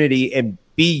opportunity and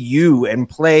be you and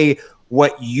play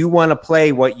what you want to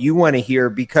play, what you want to hear,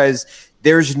 because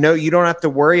you don't have to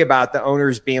worry about the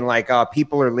owners being like, oh,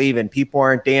 people are leaving, people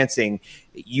aren't dancing.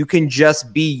 You can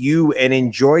just be you and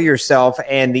enjoy yourself.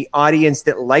 And the audience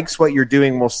that likes what you're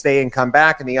doing will stay and come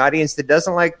back. And the audience that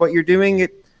doesn't like what you're doing,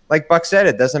 like Buck said,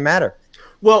 it doesn't matter.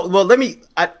 Well,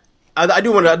 I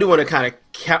do want to kind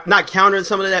of not counter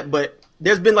some of that, but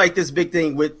there's been like this big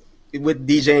thing with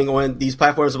DJing on these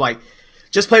platforms of like,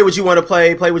 just play what you want to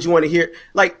play what you want to hear.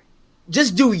 Like,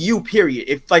 just do you, period.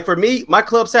 If, like, for me, my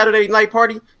club Saturday night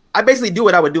party, I basically do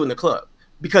what I would do in the club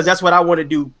because that's what I want to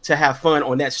do to have fun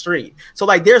on that stream. So,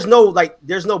 like, there's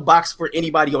no box for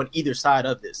anybody on either side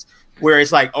of this where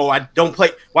it's like, oh, I don't play.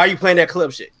 Why are you playing that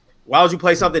club shit? Why would you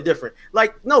play something different?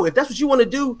 Like, no, if that's what you want to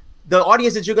do, the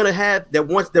audience that you're going to have that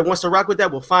wants to rock with that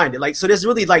will find it. Like, so there's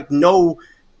really like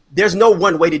there's no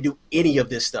one way to do any of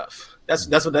this stuff. That's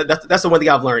the one thing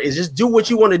I've learned is just do what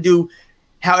you want to do,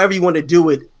 however you want to do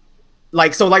it.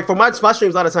 Like, so like for my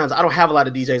streams, a lot of times I don't have a lot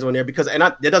of DJs on there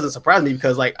that doesn't surprise me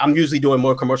because like I'm usually doing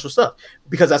more commercial stuff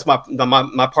because that's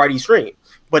my party stream.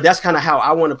 But that's kind of how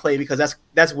I want to play because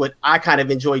that's what I kind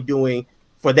of enjoy doing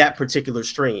for that particular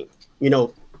stream,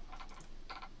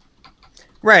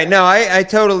 Right. No, I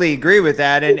totally agree with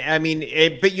that. And I mean,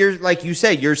 but you're, like you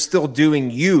said, you're still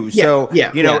doing you. So,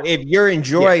 if you're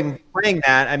enjoying playing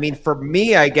that, I mean, for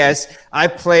me, I guess I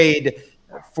played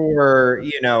for,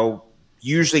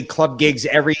 usually club gigs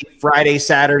every Friday,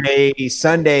 Saturday,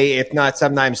 Sunday, if not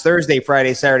sometimes Thursday,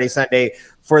 Friday, Saturday, Sunday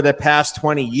for the past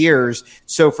 20 years.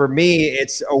 So for me,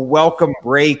 it's a welcome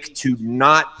break to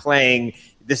not playing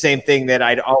the same thing that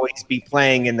I'd always be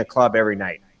playing in the club every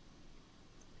night.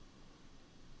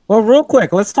 Well, real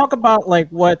quick, let's talk about like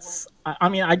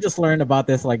I just learned about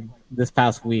this like this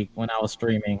past week when I was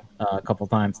streaming a couple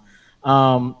times.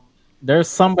 There's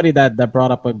somebody that brought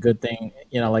up a good thing,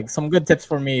 like some good tips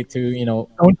for me to,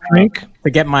 don't drink, to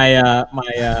get my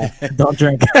don't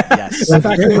drink. Yes. That's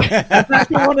actually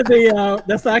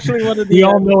one of the. We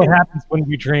all know what happens when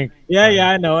we drink. Yeah,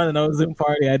 I know. Zoom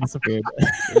party, I disappeared.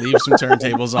 Leave some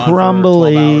turntables on.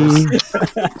 Crumbly.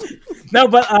 No,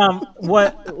 but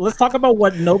let's talk about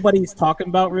what nobody's talking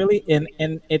about really, and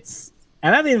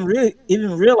I didn't really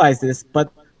even realize this,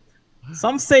 but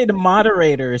some say the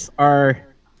moderators are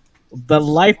the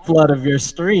lifeblood of your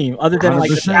stream, other than like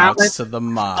the talent, to the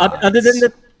mods. Other than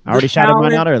the I already shouted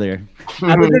mine out earlier.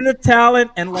 Other than the talent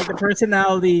and like the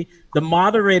personality, the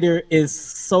moderator is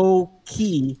so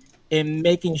key in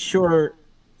making sure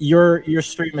your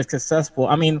stream is successful.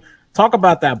 I mean, talk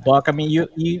about that, Buck. I mean, you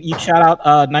shout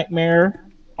out Nightmare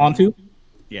on Tube.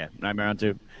 Yeah, Nightmare on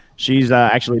Tube. She's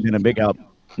actually been a big help.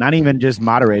 Not even just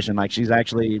moderation, like she's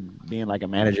actually being like a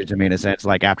manager to me in a sense.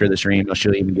 Like after the stream,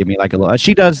 she'll even give me like a little.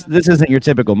 She does. This isn't your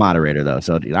typical moderator though,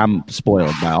 so I'm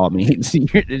spoiled by all means.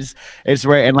 it's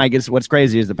rare, and like what's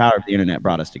crazy is the power of the internet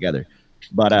brought us together.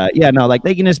 But like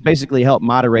they can just basically help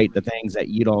moderate the things that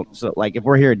you don't. So like if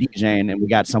we're here DJing and we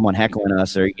got someone heckling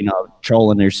us or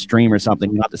trolling their stream or something,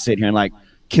 you don't have to sit here and like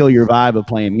kill your vibe of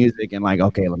playing music and like,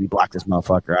 okay, let me block this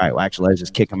motherfucker. All right, well actually let's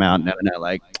just kick him out and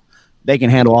like. They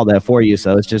can handle all that for you.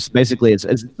 So it's just basically it's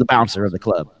the bouncer of the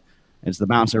club. It's the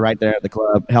bouncer right there at the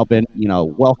club, helping,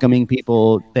 welcoming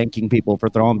people, thanking people for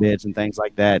throwing bids and things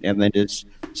like that, and then just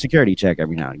security check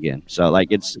every now and again. So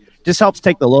like it's just helps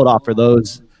take the load off for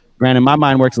those. Granted, my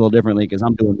mind works a little differently because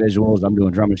I'm doing visuals, I'm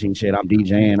doing drum machine shit, I'm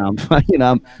DJing,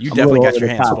 you definitely got your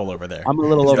hands full over there. I'm a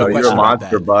little over. You're a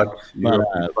monster, Buck. You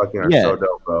fucking are so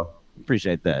dope, bro.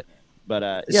 Appreciate that.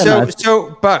 But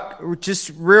so Buck,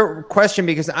 just real question,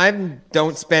 because I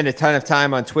don't spend a ton of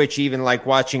time on Twitch, even like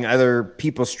watching other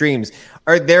people's streams.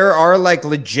 Are like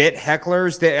legit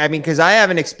hecklers that, I mean, because I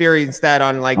haven't experienced that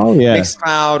on like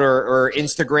Mixcloud or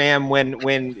Instagram when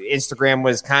Instagram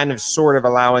was kind of sort of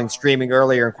allowing streaming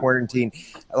earlier in quarantine.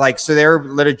 Like, so there are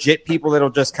legit people that'll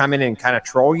just come in and kind of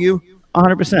troll you.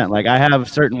 100%. Like I have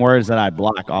certain words that I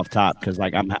block off top because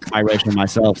like I'm biracial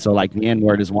myself. So like the N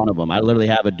word is one of them. I literally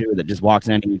have a dude that just walks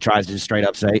in and he tries to just straight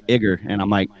up say "igger," and I'm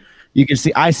like,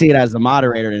 I see it as the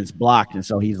moderator and it's blocked, and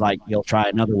so he'll try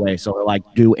another way. So he'll like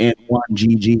do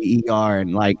N1GGER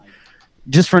and like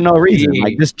just for no reason.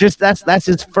 Like just that's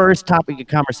his first topic of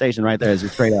conversation right there. Is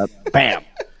just straight up bam.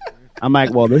 I'm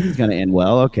like, well, this is going to end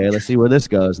well. Okay, let's see where this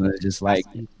goes. And it's just like,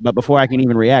 but before I can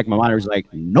even react, my monitor's like,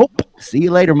 nope, see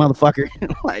you later, motherfucker.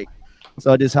 Like,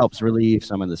 so it just helps relieve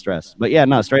some of the stress. But yeah,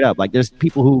 no, straight up. Like, there's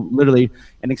people who literally,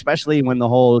 and especially when the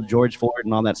whole George Floyd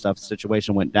and all that stuff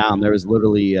situation went down, there was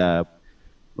literally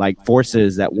like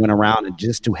forces that went around and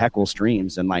just to heckle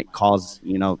streams and like cause, I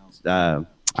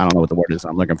don't know what the word is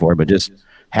I'm looking for, but just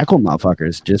heckle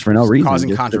motherfuckers just for no reason,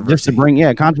 causing controversy, just to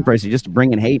bring controversy, just to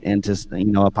bring in hate into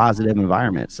a positive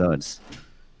environment. So it's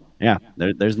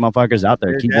there's motherfuckers out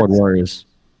there, keyboard warriors.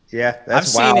 Yeah,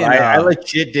 that's wild. I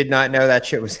legit did not know that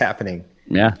shit was happening.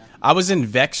 Yeah. I was in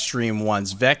Vec's stream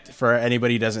once. Vec, for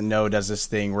anybody who doesn't know, does this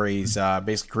thing where he's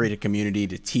basically created a community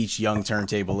to teach young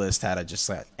turntablists how to just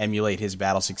emulate his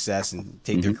battle success and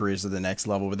take their careers to the next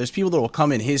level. But there's people that will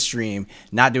come in his stream,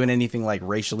 not doing anything like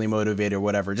racially motivated or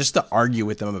whatever, just to argue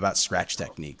with them about scratch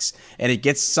techniques. And it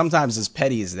gets sometimes as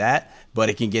petty as that, but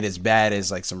it can get as bad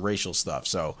as like some racial stuff.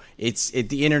 So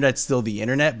the internet's still the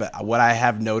internet, but what I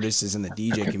have noticed is in the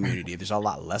DJ community, there's a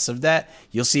lot less of that.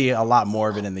 You'll see a lot more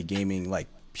of it in the gaming, like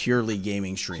purely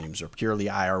gaming streams or purely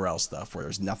IRL stuff where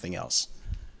there's nothing else.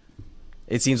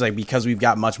 It seems like because we've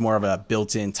got much more of a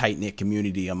built-in tight-knit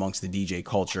community amongst the DJ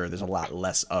culture, there's a lot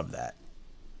less of that.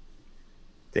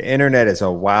 The internet is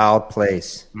a wild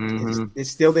place. Mm-hmm. It's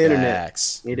still the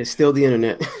internet. It is still the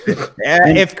internet.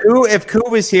 If Koo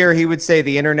was here, he would say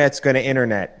the internet's going to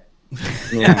internet.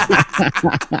 Yeah.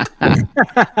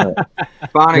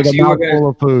 Bonics, you were full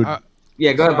of food.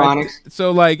 Yeah, go ahead, Bonics.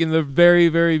 So, like, in the very,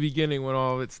 very beginning when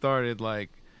all of it started, like,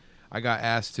 I got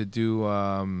asked to do,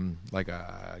 like,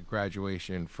 a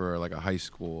graduation for, like, a high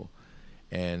school.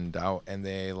 And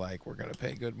they, like, were going to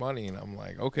pay good money. And I'm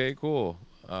like, okay, cool.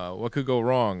 What could go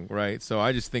wrong, right? So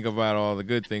I just think about all the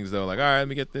good things, though. Like, all right, let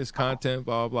me get this content,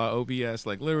 blah, blah, OBS.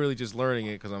 Like, literally just learning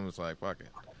it because I'm just like, fuck it.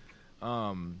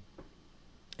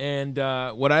 And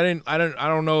what I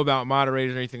don't know about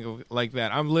moderators or anything like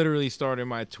that. I'm literally starting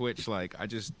my Twitch like I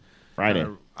just Friday.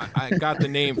 I got the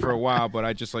name for a while, but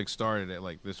I just like started it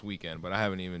like this weekend, but I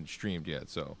haven't even streamed yet.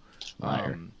 So,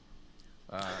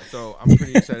 so I'm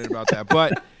pretty excited about that.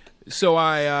 But so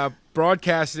I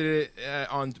broadcasted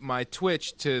it on my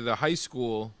Twitch to the high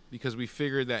school because we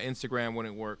figured that Instagram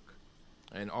wouldn't work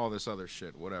and all this other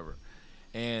shit, whatever.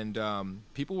 And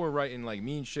people were writing like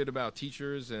mean shit about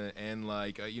teachers and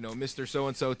like Mr.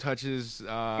 So-and-so touches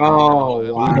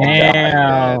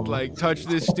like touch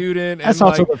this student. That's and,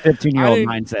 also like, the 15-year-old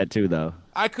mindset too, though.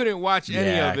 I couldn't watch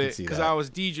any of it because I was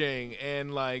DJing,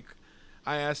 and like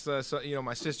I asked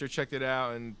my sister checked it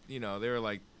out, and they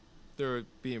were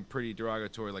being pretty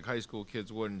derogatory, like high school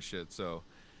kids would and shit. So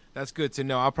that's good to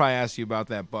know. I'll probably ask you about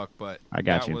that, Buck, but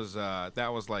that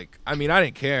was like, I mean, I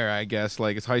didn't care, I guess,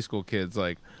 like it's high school kids,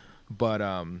 like, but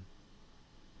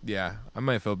yeah, I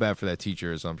might feel bad for that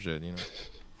teacher or some shit,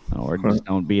 or just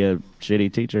don't be a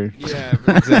shitty teacher. Yeah,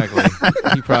 exactly.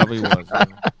 He probably was.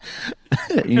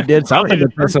 You did something to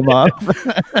piss him off.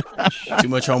 Too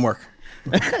much homework.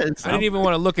 I didn't even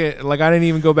want to look at, like, I didn't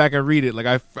even go back and read it.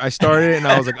 Like I started it and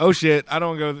I was like, oh shit, I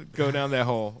don't go down that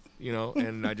hole.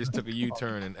 And I just took a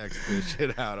U-turn and X'd the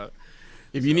shit out of.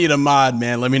 If you need a mod,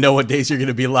 man, let me know what days you're going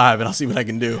to be live, and I'll see what I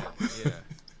can do.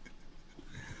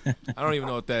 Yeah. I don't even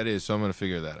know what that is, so I'm going to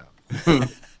figure that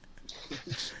out.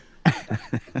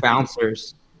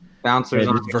 Bouncers. Yeah,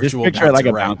 just picture it like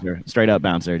a bouncer. Straight up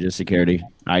bouncer. Just security,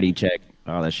 ID check,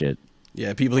 all that shit.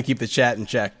 Yeah, people that keep the chat in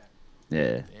check.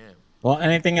 Yeah. Well,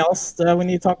 anything else we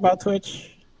need to talk about Twitch?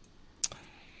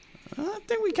 I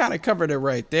think we kind of covered it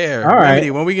right there. All right.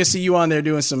 Remedy, when we can see you on there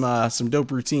doing some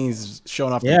dope routines,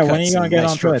 showing off. Yeah, when are you gonna get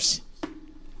on Twitch?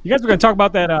 You guys were going to talk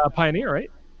about that Pioneer, right?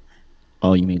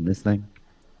 Oh, you mean this thing?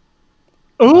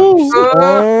 Ooh.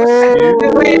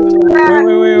 Wait.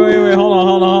 Hold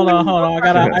on. I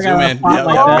gotta zoom in. spotlight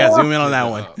We that. got zoom in on that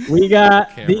one. We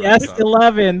got the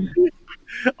S11.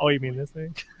 Oh, you mean this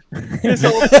thing? That's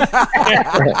Is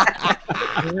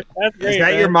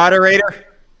that your moderator?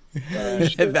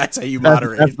 That's how you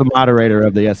moderate. That's the moderator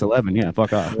of the S11. Yeah,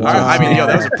 fuck off. All right, I mean,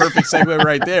 that was a perfect segue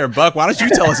right there. Buck, why don't you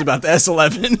tell us about the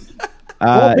S11?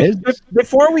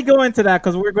 Before we go into that,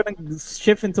 because we're going to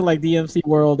shift into like DMC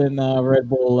World and Red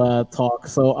Bull talk.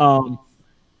 So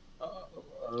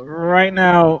right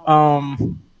now,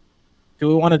 do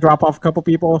we want to drop off a couple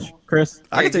people, Chris?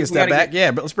 I can take a step back.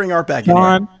 Yeah, but let's bring Art back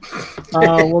Sean,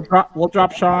 in. we'll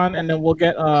drop Sean, and then we'll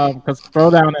get because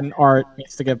Throwdown and Art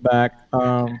needs to get back.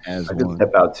 I can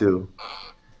step out too.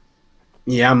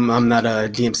 Yeah, I'm not a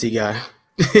DMC guy.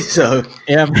 So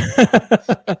yeah,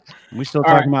 we still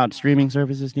talking about streaming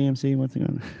services, DMC. What's going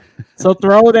on? So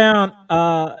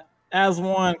Throwdown, as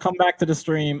one, come back to the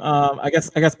stream. I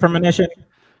guess Premonition.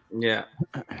 Yeah.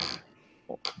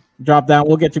 Drop down.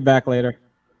 We'll get you back later.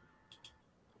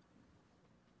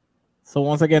 So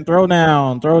once again,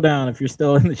 Throwdown. If you're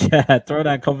still in the chat,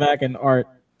 Throwdown, come back and Art.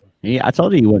 Yeah, I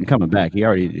told you he wasn't coming back.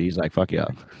 He's like, fuck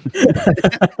y'all.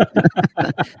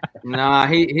 Nah,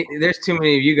 he there's too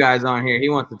many of you guys on here. He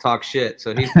wants to talk shit.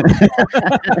 So he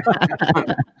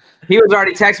was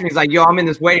already texting me. He's like, yo, I'm in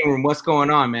this waiting room. What's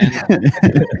going on, man?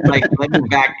 Like, let me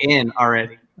back in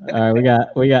already. All right,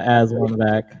 we got As1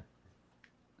 back.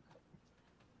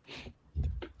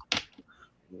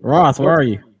 Ross, where are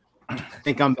you? I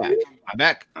think I'm back.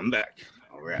 I'm back.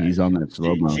 All right. He's on that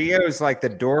slow mo. Gio's like the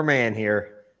doorman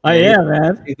here. Oh yeah,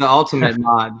 man. He's the ultimate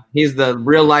mod. He's the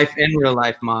real life in real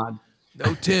life mod.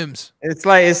 No Tims. It's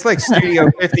like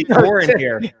Studio 54 in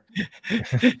here.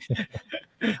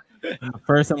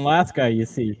 First and last guy you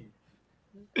see.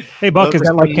 Hey, Buck, is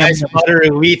that like nice buttery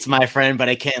wheats, my friend? But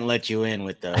I can't let you in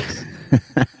with those.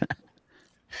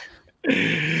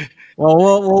 Well,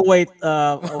 we'll wait.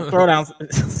 We'll throw down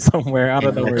somewhere. I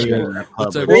don't know where you're at.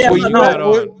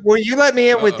 Will you let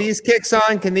me in with these kicks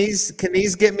on? Can these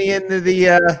get me into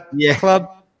the club?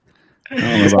 I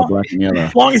don't know about black and yellow.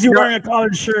 As long as you're wearing a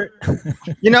collared shirt.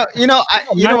 You know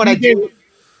what I do.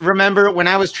 Remember when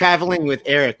I was traveling with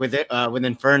Eric with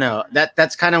Inferno?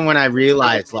 That's kind of when I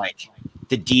realized like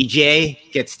the DJ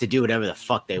gets to do whatever the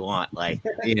fuck they want. Like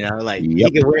you can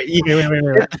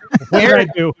wear.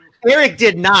 Eric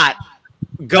did not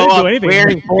go up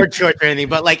wearing board shorts or anything,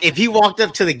 but like if he walked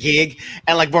up to the gig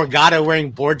and like Borgata wearing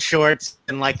board shorts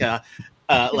and like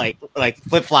like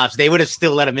flip flops, they would have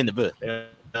still let him in the booth.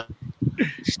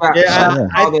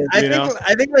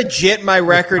 I think legit my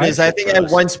record is I think I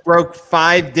once broke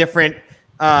 5 different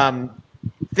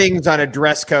things on a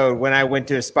dress code when I went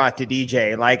to a spot to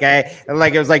DJ.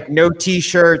 It was like no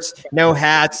t-shirts, no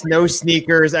hats, no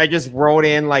sneakers. I just rolled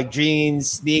in like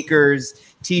jeans, sneakers,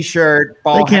 t-shirt,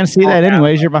 ball. They can't see that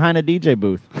anyways. You're behind a DJ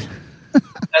booth.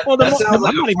 Well, the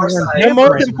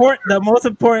most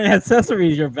important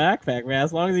accessory is your backpack, man.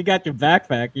 As long as you got your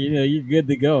backpack, you're good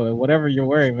to go. And whatever you're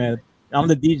wearing, man. I'm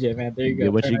the DJ, man. There you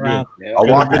go. What you around. I'll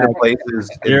walk into places.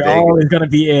 You're always gonna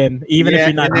be in, even if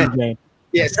you're not DJing.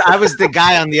 Yes, I was the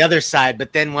guy on the other side,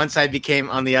 but then once I became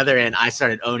on the other end, I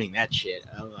started owning that shit.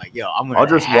 I was like, yo, I'll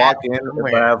just walk in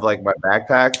if I have like my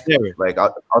backpack. Yeah. Like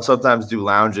I'll sometimes do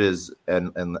lounges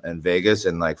in Vegas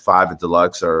and like 5 at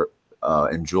Deluxe or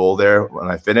in Jewel there when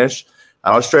I finish.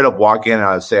 I'll straight up walk in and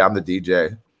I'll say I'm the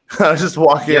DJ. I'll just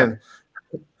walk in.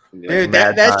 Dude,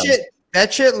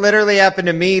 that shit literally happened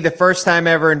to me the first time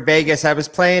ever in Vegas. I was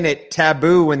playing at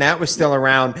Taboo when that was still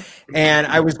around, and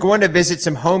I was going to visit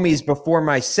some homies before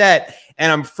my set,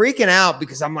 and I'm freaking out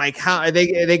because I'm like, how are they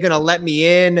going to let me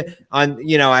in on,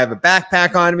 I have a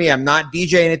backpack on me. I'm not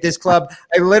DJing at this club.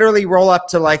 I literally roll up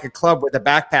to like a club with a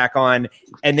backpack on,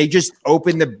 and they just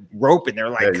open the rope and they're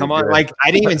like, come on. Like,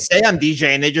 I didn't even say I'm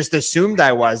DJing. They just assumed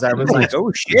I was. I was like,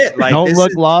 oh shit. Like, don't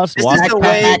look lost. This is the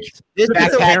way to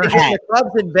get the clubs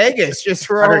in Vegas. Just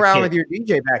throw around with your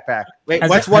DJ backpack. Wait,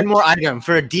 what's one more item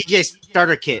for a DJ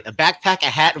starter kit? A backpack, a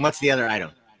hat, and what's the other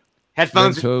item?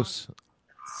 Headphones? Mentos.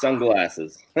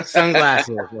 Sunglasses.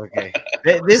 Okay.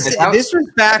 This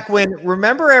was back when.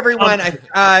 Remember, everyone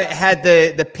had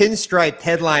the pinstriped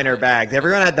headliner bag.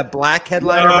 Everyone had the black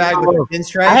headliner bag with the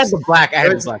pinstripes. I had the black.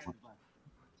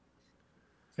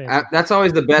 one. That's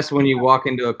always the best when you walk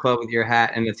into a club with your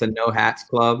hat and it's a no hats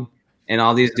club, and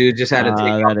all these dudes just had to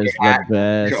take off their hat.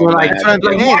 Best. So hey, that's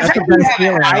the best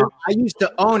feeling. I used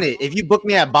to own it. If you booked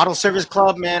me at Bottle Service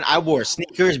Club, man, I wore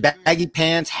sneakers, baggy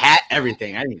pants, hat,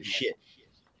 everything. I didn't give a shit.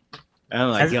 I'm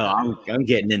like, I'm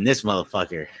getting in this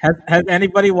motherfucker. Has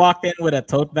anybody walked in with a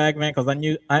tote bag, man? Because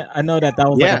I know that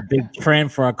was like a big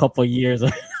trend for a couple of years.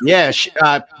 Yeah,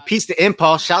 peace to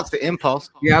Impulse. Shouts to Impulse.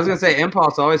 Yeah, I was gonna say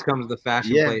Impulse always comes with the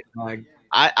fashion plate bag.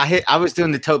 I was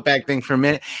doing the tote bag thing for a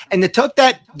minute, and the tote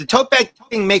bag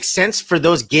thing makes sense for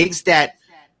those gigs that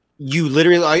you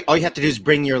literally all you have to do is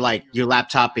bring your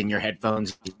laptop and your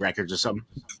headphones, records or something,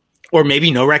 or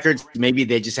maybe no records. Maybe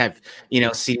they just have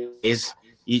CDs.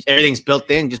 Everything's built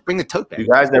in. Just bring the tote bag. You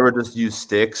guys never just use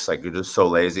sticks? Like you're just so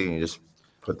lazy and you just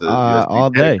put the all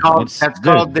day. That's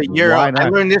called the Euro. I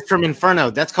learned this from Inferno.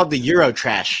 That's called the Euro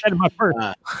trash.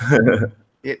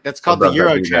 That's called the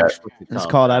Euro trash. It's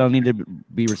called. I don't need to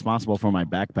be responsible for my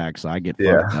backpack, so I get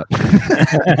fucked up.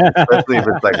 Especially if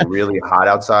it's like really hot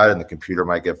outside and the computer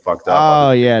might get fucked up.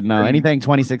 Oh yeah, no. Anything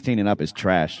 2016 and up is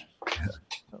trash.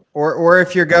 Or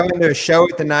if you're going to a show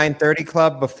at the 930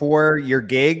 Club before your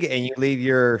gig and you leave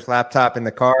your laptop in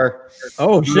the car.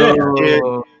 Oh shit!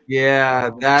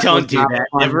 Yeah, don't do that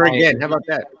ever again. How about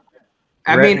that?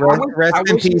 I mean, rest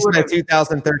in peace, my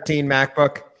 2013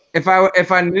 MacBook.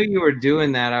 If I knew you were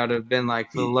doing that, I would have been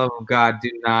like, for the love of God, do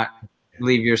not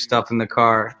leave your stuff in the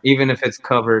car, even if it's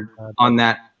covered on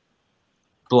that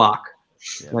block.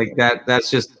 Like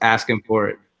that's just asking for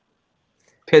it.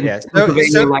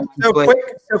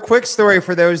 Quick story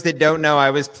for those that don't know.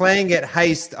 I was playing at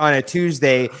Heist on a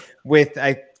Tuesday with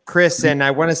Chris, and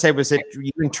I want to say, was it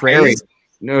you and Trey?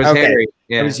 No, it was Harry.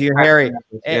 Yeah. It was you, Harry.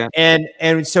 Yeah.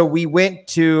 And so we went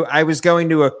to. I was going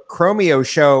to a Chromeo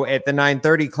show at the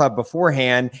 930 Club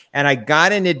beforehand, and I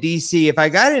got into DC. If I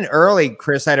got in early,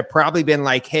 Chris, I'd have probably been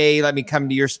like, "Hey, let me come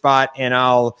to your spot, and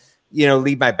I'll."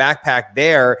 Leave my backpack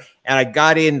there. And I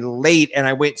got in late and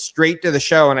I went straight to the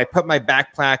show and I put my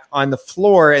backpack on the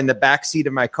floor in the back seat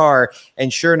of my car.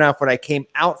 And sure enough, when I came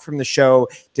out from the show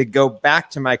to go back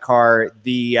to my car,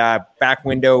 the back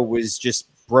window was just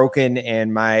broken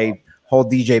and my whole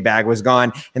DJ bag was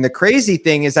gone. And the crazy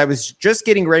thing is I was just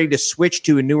getting ready to switch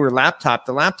to a newer laptop.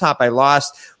 The laptop I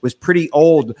lost was pretty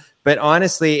old, but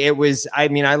honestly, it was, I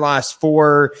lost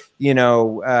 4,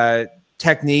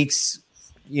 Techniques,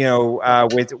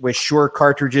 with Shure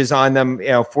cartridges on them,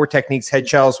 4 Techniques head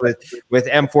shells with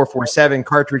M447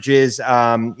 cartridges,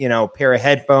 pair of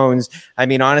headphones.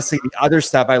 Honestly, the other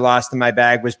stuff I lost in my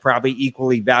bag was probably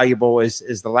equally valuable as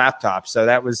the laptop. So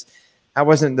that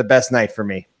wasn't the best night for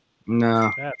me.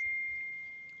 No.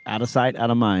 Out of sight,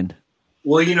 out of mind.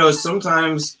 Well,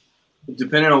 sometimes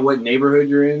depending on what neighborhood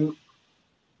you're in,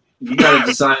 you got to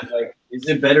decide, like, is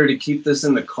it better to keep this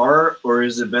in the car or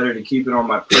is it better to keep it on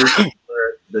my person?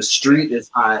 The street is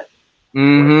hot.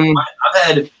 Mm-hmm. I've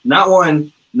had not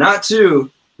 1, not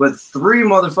 2, but 3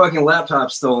 motherfucking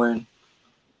laptops stolen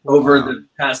over the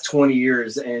past 20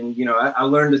 years. And, I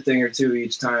learned a thing or two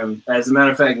each time. As a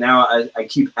matter of fact, now I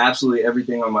keep absolutely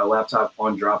everything on my laptop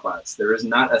on Dropbox. There is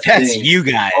not a thing. That's you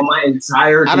guys. On my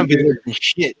entire I don't computer. believe in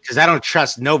shit because I don't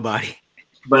trust nobody.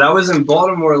 But I was in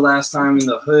Baltimore last time in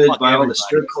the hood by all the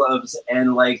strip clubs,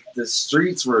 and like the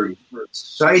streets were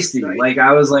shiesty. Like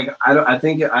I was like, I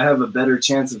think I have a better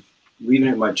chance of leaving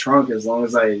it in my trunk as long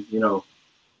as as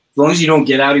long as you don't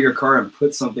get out of your car and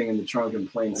put something in the trunk in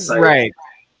plain sight. Right.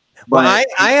 But well,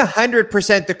 I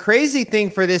 100%. The crazy thing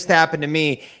for this to happen to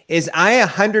me is I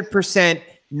 100%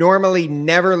 normally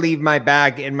never leave my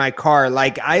bag in my car.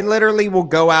 Like I literally will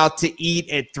go out to eat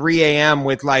at 3 a.m.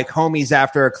 with like homies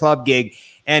after a club gig.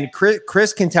 And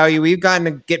Chris can tell you, we've gotten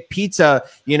to get pizza,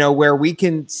 where we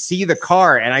can see the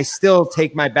car, and I still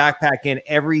take my backpack in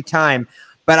every time.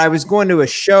 But I was going to a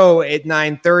show at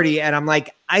 9:30, and I'm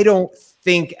like, I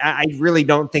really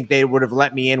don't think they would have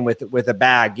let me in with a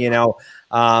bag,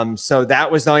 So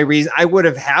that was the only reason. I would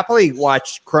have happily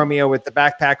watched Chromeo with the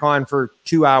backpack on for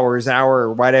 2 hours, hour,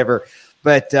 or whatever.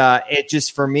 But it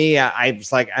just, for me, I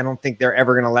was like, I don't think they're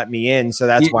ever going to let me in. So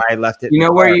that's why I left it. You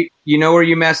know where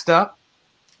you messed up?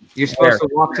 You're supposed to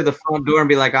walk to the front door and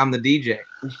be like, I'm the DJ.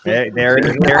 There it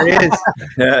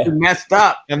is. You messed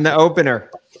up. I'm the opener.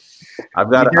 I'm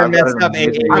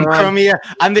Chromeo.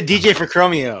 I'm the DJ for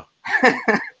Chromeo.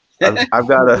 I've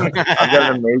got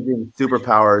an amazing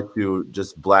superpower to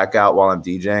just black out while I'm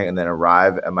DJing and then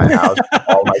arrive at my house,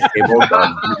 all my cables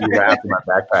wrapped in my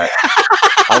backpack.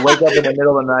 I'll wake up in the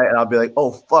middle of the night and I'll be like,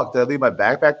 "Oh fuck, did I leave my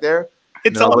backpack there?"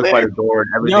 It's all look there. by the door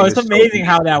and everything. It's amazing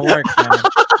how that works, man.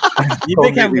 You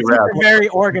think I'm very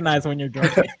organized when you're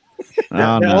drinking.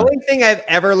 The only thing I've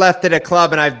ever left at a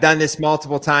club, and I've done this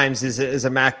multiple times, is a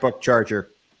MacBook charger.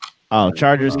 Oh,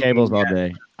 chargers, cables all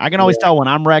day. I can always tell when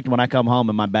I'm wrecked when I come home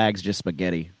and my bag's just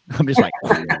spaghetti. I'm just like,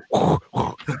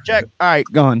 check. All right,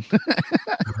 gone.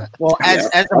 Well, as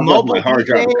a mobile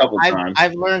DJ,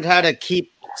 I've learned how to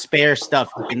keep spare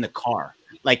stuff in the car.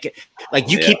 Like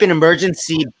you keep an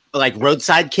emergency like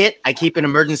roadside kit. I keep an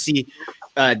emergency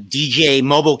DJ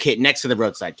mobile kit next to the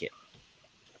roadside kit.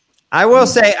 I will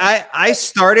say I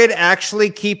started actually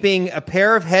keeping a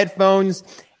pair of headphones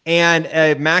and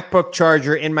a MacBook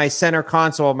charger in my center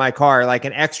console of my car, like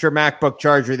an extra MacBook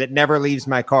charger that never leaves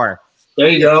my car. There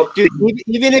you go. Dude,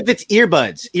 even if it's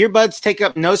earbuds take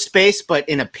up no space, but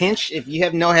in a pinch, if you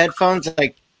have no headphones,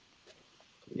 like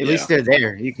at least they're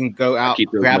there. You can go out,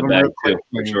 grab them real quick.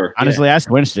 For sure. Honestly, I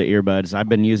switched to earbuds. I've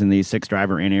been using these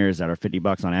 6-driver in-ears that are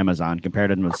 $50 on Amazon, compared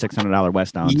to them with $600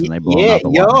 Westowns, and they blow them out the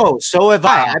water. So have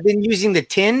I. I've been using the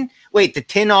 10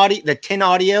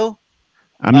 audio.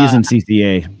 I'm using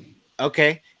CCA.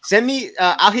 Okay. Send me,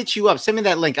 I'll hit you up. Send me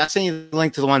that link. I'll send you the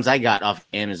link to the ones I got off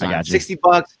Amazon.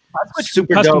 $60.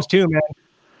 Super customs dope. too, man.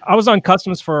 I was on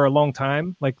customs for a long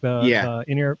time, like the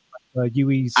in-ear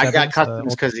UE. I got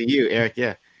customs because of you, Eric.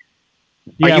 Yeah.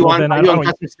 Yeah, are you on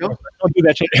customs still? Don't do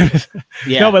that shit.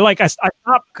 Yeah. No, but like I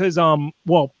stopped because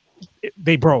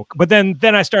they broke. But then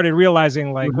I started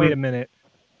realizing like, wait a minute,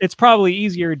 it's probably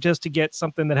easier just to get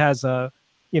something that has a,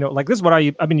 like this is what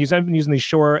I've been using. I've been using these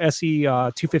Shure SE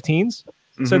 215s.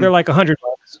 So they're like $100,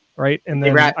 right? And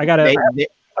then I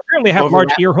apparently have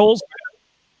large ear holes.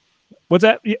 What's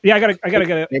that? Yeah, I gotta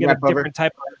get a different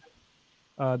type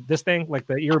of this thing, like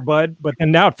the earbud. But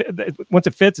then now, once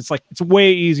it fits, it's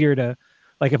way easier to,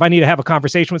 like, if I need to have a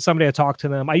conversation with somebody, I talk to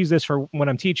them. I use this for when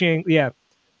I'm teaching. Yeah,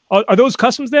 are those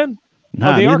customs then?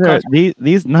 No, these are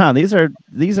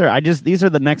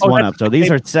the next one up. So these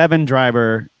are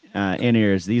 7-driver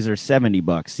in-ears. These are $70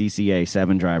 CCA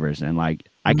 7 drivers, and like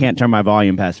I can't turn my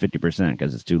volume past 50%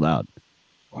 because it's too loud.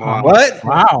 What?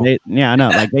 Wow. I know.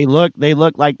 Like they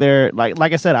look like they're like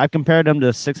I said, I've compared them to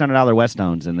 $600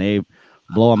 Westowns, and they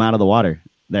blow them out of the water.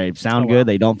 They sound good.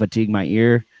 They don't fatigue my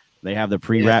ear. They have the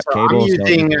pre-wrap cable. I'm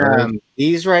using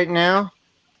these right now.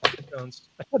 I had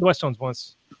the Westowns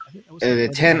once. The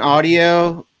 10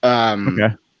 audio. Okay.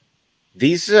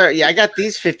 These are I got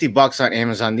these $50 on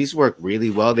Amazon. These work really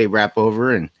well. They wrap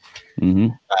over and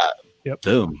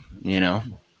boom.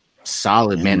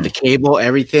 Solid, man. The cable,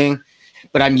 everything.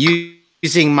 But I'm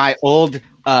using my old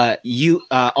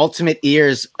Ultimate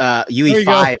Ears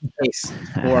UE5 case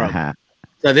for them.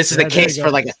 So this is the case for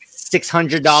like a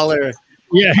 $600.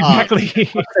 Yeah, exactly.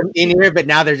 In-ear, but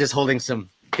now they're just holding some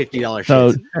 $50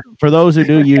 So shits. for those who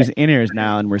do use in-ears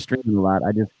now, and we're streaming a lot,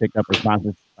 I just picked up a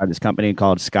sponsor by this company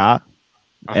called Ska,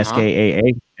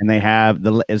 SKAA, and they have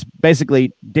it's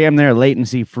basically damn near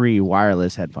latency-free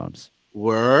wireless headphones.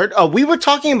 Word. Oh, we were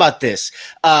talking about this.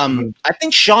 I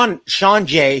think Sean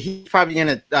J. He's probably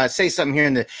gonna say something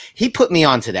here he put me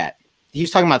onto that. He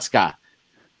was talking about Ska.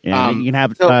 Yeah, you can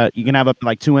have up to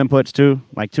like 2 inputs too,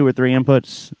 like 2 or 3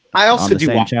 inputs. I also do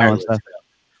wireless.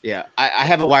 Yeah, I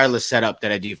have a wireless setup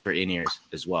that I do for in-ears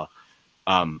as well.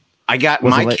 I got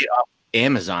my kit off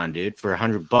Amazon, dude, for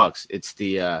 $100. It's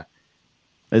the.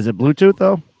 Is it Bluetooth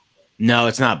though? No,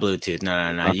 it's not Bluetooth. No.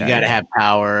 Okay. You got to have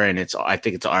power, and I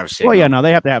think it's RF signal. Well, yeah, no,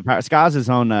 they have to have power. Ska's his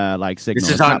own like signal.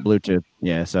 This is not Bluetooth.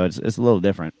 Yeah, so it's a little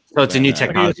different. So it's a new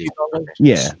technology.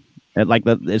 Yeah,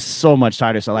 it's so much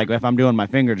tighter. So like if I'm doing my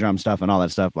finger drum stuff and all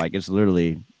that stuff, like it's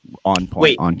literally on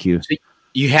point, on cue. So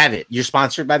you have it. You're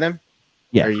sponsored by them.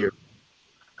 Yeah. Okay,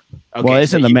 well,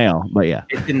 it's in the mail, but yeah,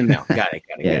 it's in the mail. Got it.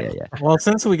 Yeah. Well,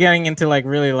 since we're getting into like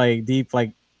really like deep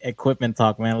like equipment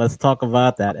talk, man, let's talk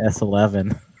about that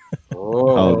S11.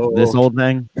 Oh, this old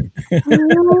thing.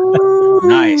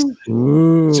 Nice.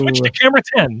 Switch to camera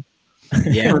 10.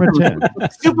 Yeah,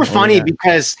 super funny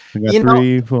because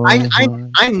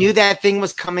I knew that thing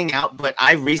was coming out, but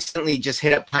I recently just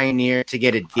hit up Pioneer to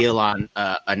get a deal on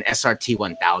an SRT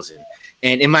 1000,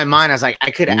 and in my mind I was like, I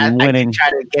could try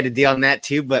to get a deal on that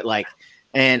too, but I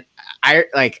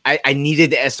needed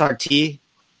the SRT.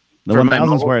 The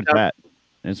 1000 is where it's at.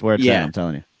 It's where it's at. I'm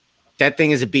telling you. That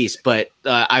thing is a beast, but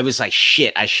I was like,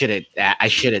 shit, I should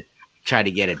have tried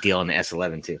to get a deal on the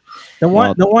S11 too. The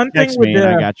one thing with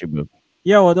I got you, boo.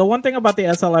 Yeah, well, the one thing about the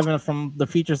S11 from the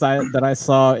features that I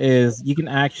saw is you can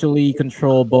actually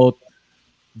control both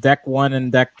deck 1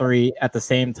 and deck 3 at the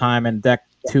same time, and deck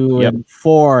 2 and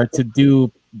 4 to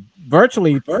do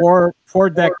virtually four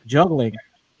deck juggling.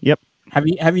 Yep. Have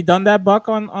you done that, Buck,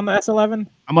 on the S11?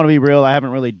 I'm gonna be real. I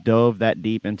haven't really dove that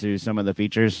deep into some of the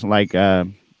features. Like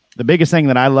the biggest thing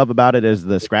that I love about it is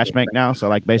the scratch bank now. So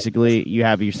like basically you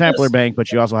have your sampler bank,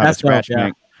 but you also have a scratch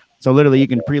bank. So literally you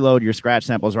can preload your scratch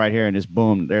samples right here and just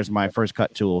boom, there's my first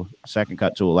cut tool, second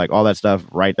cut tool, like all that stuff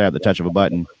right there at the touch of a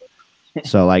button.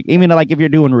 So like even like if you're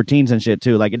doing routines and shit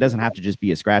too, like it doesn't have to just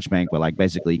be a scratch bank, but like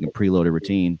basically you can preload a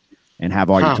routine and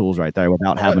have all your tools right there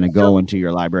without having to go into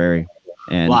your library.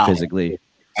 and physically.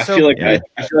 I feel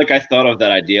like I thought of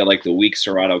that idea like the week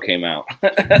Serato came out.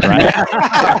 Right?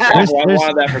 I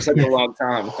wanted that for such a long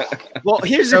time. Well,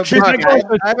 here's the trick.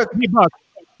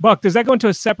 Buck, does that go into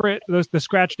a separate the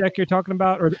scratch deck you're talking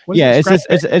about? Or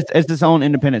it's its own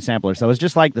independent sampler. So it's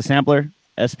just like the sampler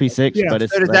SP6, but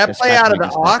it's so does like that play out of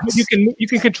the aux? You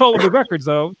can control the records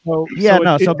though.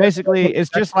 So basically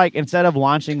it's just like instead of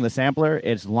launching the sampler,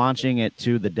 it's launching it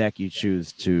to the deck you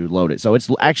choose to load it. So it's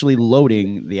actually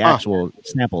loading the actual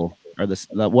sample or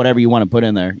the whatever you want to put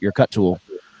in there, your cut tool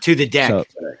to the deck.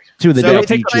 To the deck.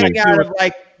 It's playing out of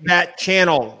like that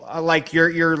channel, like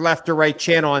your left or right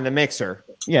channel on the mixer.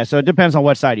 Yeah, so it depends on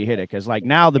what side you hit it. Because like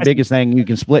now the biggest thing, you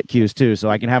can split cues too. So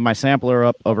I can have my sampler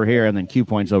up over here and then cue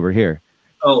points over here.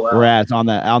 Oh, wow. Whereas on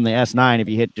the S9, if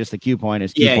you hit just the cue point,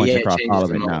 it's cue points across all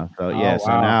of it now. So so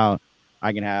now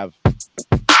I can have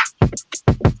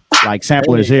like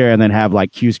samplers here and then have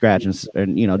like cue scratch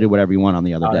and do whatever you want on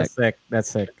the other deck. That's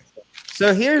sick.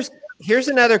 So here's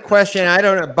another question. I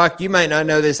don't know, Buck, you might not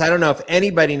know this. I don't know if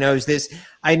anybody knows this.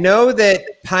 I know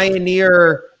that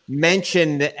Pioneer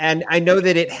mentioned, and I know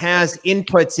that it has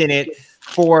inputs in it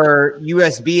for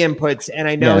USB inputs, and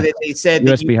I know that they said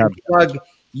that you can plug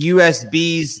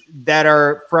USBs that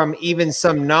are from even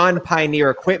some non-Pioneer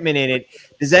equipment in it.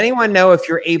 Does anyone know if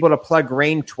you're able to plug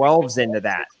Rain 12s into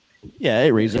that? Yeah, it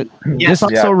reads it. Yes. This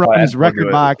also runs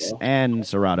Rekordbox and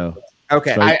Serato.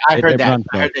 Okay. So I heard that.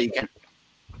 I heard that you can.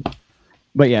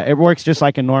 But yeah, it works just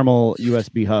like a normal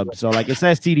USB hub. So like it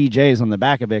says CDJs on the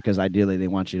back of it because ideally they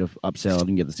want you to upsell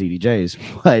and get the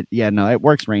CDJs. But yeah, no, it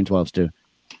works Rain 12s too.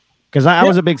 Because I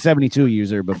was a big 72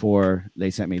 user before they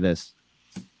sent me this.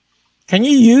 Can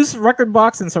you use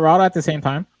Rekordbox and Serato at the same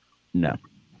time? No,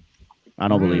 I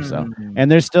don't believe so. And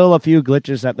there's still a few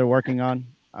glitches that they're working on.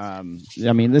 I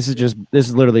mean, this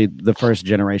is literally the first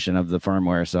generation of the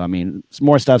firmware. So I mean,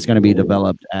 more stuff's going to be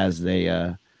developed as they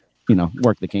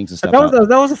work the kinks and stuff. That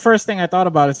was the first thing I thought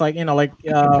about. It's like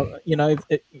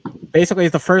basically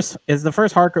it's the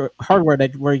first hardware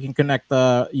that where you can connect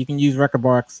you can use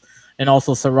Rekordbox and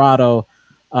also Serato.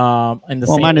 And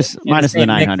the minus the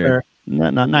 900.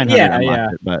 Not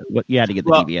 900, but you had to get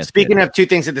the DBS. Speaking of two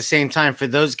things at the same time, for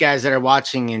those guys that are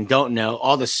watching and don't know,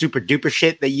 all the super duper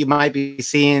shit that you might be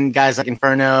seeing guys like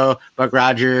Inferno, Buck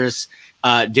Rodgers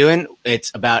doing,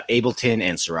 it's about Ableton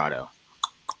and Serato.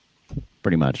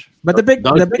 Pretty much. But the big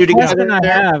question I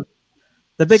have,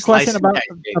 the big question about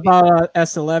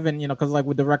S11, because like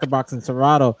with the Rekordbox and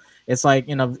Serato, it's like,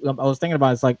 I was thinking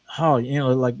about it, it's like,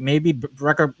 like maybe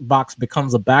Rekordbox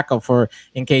becomes a backup for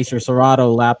in case your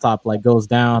Serato laptop like goes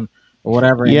down or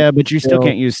whatever. Yeah, but you still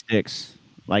can't use sticks.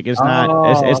 Like it's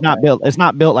not built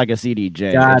like a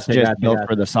CDJ. It's just built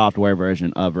for the software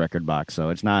version of Rekordbox, so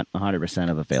it's not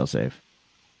 100% of a failsafe.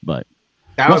 But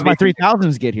once my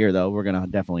 3000s get here, though, we're gonna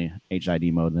definitely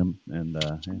HID mode them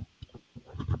and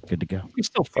good to go. You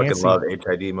still fucking love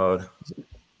HID mode.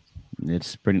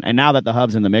 It's pretty, and now that the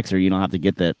hub's in the mixer, you don't have to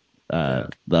get that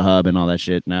the hub and all that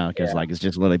shit now because like it's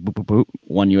just literally boop boop boop,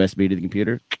 one USB to the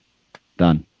computer,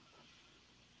 done.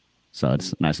 So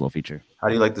it's a nice little feature. How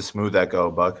do you like the smooth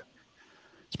echo, Buck?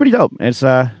 It's pretty dope. It's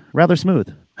rather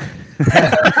smooth.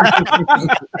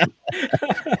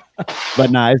 But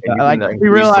no, to be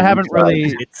real, I haven't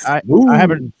really, I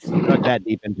haven't dug that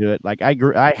deep into it. Like I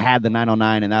had the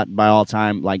 909, and that by all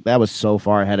time, like that was so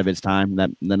far ahead of its time.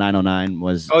 That the 909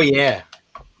 was. Oh yeah.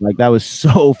 Like that was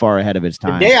so far ahead of its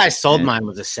time. The day I sold mine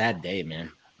was a sad day,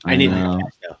 man. I needed cash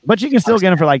though. But you can still get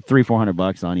them for like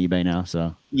 $300-$400 on eBay now.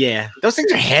 So yeah, those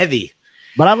things are heavy.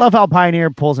 But I love how Pioneer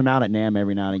pulls them out at NAMM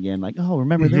every now and again. Like, oh,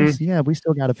 remember this? Yeah, we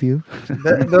still got a few.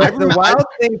 The wild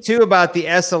thing, too, about the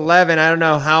S11, I don't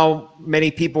know how many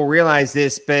people realize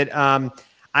this, but I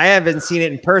haven't seen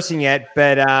it in person yet.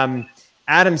 But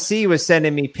Adam C. was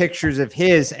sending me pictures of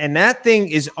his, and that thing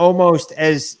is almost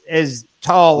as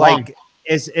tall, like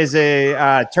as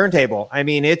a turntable. I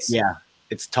mean, it's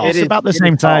tall. It's about the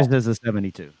same size as the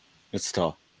 72. It's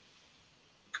tall.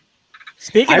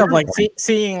 Speaking of like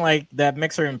seeing like that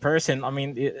mixer in person, I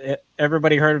mean,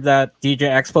 everybody heard of that DJ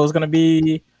Expo is going to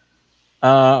be,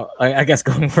 I guess,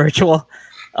 going virtual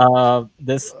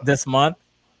this month.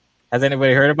 Has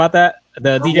anybody heard about that?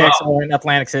 The DJ Expo in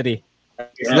Atlantic City.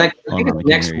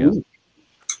 Next week.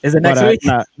 Is it next week?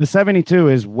 No, the 72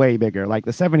 is way bigger. Like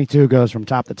the 72 goes from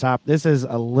top to top. This is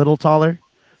a little taller,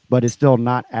 but it's still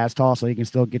not as tall, so you can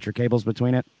still get your cables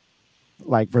between it.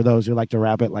 Like for those who like to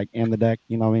wrap it like in the deck,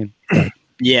 you know what I mean?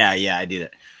 Yeah, I do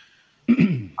that.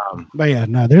 But yeah,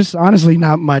 no, there's honestly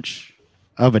not much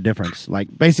of a difference.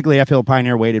 Like basically, I feel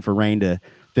Pioneer waited for Rain to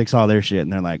fix all their shit,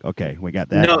 and they're like, okay, we got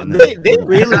that. No, they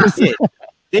really did.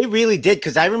 They really did,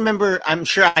 because I remember. I'm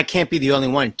sure I can't be the only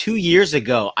one. 2 years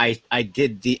ago, I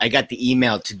got the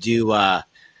email to do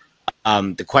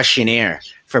the questionnaire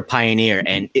for Pioneer,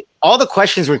 and all the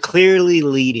questions were clearly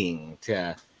leading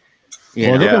to.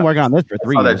 They've been working on this for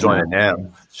 3 years. They're joining now.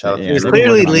 It's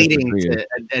clearly leading to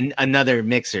another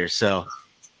mixer. So,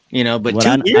 but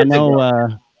Well, 2 years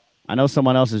ago, I know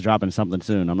someone else is dropping something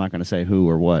soon. I'm not going to say who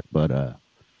or what, but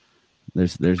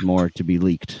there's more to be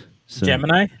leaked. So.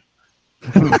 Gemini.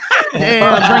 Hey,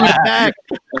 I'm bringing it back.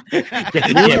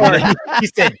 Gemini. He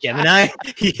said Gemini.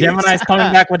 Gemini's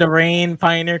coming back with a Rain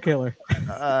Pioneer Killer.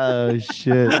 Oh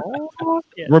shit!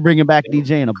 We're bringing back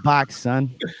DJ in a box,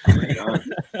 son.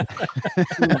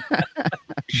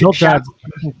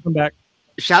 Come back.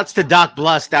 Shouts to Doc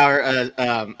Blust, our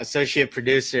associate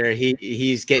producer.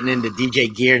 He's getting into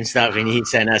DJ gear and stuff, and he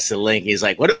sent us a link. He's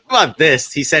like, "What about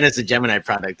this?" He sent us a Gemini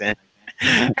product, and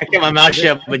I kept my mouth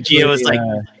shut, but Gio was like,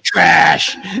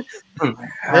 "Trash."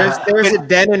 There's a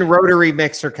Denon rotary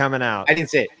mixer coming out. I didn't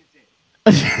say it.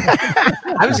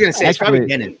 I was gonna say it's probably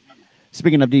Denon.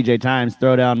 Speaking of DJ Times,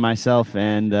 Throwdown, myself,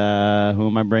 and who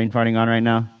am I brain farting on right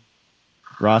now?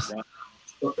 Ross.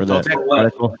 For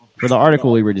the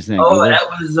article we were just saying. Oh, that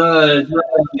was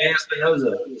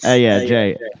yeah,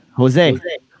 Jay. Jose.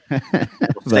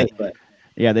 But,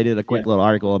 yeah, they did a quick little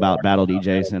article about battle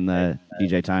DJs and the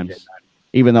DJ Times.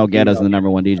 Even though Guetta's the number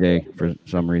one DJ for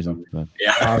some reason. But.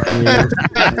 Yeah.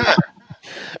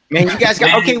 Man, you guys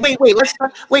got okay. Wait. Let's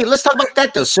talk about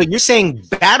that though. So you're saying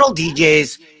battle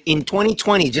DJs in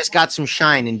 2020 just got some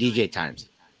shine in DJ Times?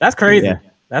 That's crazy. Yeah.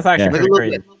 That's actually pretty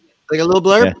crazy. Like a little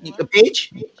blurb, a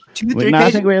page, 2, 3 pages.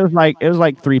 I think it was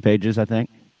like 3 pages. I think.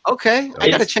 Okay, I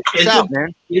gotta check this out,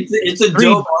 man. It's a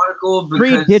dope article.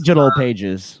 Because, 3 digital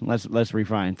pages. Let's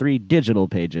refine. 3 digital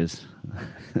pages.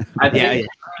 I think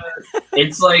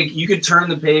it's like you could turn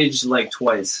the page like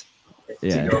twice.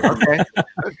 Okay.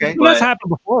 Well, that's happened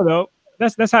before, though.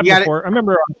 That's happened before. I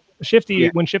remember Shifty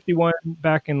when Shifty won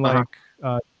back in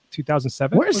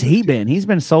 2007. Where's he been? He's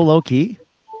been so low key.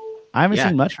 I haven't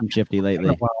seen much from Shifty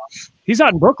lately. He's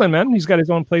out in Brooklyn, man. He's got his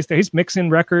own place there. He's mixing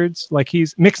records.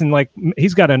 He's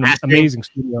got an amazing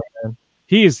studio, man.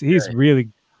 He's really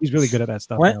good at that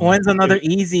stuff. When's another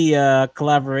Easy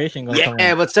collaboration going to come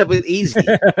out? What's up with Easy?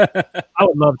 I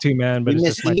would love to, man, but it's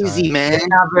just Easy, man. It's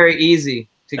not very easy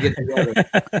to get together.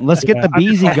 Let's get the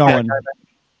Beezy going.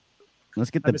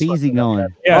 Let's get the Beezy going.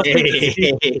 Yeah.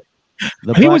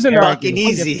 He was in fucking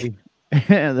Easy.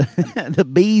 The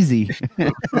Beezy.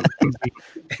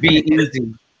 Be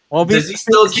easy. Well, does he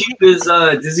still keep his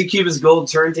gold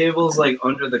turntables like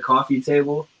under the coffee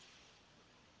table?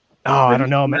 Oh, I don't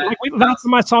know, man. Last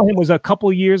time I saw him was a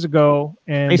couple years ago,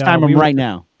 and FaceTime him right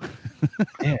now.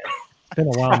 Yeah, it's been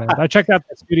a while, man. I checked out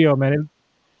the studio, man.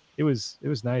 It was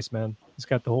nice, man. He's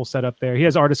got the whole setup there. He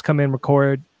has artists come in,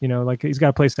 record. Like he's got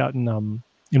a place out in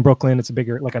Brooklyn. It's a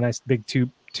bigger, like a nice big two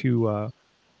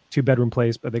bedroom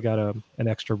place, but they got an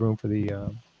extra room for the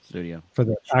studio, for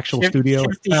the actual studio.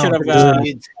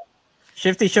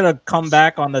 Shifty should have come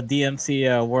back on the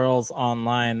DMC Worlds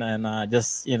online and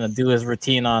just do his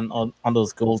routine on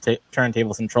those gold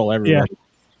turntables and troll everybody.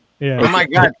 Yeah. Oh my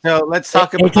God! So let's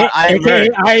talk about I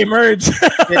Emerge. I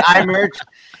Emerge.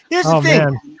 Here's the thing.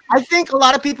 Man. I think a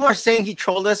lot of people are saying he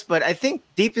trolled us, but I think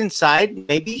deep inside,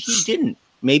 maybe he didn't.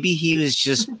 Maybe he was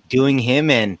just doing him,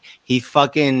 and he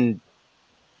fucking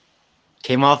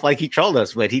came off like he trolled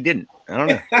us, but he didn't. I don't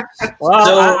know.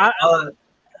 Well,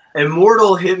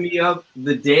 Immortal hit me up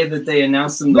the day that they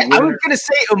announced him. I was gonna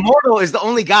say Immortal is the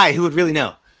only guy who would really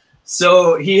know.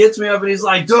 So he hits me up and he's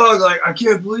like, "Dog, like I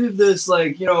can't believe this.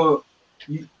 Like, you know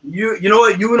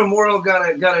what? You and Immortal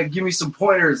gotta give me some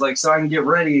pointers, like so I can get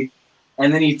ready."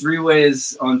 And then he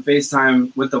 3-ways on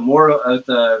FaceTime with Immortal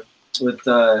with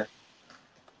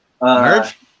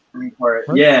Merge.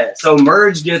 Yeah. So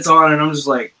Merge gets on, and I'm just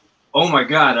like, "Oh my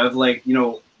God!" I've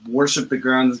worshipped the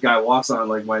ground this guy walks on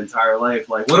like my entire life.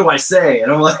 Like, what do I say?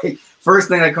 And I'm like, first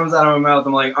thing that comes out of my mouth,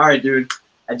 I'm like, all right, dude,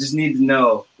 I just need to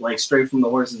know, like straight from the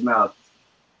horse's mouth,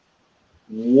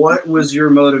 what was your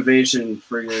motivation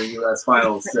for your U.S.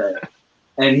 finals set?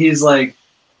 And he's like,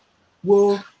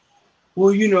 well, I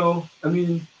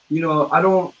mean, I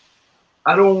don't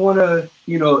want to,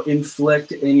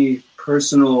 inflict any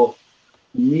personal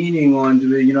meaning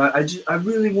onto it. I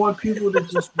really want people to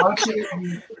just watch it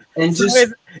and just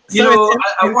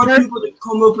I want people to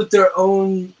come up with their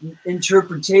own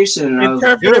interpretation.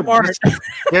 Interpretive art.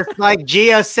 Just like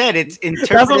Gio said, it's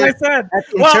interpretive. That's what I said.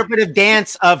 Interpretive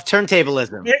dance of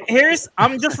turntablism.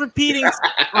 I'm just repeating.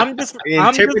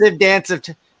 Dance of.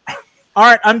 All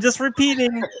right, I'm just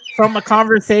repeating from a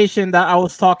conversation that I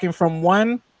was talking from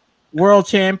one world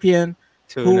champion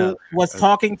who was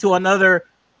talking to another,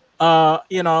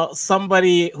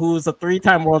 somebody who's a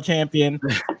 3-time world champion,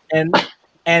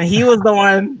 and he was the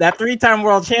one, that 3-time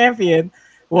world champion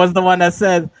was the one that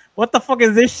said, "What the fuck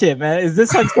is this shit, man? Is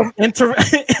this like some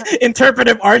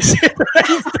interpretive art shit?"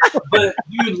 But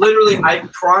dude, literally, I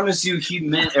promise you, he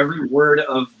meant every word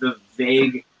of the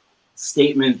vague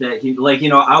statement that he, like,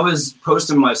 I was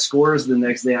posting my scores the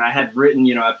next day, and I had written,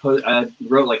 I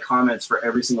wrote like comments for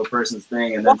every single person's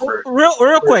thing, and then for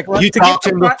real quick, you talked to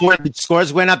him before the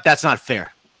scores went up. That's not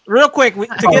fair. Real quick,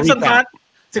 to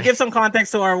give some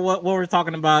context to what we're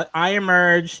talking about, I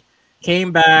emerged,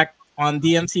 came back on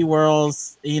DMC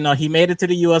Worlds. He made it to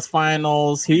the US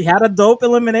finals. He had a dope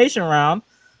elimination round.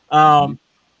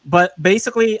 But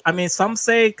basically, I mean, some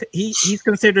say he's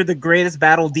considered the greatest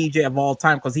battle DJ of all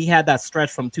time because he had that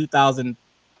stretch from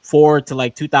 2004 to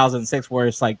like 2006 where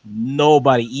it's like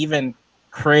nobody, even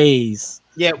Craze.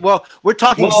 Yeah, well, we're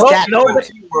talking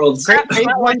stats. Worlds. Craze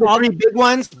won the 3 big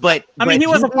ones, but I mean, he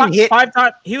was a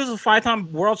 5-time. He was a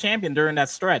 5-time world champion during that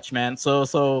stretch, man.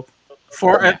 So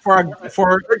for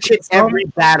every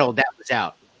battle that was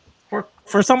out.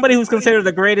 For somebody who's considered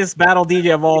the greatest battle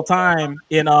DJ of all time,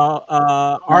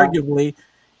 arguably,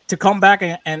 to come back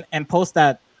and post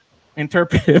that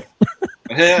interpretive.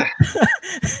 Yeah.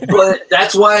 But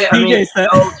that's why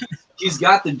he's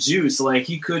got the juice. Like,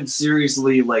 he could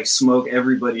seriously like smoke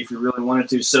everybody if he really wanted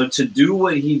to. So to do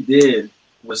what he did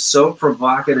was so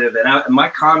provocative. And in my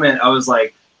comment, I was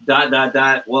like, ...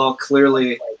 Well,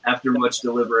 clearly, after much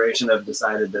deliberation, I've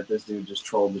decided that this dude just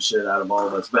trolled the shit out of all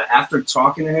of us. But after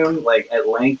talking to him, like, at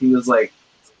length, he was like,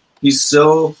 he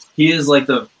is like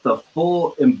the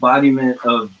full embodiment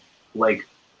of like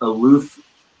aloof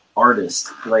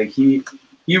artist. Like, he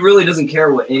really doesn't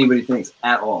care what anybody thinks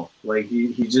at all. Like,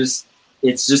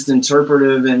 it's just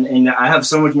interpretive. And I have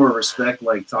so much more respect,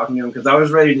 like, talking to him, because I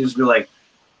was ready to just be like,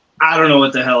 I don't know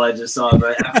what the hell I just saw.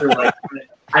 But after, like,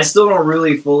 I still don't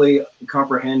really fully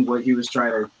comprehend what he was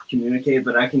trying to communicate,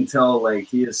 but I can tell, like,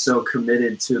 he is so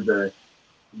committed to the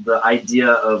idea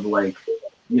of, like,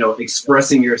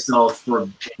 expressing yourself for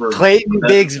Clayton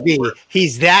Bigsby.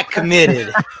 He's that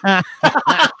committed.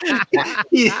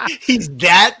 he's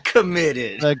that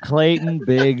committed. The Clayton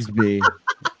Bigsby.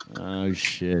 Oh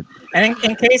shit! And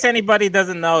in case anybody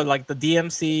doesn't know, like, the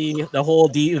DMC, the whole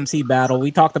DMC battle, we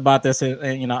talked about this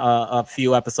in a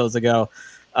few episodes ago.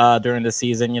 During the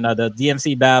season, the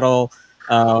DMC battle,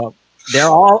 they're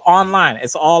all online.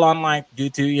 It's all online due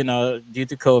to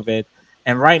COVID.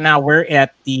 And right now we're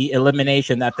at the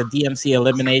DMC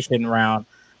elimination round,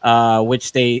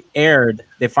 which they aired.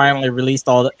 They finally released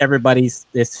everybody's.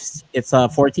 It's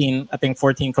 14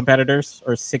 competitors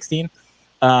or 16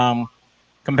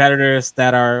 competitors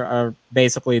that are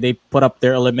basically, they put up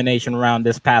their elimination round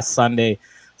this past Sunday.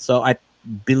 So I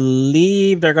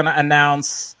believe they're gonna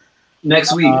announce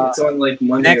next week. It's on like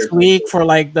Monday. Next week for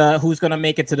like who's gonna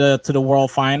make it to the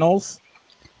world finals.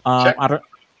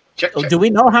 Do we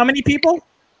know how many people?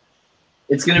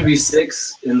 It's gonna be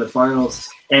 6 in the finals,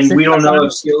 and we don't know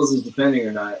if Skills is defending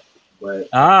or not. But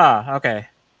okay.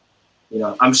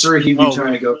 I'm sure he'd be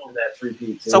trying to go for that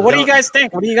 3-peat. So what do you guys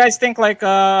think? What do you guys think? Like,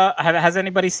 has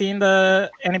anybody seen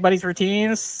anybody's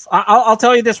routines? I'll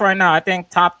tell you this right now. I think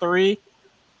top 3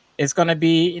 is gonna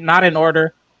be, not in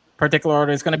particular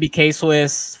order. It's going to be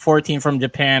K-Swiss, 14 from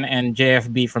Japan, and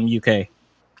JFB from UK.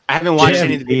 I haven't watched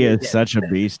any of the videos. He is such a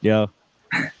beast, yo.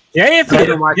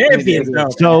 JFB is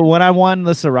dope. So when I won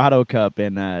the Serato Cup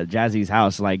in Jazzy's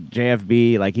house, like,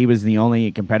 JFB, like, he was the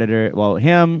only competitor. Well,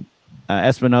 him,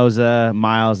 Espinoza,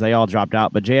 Miles, they all dropped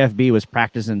out, but JFB was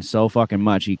practicing so fucking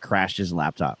much he crashed his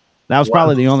laptop. That was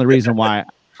probably the only reason why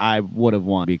I would have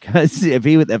won, because if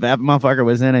that motherfucker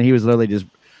was in it, he was literally just.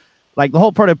 Like, the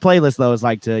whole part of playlist, though, is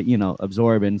like to,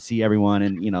 absorb and see everyone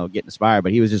and, get inspired.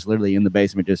 But he was just literally in the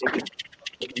basement just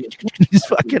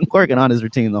fucking working on his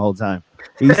routine the whole time.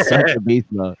 He's such a beast,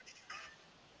 though.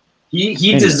 He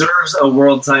deserves a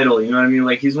world title. You know what I mean?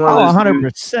 Like, he's one of those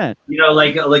 100%.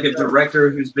 Like a director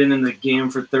who's been in the game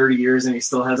for 30 years and he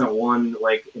still hasn't won,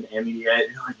 like, an Emmy yet.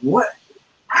 You're like, what?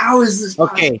 How is this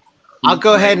possible? Okay, I'll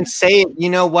go ahead and say it. You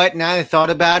know what? Now that I thought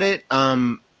about it,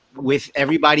 with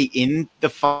everybody in the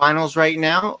finals right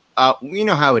now, you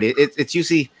know how it is. It's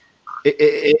usually,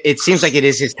 it seems like it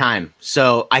is his time.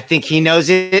 So I think he knows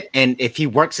it, and if he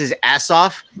works his ass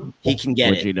off, he can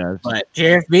get it. He does. But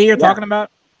JFB, you're talking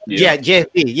about? Yeah,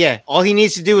 JFB. Yeah, all he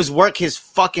needs to do is work his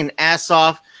fucking ass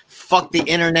off. Fuck the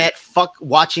internet. Fuck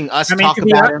watching us talk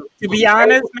about him. To be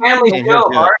honest, man,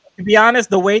 to be honest,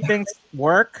 the way things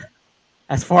work,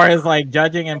 as far as like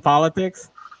judging in politics,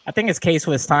 I think it's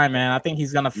K-Swiss time, man. I think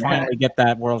he's gonna finally get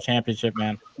that world championship,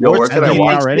 man. Yo, where can I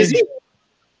watch already?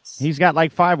 He's got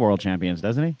like 5 world champions,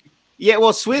 doesn't he? Yeah,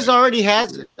 well, Swizz already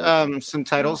has some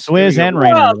titles. Swizz and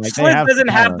Rainer. Well, like, Swizz doesn't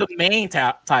have the main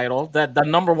title, the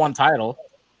number one title.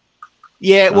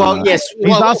 Yeah, well, yes. He's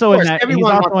well, also in that.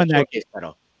 Everyone He's also wants in a that. showcase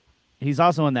title. He's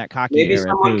also in that cocky Maybe era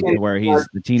someone too, can, where he's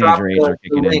the drop teenager age are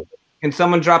kicking in. link. Can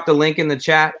someone drop the link in the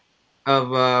chat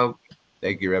of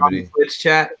Thank you, Remedy. Twitch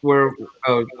chat where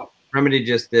Remedy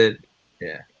just did.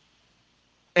 Yeah.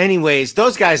 Anyways,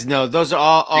 those guys know. Those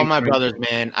are all my brothers,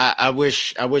 man. I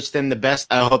wish them the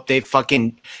best. I hope they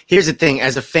fucking. Here's the thing,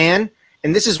 as a fan,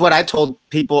 and this is what I told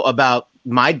people about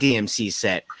my DMC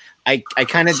set. I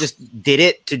kind of just did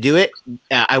it to do it.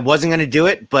 I wasn't gonna do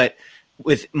it, but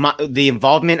with the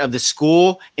involvement of the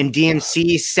school and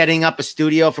DMC setting up a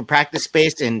studio for practice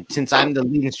space, and since I'm the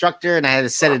lead instructor and I had to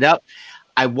set it up,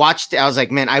 I watched it. I was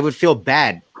like, man, I would feel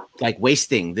bad like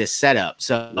wasting this setup.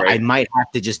 So I might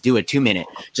have to just do a 2-minute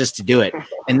just to do it.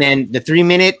 And then the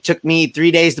 3-minute took me 3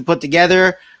 days to put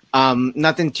together.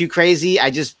 Nothing too crazy.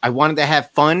 I wanted to have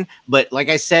fun. But like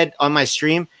I said on my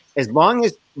stream, as long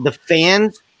as the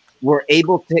fans were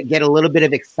able to get a little bit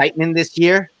of excitement this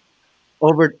year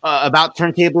over about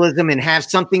turntablism and have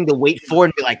something to wait for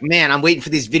and be like, man, I'm waiting for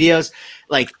these videos.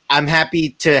 Like, I'm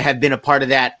happy to have been a part of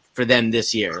that for them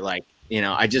this year. Like, you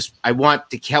know, I want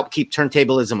to help keep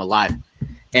turntablism alive.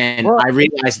 And I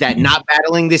realized that not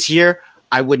battling this year,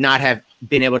 I would not have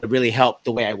been able to really help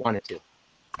the way I wanted to.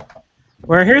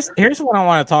 Well, here's what I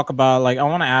want to talk about. Like, I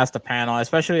want to ask the panel,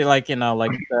 especially like, you know,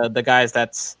 like the guys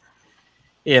that's,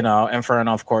 you know,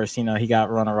 Enferno, of course, you know, he got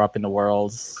runner-up in the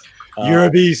Worlds. You're a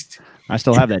beast. I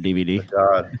still have that DVD.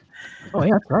 God. Oh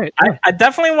yeah, that's right. I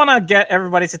definitely want to get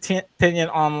everybody's opinion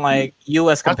on like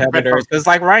U.S. competitors, because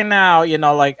like right now, you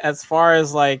know, like as far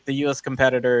as like the U.S.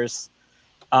 competitors,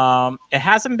 it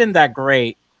hasn't been that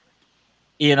great.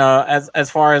 You know,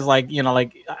 as far as like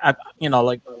like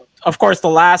of course the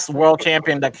last world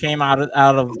champion that came out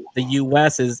of the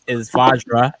U.S. is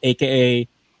Vajra, aka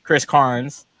Chris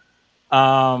Carnes.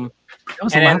 And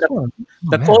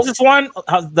the closest one,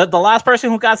 the last person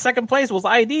who got second place was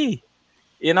ID.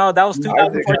 You know, that was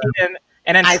 2014,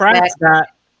 and then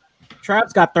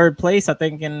Traps got third place, I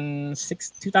think, in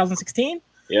 2016.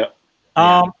 Yep.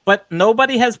 But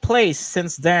nobody has placed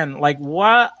since then. Like,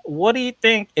 what do you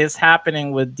think is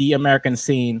happening with the American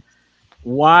scene?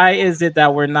 Why is it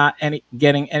that we're not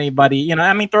getting anybody? You know,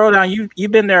 I mean, Throwdown,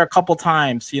 you've been there a couple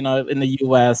times. You know, in the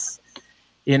U.S.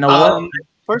 You know,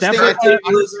 first thing I think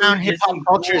around hip hop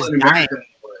culture is dying,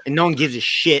 and no one gives a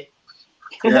shit.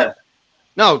 Yeah.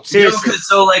 No, seriously.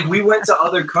 So like we went to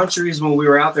other countries when we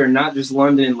were out there, not just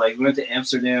London. Like we went to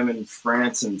Amsterdam and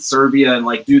France and Serbia, and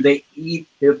like, dude, they eat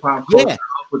hip hop culture. Yeah,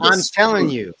 I'm telling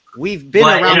you, we've been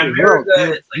around the world.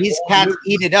 Dude, these cats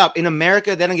eat it up. In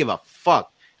America, they don't give a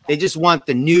fuck. They just want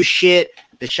the new shit,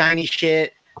 the shiny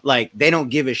shit. Like they don't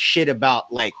give a shit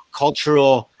about like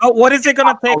cultural. But what is it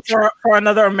gonna take for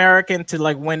another American to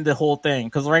like win the whole thing?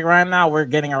 Because right now we're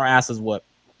getting our asses whooped.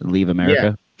 Leave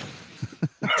America.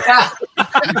 Yeah.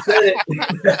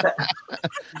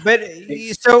 But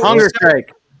so hunger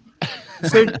strike.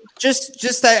 So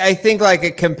just I think like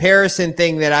a comparison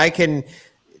thing that I can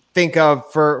think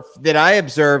of for that I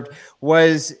observed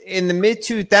was in the mid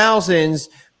 2000s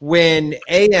when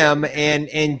AM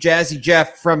and Jazzy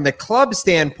Jeff, from the club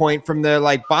standpoint, from the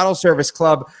like bottle service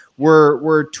club,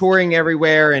 were touring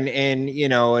everywhere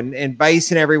and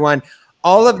Vice and everyone.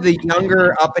 All of the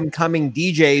younger up and coming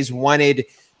DJs wanted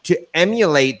to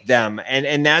emulate them,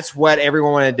 and that's what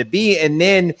everyone wanted to be. And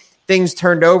then things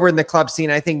turned over in the club scene,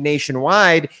 I think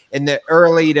nationwide, in the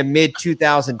early to mid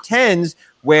 2010s,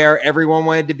 where everyone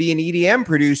wanted to be an EDM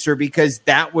producer because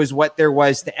that was what there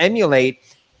was to emulate.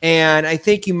 And I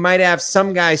think you might have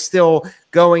some guys still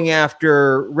going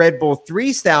after Red Bull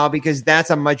 3 style because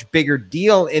that's a much bigger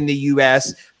deal in the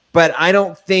US. But I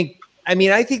think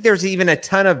there's even a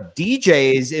ton of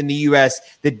DJs in the US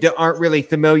that aren't really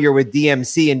familiar with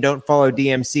DMC and don't follow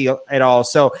DMC at all.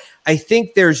 So I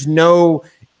think there's no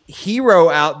hero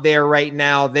out there right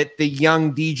now that the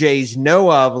young DJs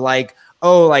know of, like,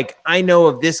 oh, like I know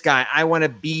of this guy. I want to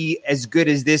be as good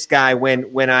as this guy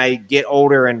when I get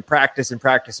older and practice.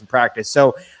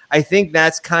 So I think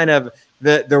that's kind of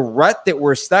the rut that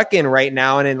we're stuck in right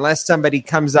now. And unless somebody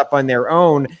comes up on their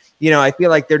own, I feel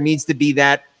like there needs to be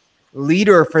that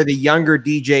leader for the younger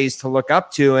DJs to look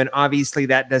up to. And obviously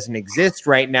that doesn't exist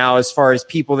right now as far as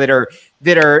people that are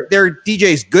they're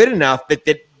DJs good enough, but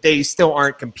that they still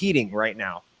aren't competing right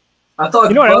now. I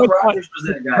thought Rodgers was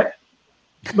that guy.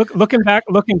 Looking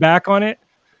back on it,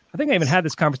 I think I even had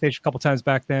this conversation a couple times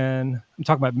back then. I'm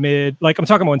talking about I'm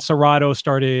talking about when Serato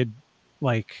started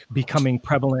like becoming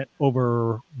prevalent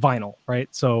over vinyl, right?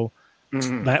 So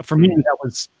That for me, that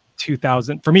was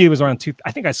 2000. For me, it was around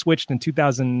I think I switched in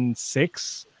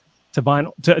 2006 to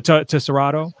vinyl to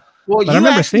Serato. Well, but you I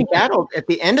remember actually battled at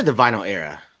the end of the vinyl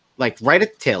era, like right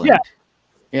at the tail end. Yeah.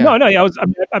 Yeah. No,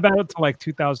 I battled to like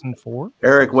 2004.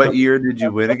 Eric, what year did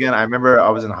you win again? I remember I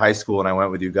was in high school and I went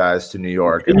with you guys to New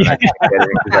York, and I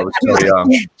was so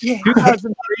young.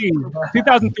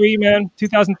 2003, man,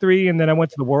 2003, and then I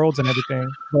went to the Worlds and everything.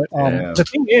 But the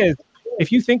thing is,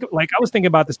 if you think, like I was thinking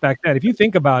about this back then, if you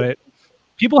think about it,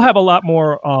 people have a lot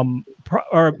more,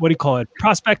 or what do you call it,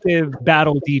 prospective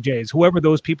battle DJs, whoever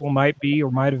those people might be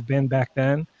or might have been back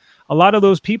then. A lot of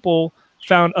those people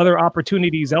found other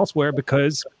opportunities elsewhere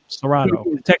because Serato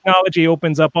technology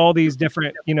opens up all these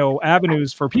different,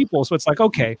 avenues for people. So it's like,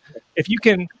 okay, if you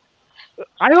can,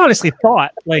 I honestly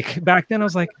thought like back then, I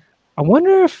was like, I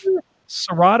wonder if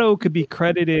Serato could be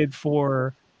credited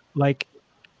for like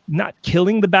not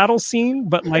killing the battle scene,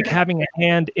 but like having a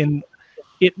hand in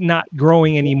it not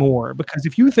growing anymore. Because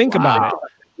if you think about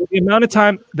it, the amount of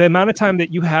time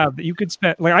that you have that you could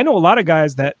spend, like I know a lot of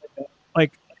guys that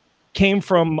like came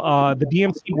from the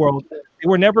DMC world. They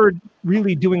were never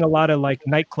really doing a lot of like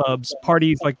nightclubs,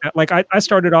 parties like that. Like I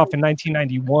started off in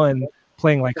 1991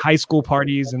 playing like high school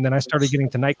parties, and then I started getting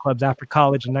to nightclubs after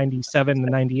college in 97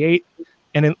 and 98.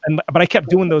 But I kept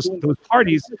doing those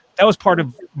parties. That was part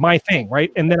of my thing, right?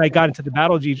 And then I got into the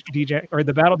battle DJ or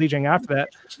the battle DJing after that.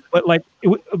 But like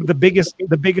the biggest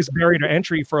barrier to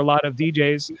entry for a lot of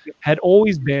DJs had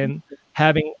always been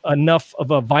having enough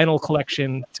of a vinyl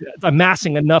collection,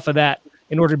 amassing enough of that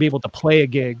in order to be able to play a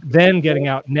gig, then getting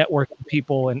out, networking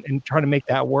people and trying to make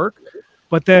that work.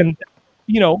 But then,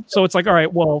 so it's like, all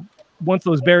right, well, once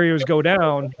those barriers go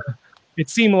down, it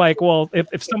seemed like, well,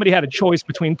 if somebody had a choice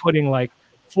between putting like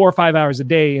 4 or 5 hours a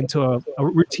day into a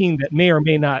routine that may or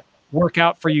may not work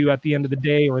out for you at the end of the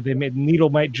day, or the needle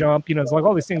might jump, it's like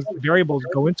all these things, variables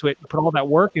go into it, put all that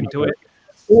work into it.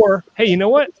 Or, hey, you know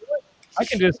what? I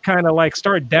can just kind of like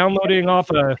start downloading off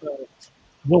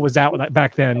what was out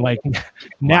back then, like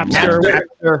Napster,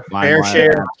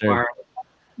 Airshare,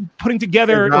 putting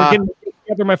together or getting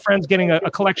together my friends, getting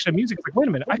a collection of music. It's like, wait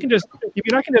a minute, I can just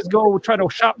go try to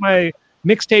shop my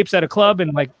mixtapes at a club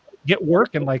and like get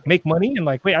work and like make money and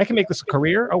like, wait, I can make this a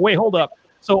career. Oh, wait, hold up.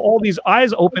 So all these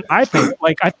eyes open. I think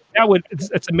like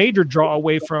it's a major draw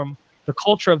away from the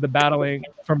culture of the battling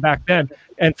from back then.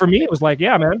 And for me, it was like,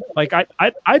 yeah, man, like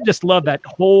I just love that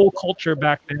whole culture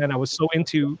back then. I was so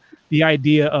into the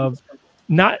idea of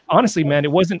not, honestly, man,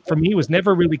 it wasn't for me. It was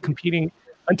never really competing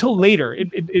until later.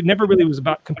 It never really was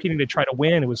about competing to try to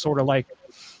win. It was sort of like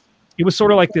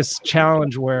this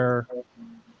challenge where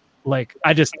like,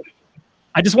 I just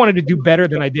wanted to do better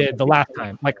than I did the last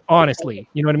time. Like, honestly,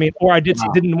 you know what I mean? Or I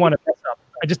didn't want to mess up.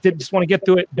 I just want to get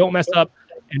through it. Don't mess up.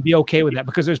 And be okay with that,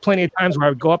 because there's plenty of times where I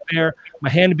would go up there, my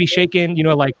hand would be shaking,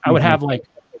 like I would have like,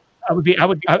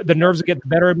 the nerves would get the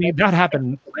better of me. That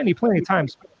happened plenty of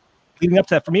times leading up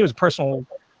to that. For me, it was a personal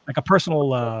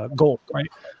goal,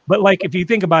 right? But like, if you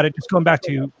think about it, just going back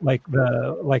to like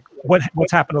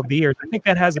what's happened over the years, I think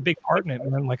that has a big part in it.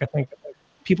 And then like, I think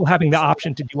people having the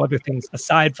option to do other things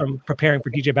aside from preparing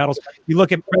for DJ battles. You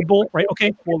look at Red Bull, right?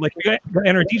 Okay, well, like you're gonna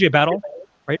enter a DJ battle,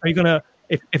 right? Are you gonna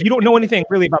If you don't know anything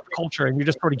really about the culture and you're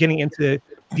just sort of getting into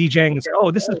DJing and say,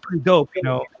 oh, this is pretty dope,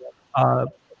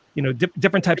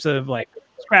 different types of like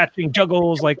scratching,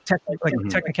 juggles, like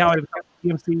technicality of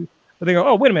DMC. But they go,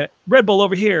 oh, wait a minute, Red Bull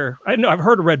over here. I know, I've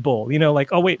heard of Red Bull.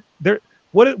 Like, oh wait,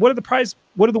 what are the prize?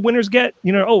 What do the winners get?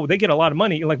 Oh, they get a lot of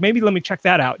money. Like, maybe let me check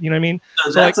that out. You know what I mean?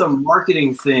 So that's like a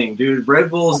marketing thing, dude. Red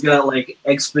Bull's got like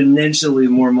exponentially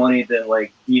more money than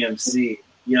like DMC.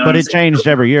 But it changed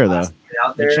every year, though.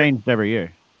 It changed every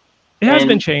year. It has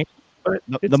been changed. But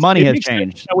the money has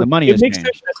changed. The money has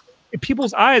changed. In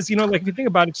people's eyes, like if you think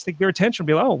about it, just think their attention will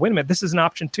be like, oh, wait a minute, this is an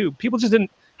option too. People just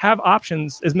didn't have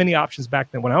as many options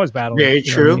back then when I was battling. Very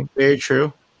true. Very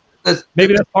true.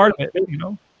 Maybe that's part of it,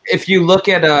 If you look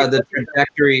at the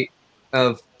trajectory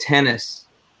of tennis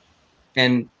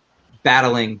and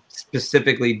battling,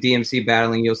 specifically DMC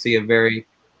battling, you'll see a very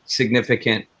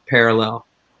significant parallel.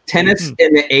 Tennis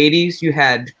in the 80s, you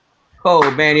had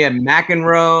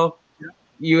McEnroe,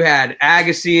 you had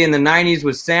Agassi in the 90s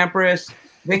with Sampras.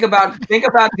 Think about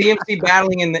DMC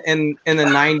battling in the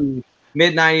 90s,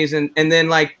 mid 90s, and then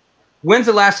like, when's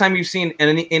the last time you've seen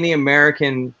any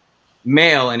American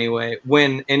male anyway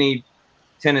win any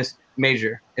tennis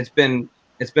major? It's been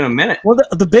a minute. Well,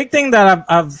 the big thing that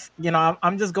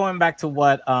I'm just going back to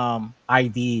what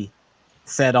ID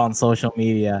said on social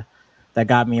media that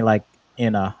got me like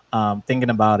thinking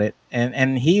about it,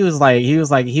 and he was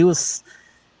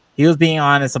being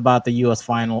honest about the U.S.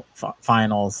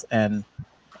 finals, and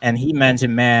and he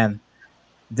mentioned, man,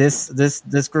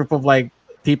 this group of like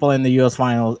people in the U.S.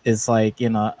 final is like,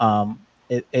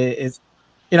 it's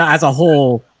as a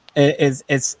whole,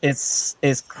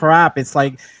 it's crap. It's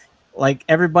like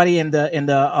everybody in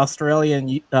the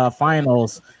Australian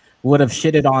finals would have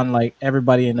shitted on like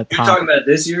everybody in the top. You're talking about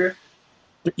this year?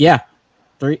 Yeah,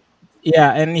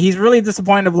 and he's really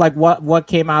disappointed of like what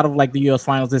came out of like the U.S.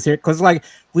 finals this year, because like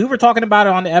we were talking about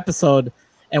it on the episode,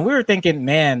 and we were thinking,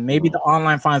 man, maybe the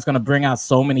online final is going to bring out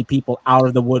so many people out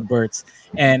of the woodworks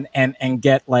and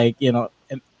get like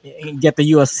and get the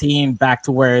U.S. scene back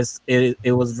to where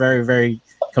it was very, very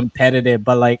competitive.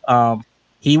 But like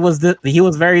he was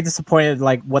very disappointed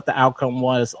like what the outcome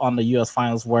was on the U.S.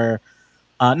 finals, where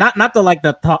not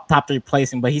the top three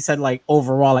placing, but he said like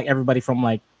overall like everybody from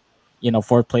like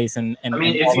fourth place and I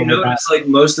mean, if you notice, like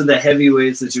most of the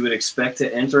heavyweights that you would expect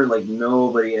to enter, like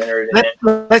nobody entered.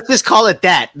 Let's just call it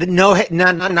that. Not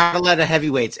a lot of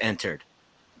heavyweights entered.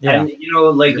 Yeah.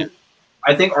 And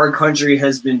I think our country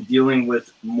has been dealing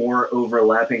with more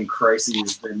overlapping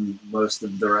crises than most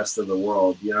of the rest of the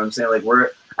world. You know what I'm saying? Like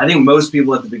I think most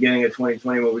people at the beginning of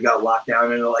 2020 when we got locked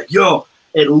down and they're like, yo,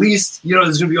 at least,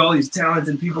 there's going to be all these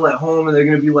talented people at home and they're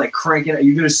going to be like cranking it.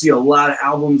 You're going to see a lot of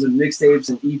albums and mixtapes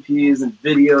and EPs and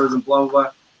videos and blah, blah,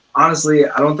 blah. Honestly,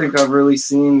 I don't think I've really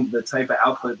seen the type of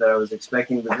output that I was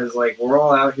expecting, because like we're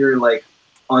all out here like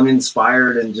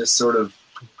uninspired and just sort of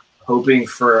hoping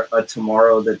for a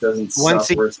tomorrow that doesn't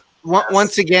suffer.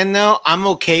 Once again, though, I'm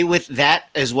okay with that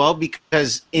as well,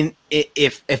 because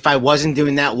if I wasn't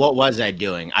doing that, what was I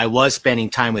doing? I was spending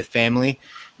time with family.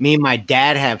 Me and my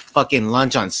dad have fucking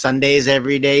lunch on Sundays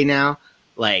every day now.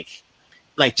 Like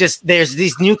just there's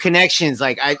these new connections.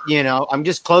 Like I'm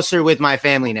just closer with my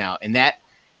family now, and that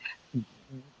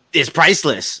is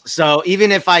priceless. So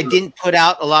even if I didn't put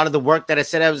out a lot of the work that I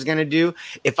said I was going to do,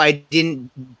 if I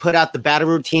didn't put out the battle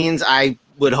routines I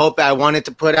would hope I wanted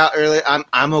to put out earlier,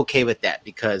 I'm okay with that,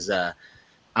 because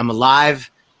I'm alive,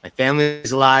 my family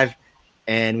is alive,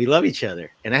 and we love each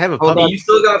other. And I have a puppy. You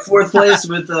still got fourth place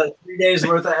with 3 days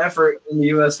worth of effort in the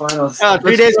U.S. finals.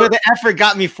 3 days worth of effort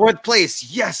got me fourth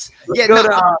place. Yes.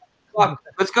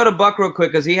 Let's go to Buck real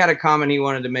quick, because he had a comment he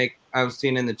wanted to make. I was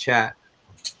seeing in the chat.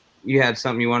 You had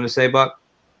something you wanted to say, Buck?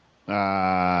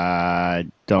 I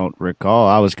don't recall.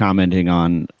 I was commenting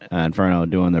on Inferno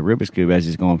doing the Rubik's Cube as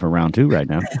he's going for round 2 right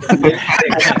now.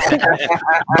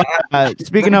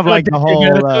 Speaking of like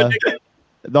the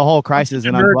whole crisis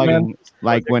and unplugging,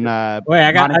 like when wait,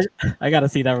 I got to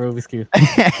see that Rubik's Cube.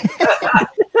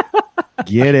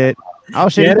 Get it? Oh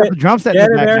shit! You got the drum set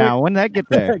in the back now. When did that get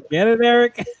there? Get it,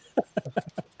 Eric.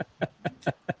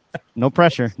 No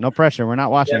pressure. We're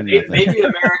not watching. Yeah, maybe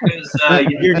America's.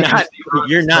 You're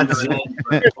not.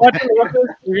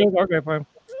 Okay, fine.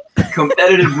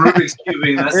 Competitive Rubik's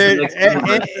cubing. That's the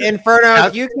next Inferno,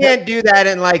 if you can't do that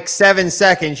in like 7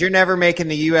 seconds, you're never making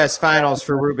the U.S. finals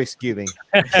for Rubik's cubing.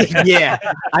 Yeah,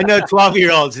 I know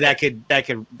 12-year-olds that could.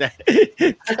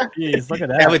 Jeez, look at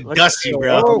that. That would dust you,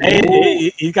 bro.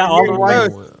 He got all the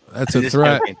ones. That's a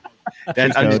threat.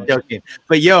 I'm just joking.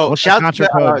 But shout out to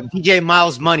DJ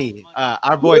Miles Money,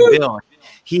 our boy Bill.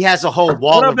 He has a whole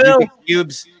wall of Rubik's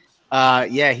cubes.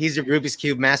 He's a Rubik's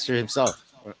Cube master himself.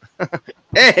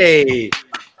 Hey,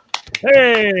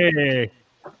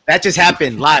 that just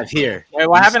happened live here. Wait,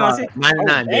 what happened?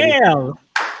 9-9,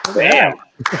 damn.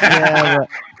 That's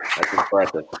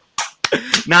impressive.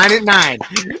 9-9.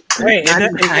 Wait, is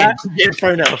that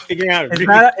Inferno? Figuring out. Is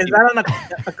that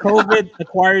a COVID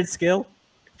acquired skill?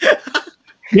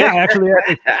 Yeah, actually,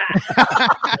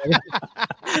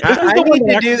 I need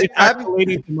to do. I'm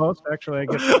the most. Actually, I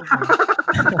guess.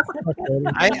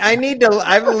 I need to.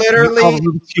 I'm literally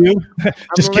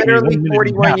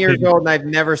 41 years old, and I've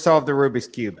never solved the Rubik's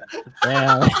cube.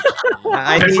 Yeah.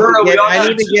 I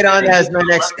need to get on that as my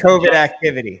next COVID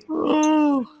activity.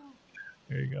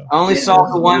 There you go. I only saw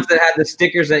the ones that had the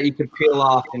stickers that you could peel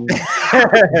off and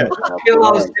peel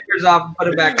all the stickers off and put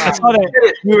it back on.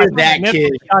 You were that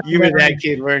kid. You were that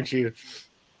kid, weren't you?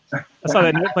 I saw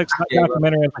that Netflix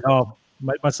documentary. I was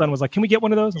like, my son was like, "Can we get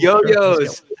one of those?"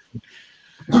 Yo-yos.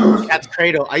 Cat's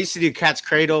Cradle. I used to do Cat's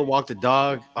Cradle, walk the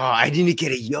dog. Oh, I didn't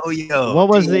get a yo-yo. What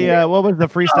was the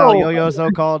freestyle yo-yo so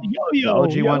called? The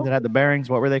OG ones that had the bearings.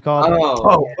 What were they called?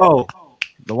 Oh.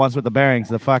 The ones with the bearings,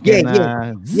 the fucking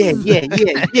yeah.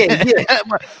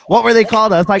 What were they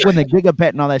called? That's like when the Gigapet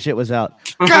and all that shit was out.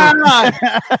 Come on.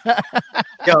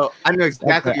 Yo, I know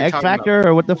exactly what you're X talking Factor about.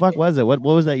 Or what the fuck was it? What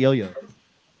was that yo-yo?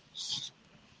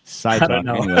 Side talk.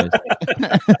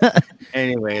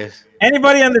 Anyways.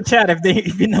 Anybody on the chat,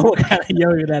 if you know what kind of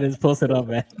yo-yo that is, post it up,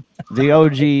 man. The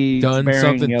OG done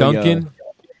something yo-yo. Duncan.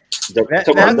 Well,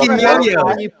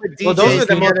 those are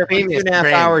the most famous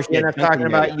 2.5 hours. You end up talking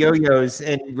about yo-yos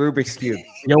and Rubik's Cube.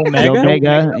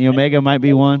 Omega might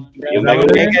be one.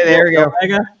 There we go.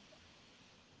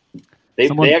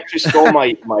 They actually stole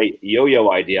my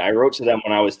yo-yo idea. I wrote to them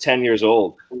when I was 10 years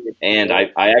old, and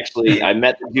I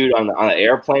met the dude on an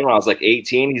airplane when I was like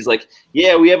 18. He's like,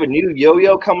 "Yeah, we have a new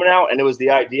yo-yo coming out," and it was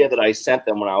the idea that I sent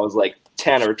them when I was like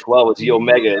 10 or 12. It's the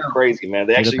Omega. It's crazy, man.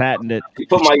 They actually patented it.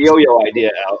 Put my yo-yo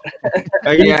idea out.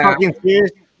 Are you fucking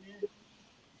serious?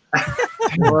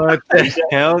 What the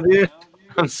hell, dude?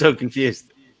 I'm so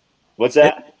confused. What's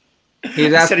that?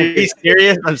 He's asking, "Are you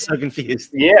serious?" I'm so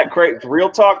confused. Yeah, great. Real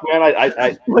talk, man.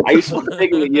 I used to be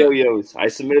big with yo-yos. I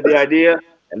submitted the idea,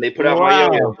 and they put out my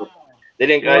yo-yo. They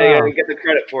didn't get the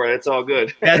credit for it. It's all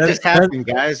good. That just happened,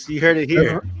 guys. You heard it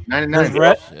here. 99.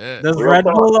 Does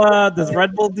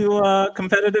Red Bull do a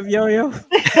competitive yo-yo?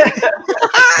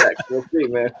 We'll see,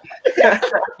 man.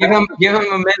 Give them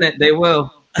a minute. They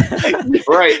will.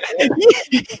 Right.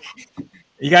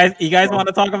 You guys want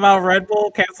to talk about Red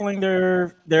Bull canceling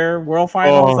their World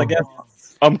Finals? I guess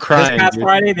I'm crying. This past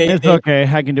Friday, it's okay.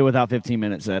 I can do without 15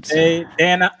 minute sets. You're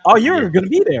gonna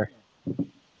be there,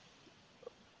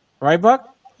 right,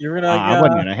 Buck? You're gonna. I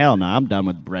wasn't gonna. Hell no, I'm done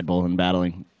with Red Bull and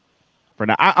battling. For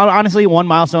now, honestly, one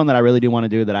milestone that I really do want to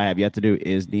do that I have yet to do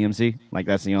is DMC. Like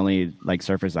that's the only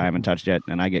surface I haven't touched yet,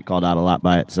 and I get called out a lot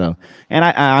by it. So, and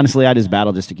I honestly just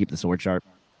battle just to keep the sword sharp.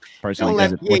 Personally,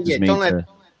 because it forces me to.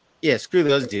 Yeah, screw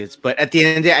those dudes. But at the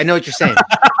end of the day, I know what you're saying.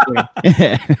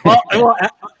 well,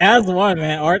 as one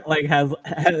man, Art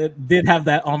did have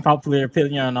that unpopular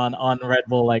opinion on Red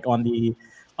Bull,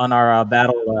 on our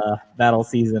battle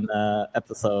season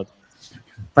episode.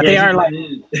 But they are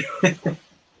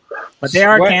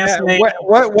canceling.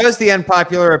 What was the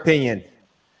unpopular opinion?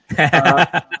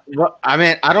 Well, I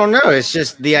mean, I don't know. It's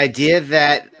just the idea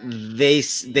that they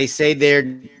say they're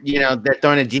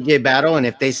throwing a DJ battle, and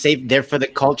if they say they're for the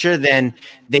culture, then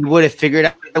they would have figured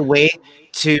out a way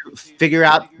to figure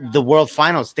out the world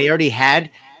finals. They already had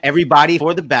everybody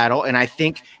for the battle, and I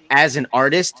think as an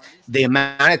artist, the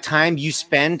amount of time you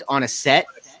spend on a set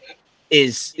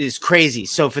is crazy.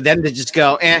 So for them to just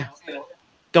go,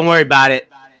 don't worry about it.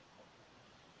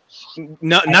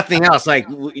 No, nothing else.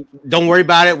 Don't worry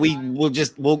about it.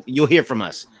 You'll hear from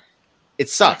us. It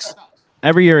sucks.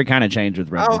 Every year it kind of changed with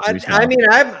Red Bull. I mean,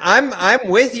 I'm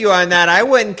with you on that. I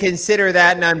wouldn't consider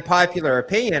that an unpopular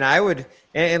opinion. I would,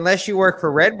 unless you work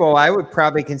for Red Bull, I would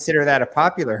probably consider that a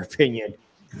popular opinion.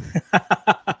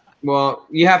 Well,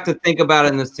 you have to think about it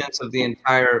in the sense of the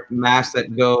entire mass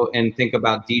that go and think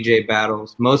about DJ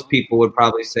battles. Most people would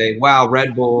probably say, "Wow,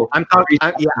 Red Bull." I'm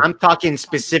talking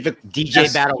specific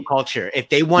DJ battle culture. If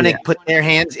they want to put their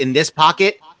hands in this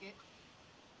pocket,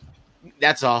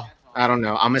 that's all. I don't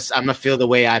know. I'm gonna feel the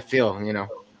way I feel.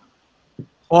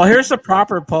 Well, here's the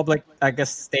proper public,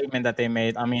 statement that they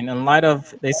made. I mean, in light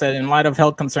of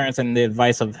health concerns and the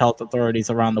advice of health authorities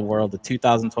around the world, the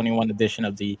 2021 edition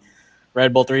of the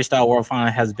Red Bull 3-Style World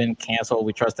Final has been canceled.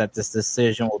 We trust that this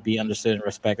decision will be understood and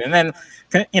respected. And then,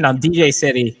 DJ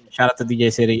City, shout out to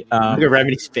DJ City. Look at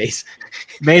Remedy's face.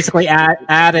 Basically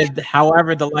added,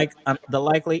 however, the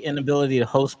likely inability to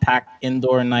host packed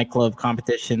indoor nightclub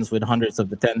competitions with hundreds of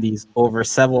attendees over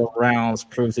several rounds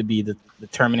proves to be the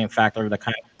determining factor of the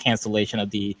cancellation of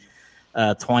the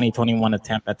 2021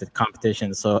 attempt at the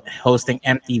competition. So hosting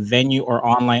empty venue or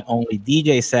online-only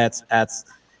DJ sets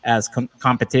as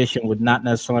competition would not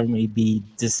necessarily be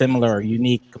dissimilar or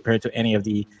unique compared to any of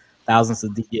the thousands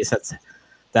of DJ sets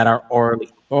that are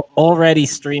already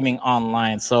streaming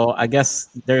online. So I guess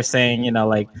they're saying,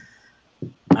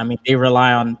 they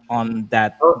rely on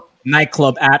that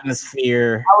nightclub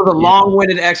atmosphere. That was a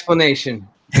long-winded explanation.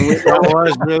 That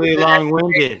was really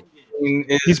long-winded.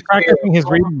 He's practicing his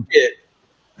reading.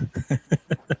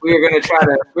 We're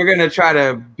gonna try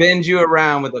to bend you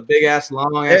around with a big ass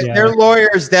long ass. Their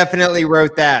lawyers definitely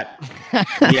wrote that.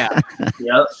 Yeah.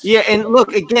 Yeah. And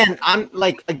look, again, I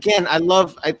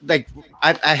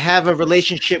have a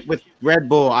relationship with Red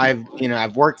Bull. I've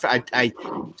worked. I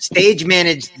stage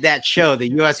managed that show, the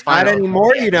U.S. Final. Not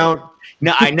anymore. You don't.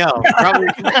 No, I know. Probably,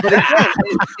 but again,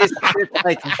 it's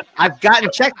like I've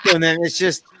gotten checked on them. It's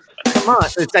just. Come on.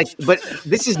 It's like, but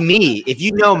this is me. If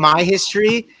you know my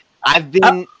history, I've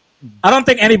been. I don't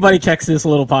think anybody checks this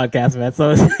little podcast, man.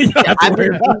 So I've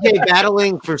been DJ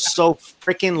battling for so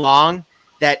freaking long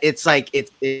that it's like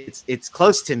it's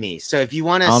close to me. So if you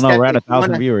want to, I don't know, we're at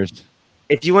 1,000 viewers.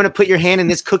 If you want to put your hand in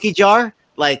this cookie jar,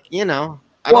 I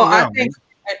think.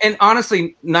 And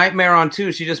honestly, Nightmare on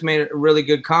 2, she just made a really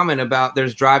good comment about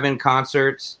there's drive-in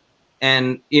concerts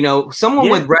And someone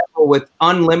with Red Bull with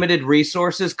unlimited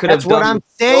resources could have done. That's what I'm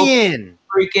saying.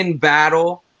 Freaking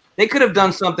battle. They could have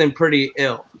done something pretty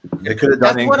ill. They could have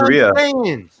done it in Korea.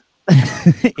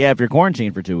 Yeah, if you're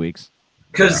quarantined for 2 weeks.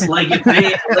 Because, like, if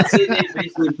let's say they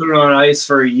basically put it on ice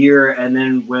for a year, and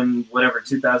then when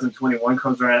 2021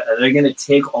 comes around, are they going to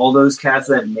take all those cats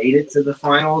that made it to the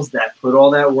finals, that put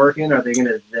all that work in? Are they going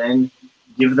to then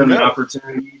give them an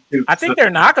opportunity to? I think they're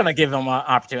not going to give them an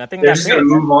opportunity. I think they're just going to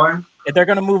move on. They're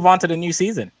going to move on to the new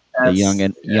season. The young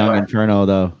Inferno,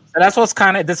 though. So that's what's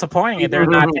kind of disappointing. They're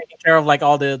not taking care of like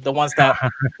all the ones that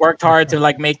worked hard to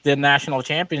like make the national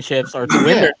championships or to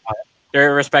win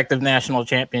their respective national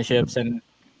championships, and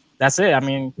that's it. I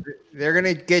mean, they're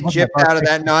gonna get gypped out of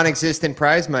that non-existent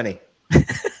prize money.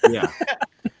 Yeah.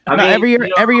 Every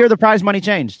year the prize money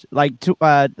changed. Like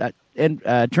in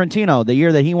Trentino, the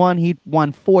year that he won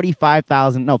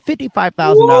 $55,000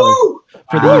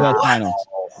 for the U.S. finals.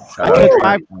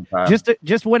 I took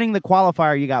just winning the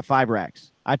qualifier. You got 5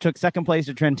 racks. I took second place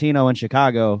at Trentino in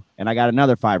Chicago, and I got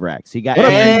another 5 racks. He got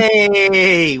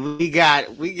we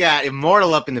got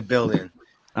Immortal up in the building.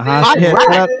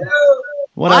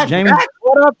 What up, Jamie?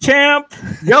 What up, champ?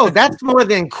 Yo, that's more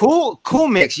than Cool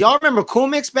Mix. Y'all remember Cool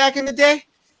Mix back in the day?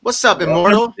 What's up,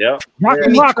 Immortal? Yeah. Rock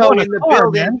in the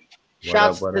building.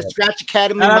 Shouts to the Scratch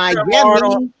Academy,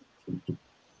 Miami.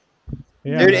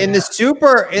 Yeah, dude, in the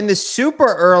super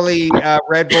early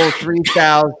Red Bull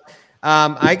 3000,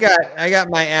 I got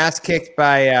my ass kicked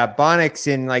by Bonics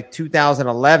in like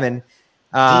 2011.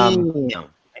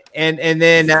 And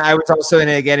then I was also in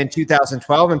it again in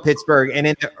 2012 in Pittsburgh. And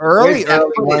in the early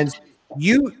ones,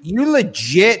 you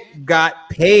legit got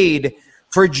paid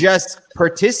for just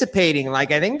participating.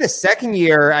 Like I think the second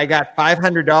year I got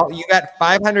 $500. You got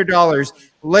 $500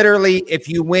 literally if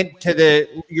you went to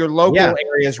your local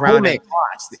areas around it.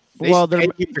 Well,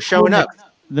 for showing up.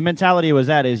 The mentality was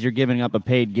is you're giving up a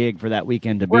paid gig for that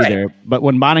weekend to be there. But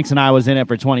when Bonics and I was in it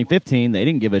for 2015, they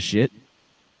didn't give us shit.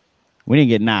 We didn't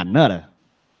get nada.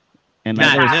 And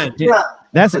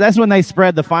that's when they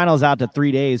spread the finals out to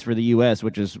 3 days for the U.S.,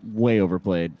 which is way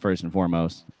overplayed first and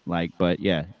foremost. That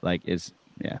was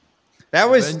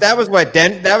what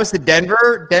that was the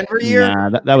Denver year. Nah,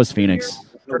 that was Phoenix.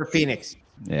 For Phoenix.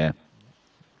 Yeah.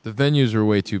 The venues are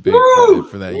way too big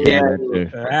for that year.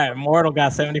 Yeah. All right, Mortal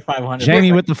got 7,500.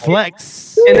 Jamie with the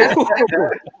flex. And that's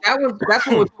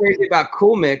what was crazy about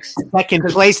Cool Mix. Second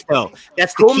place though.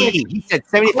 That's the key. He said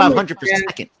 7,500 per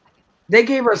second. They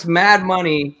gave us mad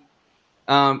money,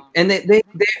 and they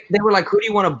were like, "Who do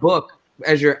you want to book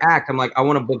as your act?" I'm like, "I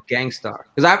want to book Gangstar,"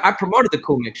 because I promoted the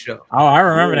Cool Mix show. Oh, I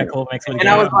remember that Cool Mix. And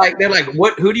I was like, "They're like,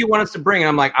 what? Who do you want us to bring?" And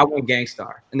I'm like, "I want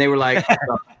Gangstar," and they were like,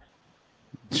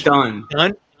 "Done."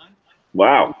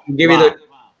 Wow. Give you the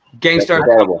Gangstar.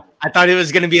 I thought it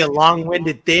was gonna be a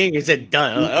long-winded thing. It said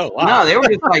done. Oh wow. No, they were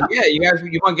just like, "Yeah, you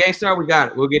want Gangstar? We got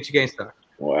it. We'll get you Gangstar."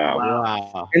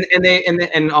 Wow.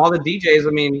 And all the DJs.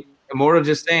 I mean. Immortal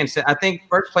just saying. So I think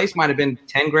first place might have been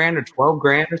 $10,000 or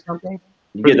 $12,000 or something.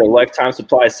 You get a lifetime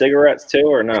supply of cigarettes too,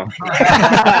 or no?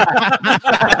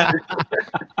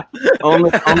 only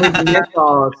the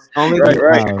menthols.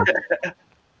 Right.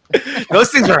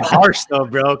 Those things are harsh though,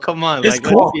 bro. Come on, it's like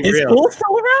cool. Let's be Is real. Cool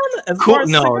still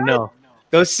around? No.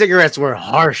 Those cigarettes were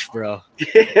harsh, bro.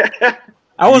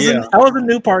 I was a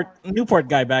Newport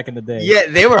guy back in the day. Yeah,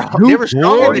 they were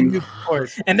stronger than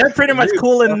Newport. And they're pretty much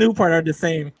Cool and Newport are the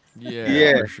same.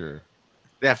 Yeah, for sure.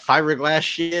 That fiberglass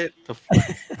shit.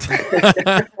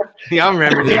 Yeah, I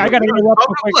remember that. I got to interrupt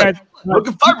real quick, guys. Look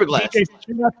at fiberglass.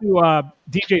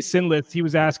 DJ Sinless. He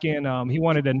was asking. He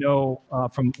wanted to know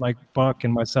from like Buck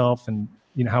and myself, and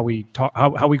how we talk,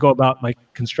 how we go about like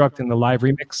constructing the live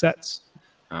remix sets.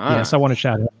 Yes, I want to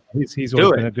shout him. He's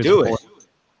always been a good support.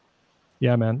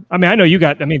 Yeah, man. I mean, I know you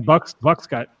got. I mean, Buck's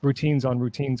got routines on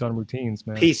routines on routines,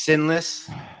 man. Peace,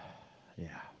 Sinless.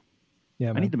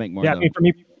 Yeah, man. I need to make more. Yeah, I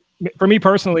mean, for me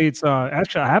personally, it's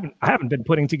actually I haven't been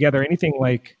putting together anything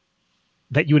like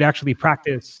that you would actually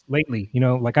practice lately.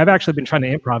 Like I've actually been trying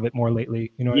to improv it more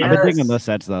lately. I've been digging those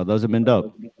sets though. Those have been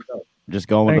dope. Just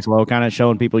going with the flow, kind of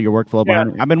showing people your workflow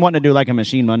behind it. I've been wanting to do like a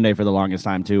Machine Monday for the longest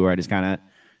time too, where I just kind of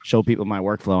show people my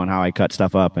workflow and how I cut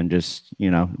stuff up and just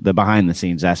the behind the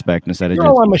scenes aspect instead of you're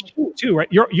all on Machine too, right?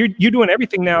 You're doing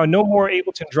everything now. No more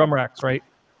Ableton drum racks, right?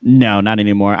 No, not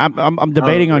anymore. I'm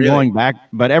debating on going back,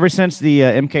 but ever since the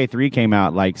MK3 came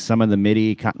out, like some of the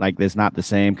MIDI like it's not the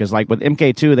same because like with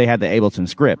MK2 they had the Ableton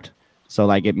script, so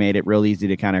like it made it real easy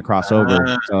to kind of cross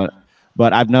over. So,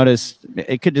 but I've noticed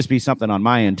it could just be something on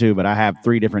my end too. But I have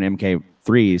 3 different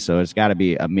MK3s, so it's got to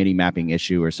be a MIDI mapping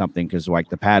issue or something because like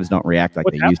the pads don't react like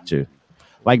they used to.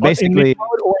 Like basically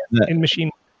in Machine.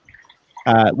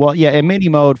 Well, yeah, in MIDI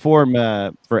mode for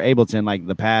Ableton, like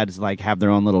the pads like have their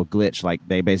own little glitch. Like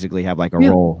they basically have like a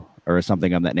roll or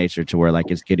something of that nature to where like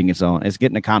it's getting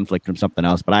a conflict from something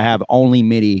else. But I have only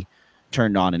MIDI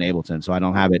turned on in Ableton, so I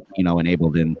don't have it,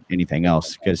 enabled in anything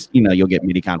else because you'll get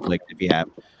MIDI conflict if you have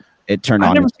it turned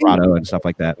on in Serato and stuff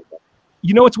like that.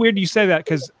 You know, it's weird you say that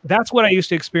because that's what I used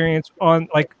to experience on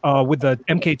like with the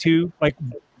MK2. Like,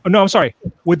 no, I'm sorry,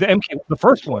 with the the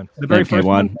first one, the very first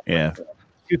one, yeah.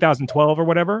 2012 or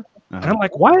whatever. And I'm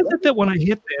like, why is it that when I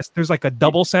hit this, there's like a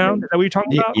double sound? Is that what you're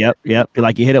talking about? Yep.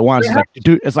 Like you hit it once,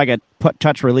 it's like a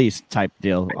touch release type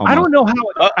deal. Almost. I don't know how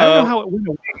it went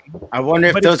away. I wonder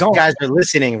if those guys are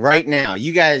listening right now.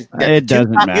 You guys, it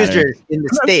doesn't matter. Users in the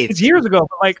States. It's years ago,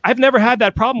 but like I've never had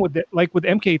that problem with it. Like with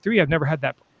MK3, I've never had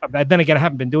that. Then again, I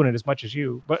haven't been doing it as much as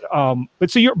you. But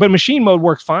but machine mode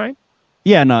works fine.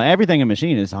 Yeah, no, everything in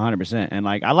machine is 100%, and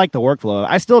like I like the workflow.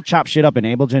 I still chop shit up in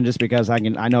Ableton just because I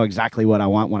know exactly what I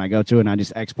want when I go to it, and I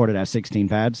just export it as 16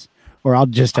 pads, or I'll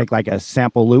just take like a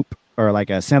sample loop or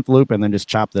like a synth loop and then just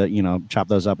chop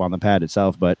those up on the pad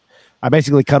itself. But I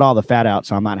basically cut all the fat out,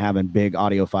 so I'm not having big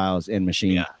audio files in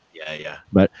machine. Yeah.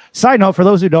 But side note, for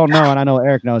those who don't know, and I know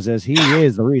Eric knows this, he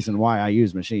is the reason why I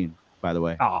use machine. By the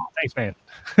way. Oh, thanks, man.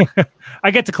 I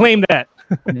get to claim that.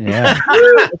 Yeah.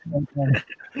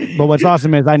 But what's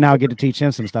awesome is I now get to teach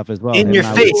him some stuff as well. In your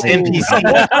face,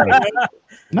 NPC.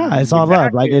 No, it's all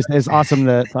love. Like it's awesome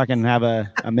to fucking have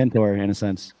a mentor in a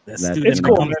sense. It's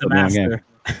cool. The master.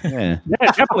 Yeah,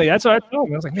 definitely. That's what I told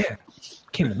him. I was like, man,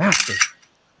 became the master.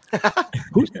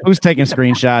 Who's taking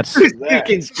screenshots? Who's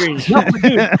taking screenshots?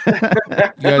 You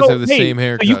guys have the same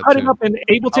haircut. So you cut it up in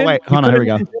Ableton? Oh, wait, hold on. Here we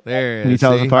go. There. Can you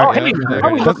tell us apart? Oh, hey,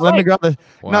 Let me grab the.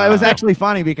 Wow. No, it was actually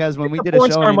funny because when we did a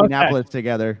show in Indianapolis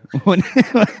together, when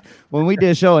we did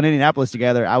a show in Indianapolis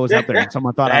together, I was up there and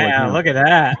someone thought I was. Yeah, look at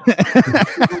that.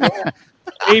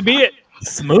 Hey, be it.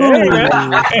 Smooth.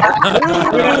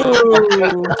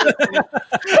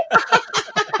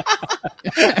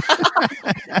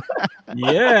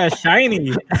 Yeah,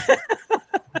 shiny. Look,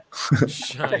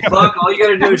 all you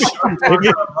gotta do is shave a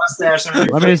mustache.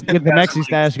 Let me just get the Mexi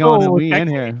stash going and we in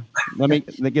here. Let me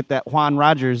get that Juan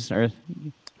Rodgers or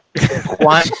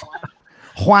Juan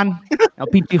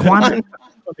LPG Juan.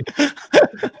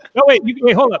 No, wait,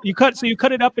 hold up. You cut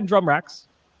it up in drum racks.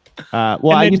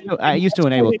 Well, I used to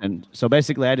in Ableton. So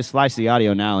basically, I just slice the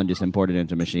audio now and just import it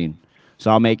into machine. So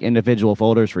I'll make individual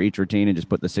folders for each routine and just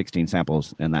put the 16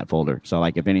 samples in that folder. So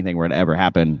like if anything were to ever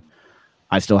happen,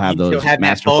 I still have those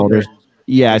master folders.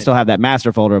 Yeah, I still have that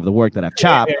master folder of the work that I've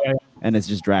chopped, and it's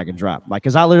just drag and drop. Like,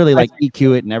 because I literally like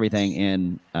EQ it and everything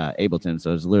in Ableton,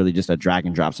 so it's literally just a drag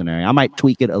and drop scenario. I might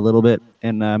tweak it a little bit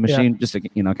in machine just to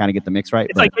kind of get the mix right.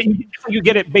 It's like you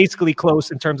get it basically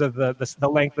close in terms of the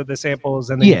length of the samples,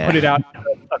 and then you put it out in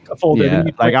a folder. Yeah,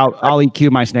 like I'll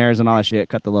EQ my snares and all that shit,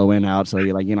 cut the low end out, so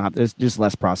you there's just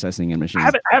less processing in machine.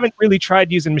 I haven't really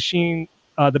tried using the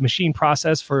machine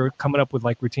process for coming up with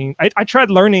like routine. I tried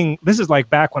learning. This is like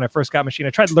back when I first got machine. I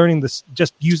tried learning this,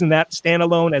 just using that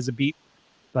standalone as a beat,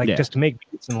 just to make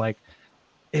beats, and like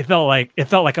it felt like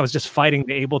I was just fighting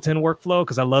the Ableton workflow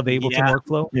because I love the Ableton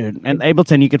workflow. Dude, and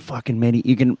Ableton, you could fucking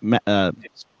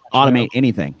automate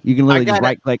anything. You can literally just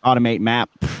right click, automate,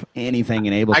 map anything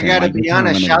in Ableton. I gotta be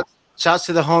honest. Shouts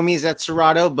to the homies at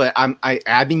Serato, but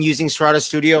I've been using Serato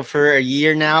Studio for a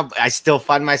year now. But I still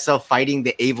find myself fighting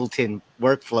the Ableton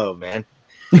workflow, man.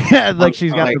 Yeah, like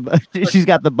she's got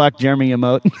the Buck Jeremy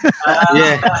emote.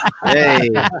 Yeah, hey,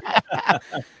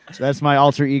 that's my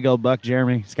alter ego, Buck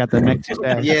Jeremy. He's got the mix.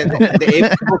 Yeah,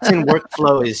 the Ableton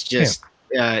workflow is just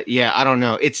I don't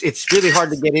know. It's really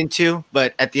hard to get into,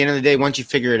 but at the end of the day, once you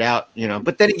figure it out,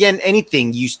 But then again,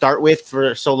 anything you start with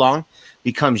for so long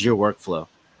becomes your workflow.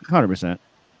 100%.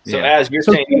 So as you're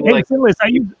saying, you prefer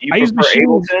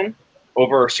Ableton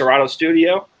over Serato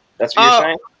Studio? That's what you're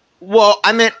saying? Well,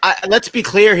 I meant, let's be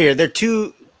clear here. They're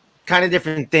two kind of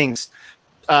different things.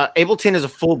 Ableton is a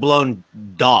full-blown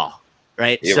DAW,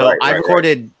 right? Yeah, so right, I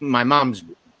recorded my mom's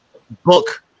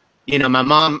book. My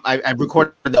mom, I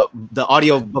recorded the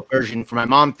audio book version for my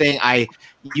mom thing.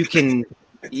 You could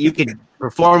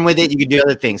perform with it. You could do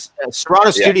other things.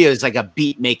 Serato Studio is like a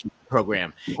beat-making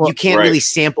program. Well, you can't really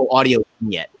sample audio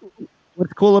yet.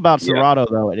 What's cool about Serato,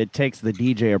 though, it takes the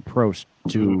DJ approach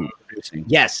to producing.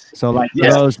 Yes. So, like,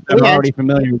 those that are already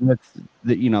familiar with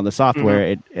the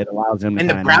software, it allows them to. And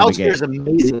the browser is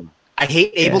amazing. I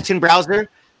hate Ableton browser.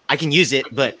 I can use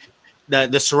it, but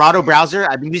the Serato browser,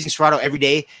 I've been using Serato every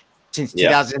day since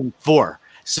 2004.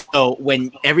 So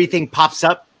when everything pops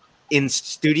up in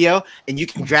studio and you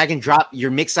can drag and drop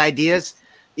your mix ideas,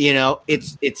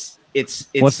 it's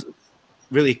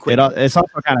really quick. It's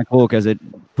also kind of cool because it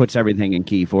puts everything in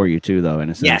key for you too, though. In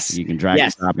a sense, Yes, you can drag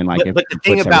and drop and like. But the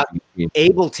thing about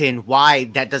Ableton, why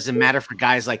that doesn't matter for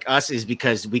guys like us, is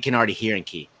because we can already hear in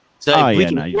key. So if we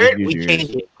can hear it, we change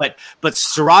it. But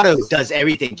Serato does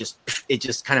everything. It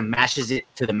just kind of mashes it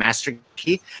to the master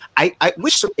key. I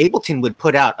wish Ableton would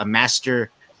put out a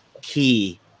master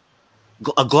key,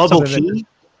 a global key.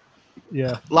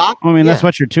 Lock. I mean, that's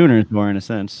what your tuner is for, in a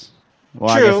sense.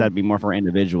 Well, True. I guess that'd be more for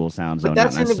individual sounds. But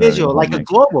that's individual, like a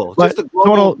global. But just a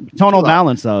global tonal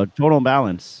balance, though. Tonal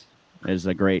balance is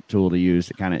a great tool to use.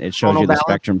 It shows you the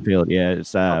spectrum field. Yeah,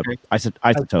 it's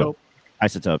isotope.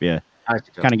 Yeah,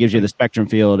 kind of gives you the spectrum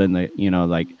field and the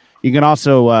like. You can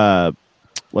also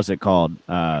what's it called?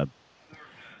 I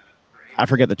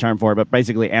forget the term for it, but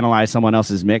basically analyze someone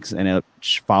else's mix and it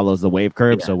follows the wave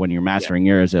curve. Yeah. So when you're mastering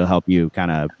yours, it'll help you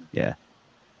kind of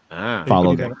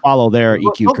follow their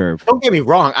EQ curve. Don't get me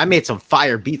wrong. I made some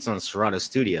fire beats on Serato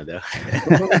Studio, though.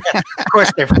 Of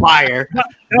course, they're fire.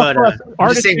 But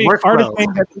artist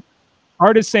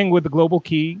saying with the global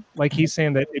key, like he's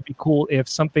saying that it'd be cool if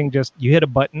something you hit a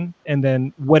button and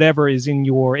then whatever is in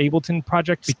your Ableton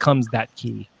project becomes that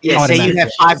key. Yeah, say you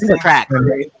have 5 tracks.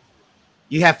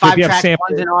 You have 5 tracks.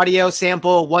 One's an audio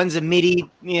sample, one's a MIDI,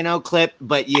 clip,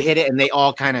 but you hit it and they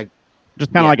all kind of.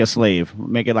 Just kind of like a slave.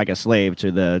 Make it like a slave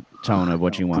to the tone of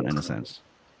what you want, in a sense.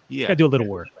 Yeah, gotta do a little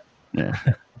work. Yeah.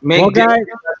 Guys,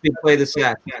 play the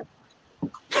set.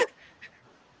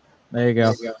 There you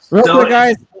go.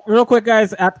 Real quick,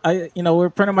 guys. We're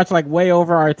pretty much like way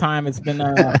over our time. It's been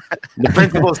the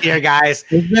principles here, guys.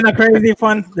 It's been a crazy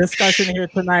fun discussion here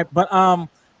tonight. But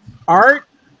Art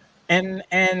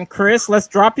and Chris, let's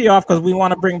drop you off because we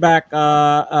want to bring back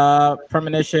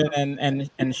Premonition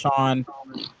and Sean.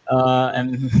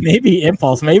 And maybe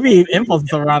Impulse. Maybe Impulse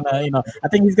is around. I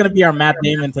think he's gonna be our Matt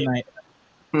Damon tonight.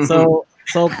 So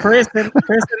Chris and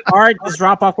Art, just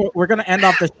drop off. We're gonna end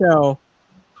off the show.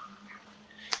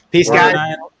 Peace,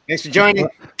 guys. Thanks for joining.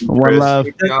 One love.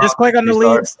 Just click on the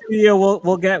lead studio.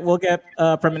 We'll get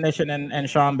Premonition and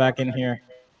Sean back in here.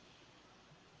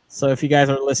 So if you guys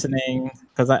are listening,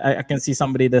 because I can see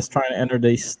somebody that's trying to enter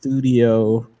the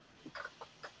studio.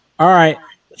 All right.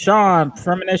 Sean,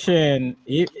 Premonition,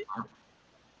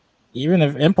 even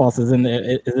if Impulse is in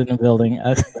the building.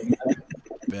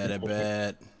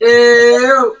 Bet.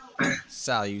 Ew.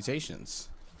 Salutations.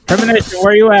 Premonition,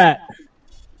 where you at?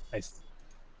 Nice.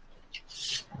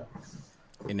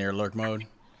 In their lurk mode.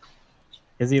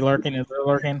 Is he lurking?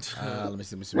 Let me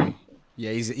see.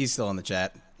 Yeah, he's still in the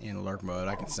chat in lurk mode.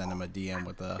 I can send him a DM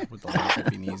with the lurk if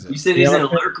he needs it. You said he's in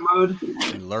lurk mode?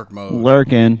 In lurk mode.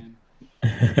 Lurking.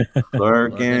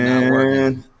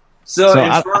 So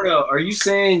Inferno, are you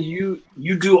saying you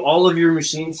do all of your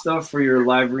machine stuff for your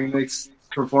live remix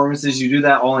performances? You do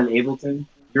that all in Ableton?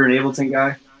 You're an Ableton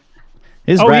guy?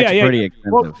 His rack's pretty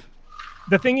expensive. Well,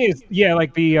 the thing is,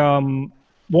 like the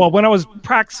when I was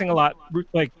practicing a lot,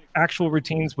 like actual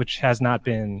routines, which has not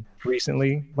been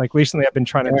recently. Like recently, I've been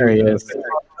trying to do this.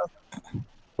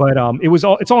 But it's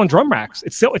all on drum racks.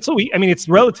 It's so I mean, it's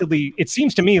relatively. It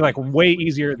seems to me like way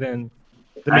easier than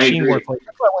the machine work. Like,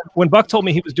 when Buck told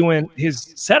me he was doing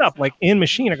his setup like in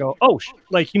machine, I go, oh,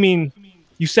 like you mean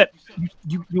you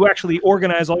actually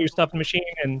organize all your stuff in machine,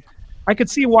 and I could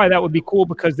see why that would be cool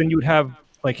because then you would have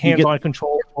like hands-on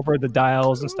control over the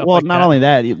dials and stuff. Well, like not only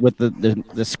that, with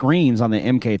the screens on the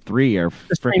MK3 are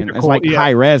freaking. It's cool, like high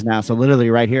res now, so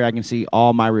literally right here I can see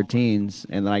all my routines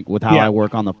and like with how I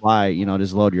work on the fly.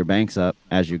 Just load your banks up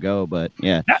as you go. But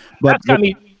that's got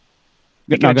me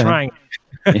thinking of trying.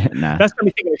 Nah. That's got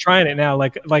me thinking of trying it now.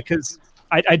 Like because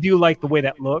I do like the way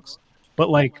that looks,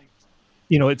 but like.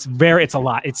 It's a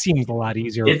lot. It seems a lot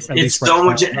easier. It's so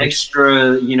much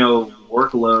extra,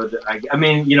 workload. I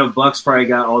mean, Buck's probably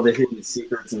got all the hidden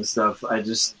secrets and stuff. I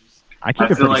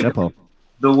keep it pretty simple.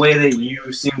 The way that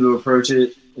you seem to approach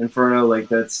it, Inferno, like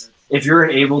that's if you're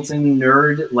an Ableton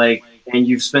nerd, like, and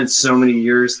you've spent so many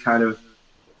years kind of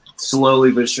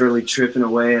slowly but surely tripping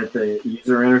away at the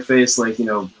user interface, like,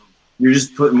 you're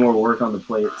just putting more work on the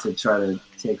plate to try to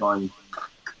take on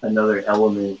another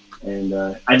element. And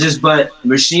but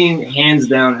Machine hands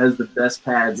down has the best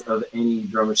pads of any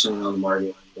drum machine on the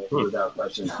market, without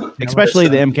question. Especially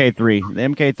the MK3. The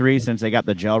MK3, since they got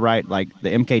the gel right, like the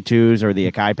MK2s or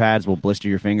the Akai pads will blister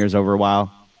your fingers over a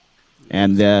while.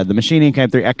 And the Machine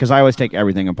MK3, because I always take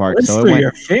everything apart. Blister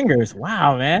your fingers.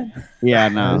 Wow, man. Yeah,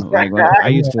 no. Like, I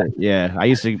used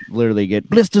to literally get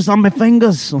blisters on my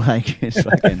fingers. Like it's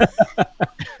fucking.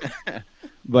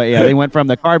 But yeah, they went from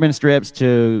the carbon strips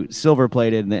to silver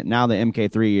plated, and now the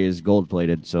MK3 is gold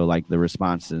plated. So like the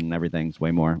response and everything's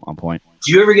way more on point.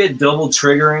 Do you ever get double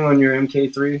triggering on your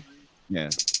MK3? Yeah.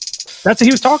 That's what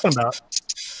he was talking about.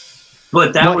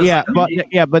 But that was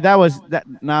but that was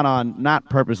not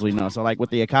purposely, no. So like with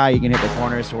the Akai, you can hit the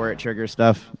corners to where it triggers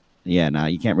stuff. Yeah, no,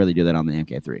 you can't really do that on the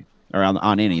MK3 or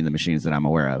on any of the machines that I'm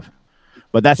aware of.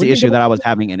 But that's the issue that I was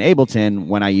having in Ableton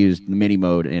when I used the MIDI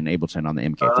mode in Ableton on the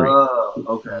MK3. Oh,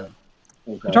 okay.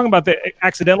 You're talking about the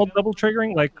accidental double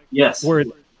triggering, like yes, where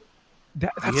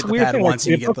that's a weird thing. Like,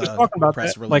 you get the talking about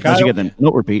that. Like, you get the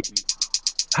note repeat.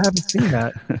 I haven't seen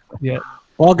that yet.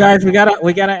 Well, guys, we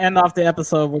gotta end off the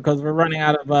episode because we're running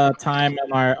out of time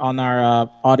on our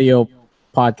audio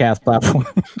podcast platform.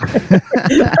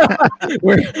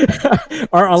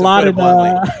 Our allotted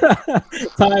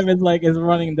time is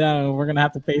running down. We're gonna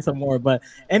have to pay some more. But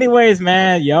anyways,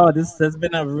 man, this has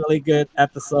been a really good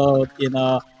episode.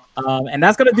 And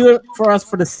that's gonna do it for us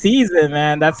for the season,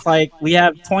 man. That's like we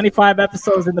have 25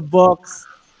 episodes in the books.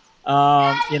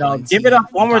 Give it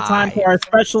up one more time for our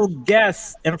special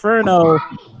guests: Inferno,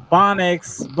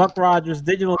 Bonics, Buck Rodgers,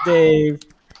 Digital Dave,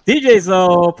 DJ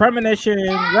Zoe, Premonition,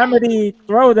 Remedy,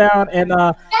 Throwdown, and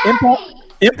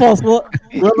Impulse. Will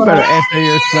better answer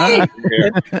your son.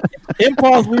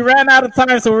 Impulse. We ran out of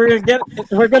time, so we're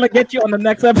gonna get you on the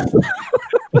next episode.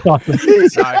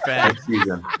 Sorry, fans.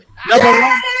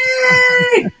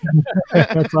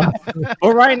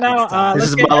 Well, right now,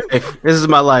 this is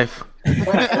my life.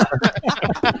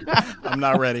 I'm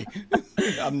not ready.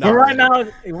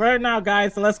 Right now,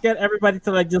 guys. So let's get everybody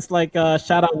to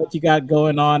shout out what you got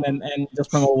going on and just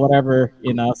promote whatever.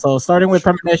 So starting with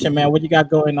Premonition, man, what you got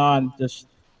going on?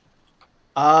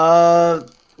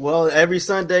 Well, every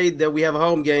Sunday that we have a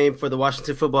home game for the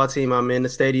Washington football team, I'm in the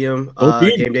stadium.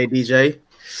 Game day DJ.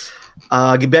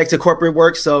 Get back to corporate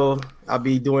work, so I'll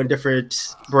be doing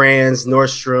different brands,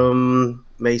 Nordstrom,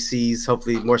 Macy's.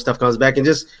 Hopefully, more stuff comes back, and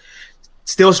just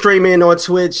still streaming on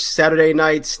Twitch Saturday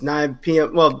nights, 9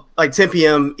 p.m. Well, like 10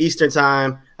 p.m. Eastern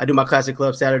time. I do my Classic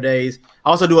Club Saturdays. I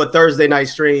also do a Thursday night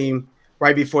stream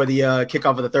right before the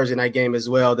kickoff of the Thursday night game as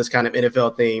well. That's kind of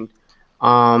NFL themed.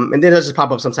 And then it'll just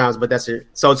pop up sometimes, but that's it.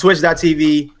 So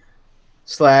twitch.tv/DJ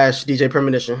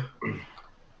Premonition.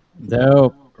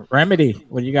 Dope. Remedy,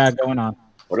 what you got going on?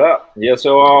 What up? Yeah,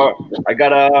 so I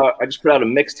just put out a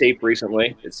mixtape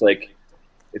recently. It's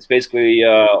basically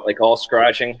like all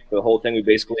scratching. The whole thing, we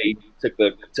basically took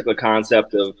the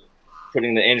concept of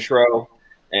putting the intro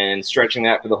and stretching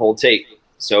that for the whole tape.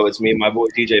 So it's me and my boy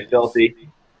DJ Filthy,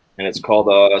 and it's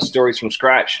called Stories from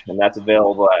Scratch, and that's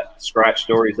available at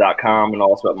scratchstories.com and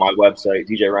also at my website,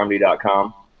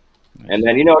 djremedy.com. And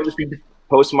then, just be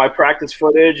posting my practice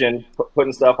footage and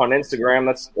putting stuff on Instagram.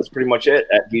 That's pretty much it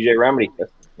at DJ Remedy.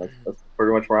 That's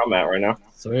pretty much where I'm at right now.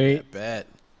 Sweet. I bet.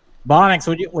 Bonics,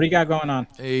 what do you got going on?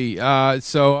 Hey,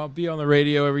 so I'll be on the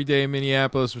radio every day in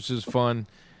Minneapolis, which is fun.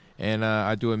 And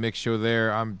I do a mix show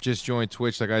there. I'm just joined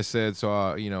Twitch, like I said,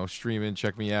 so stream in,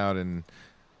 check me out, and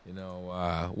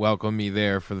welcome me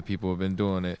there for the people who've been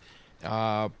doing it.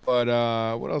 But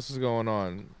what else is going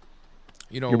on?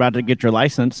 You're about to get your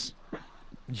license.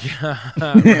 Yeah,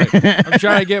 right. I'm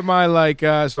trying to get my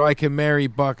so I can marry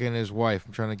Buck and his wife.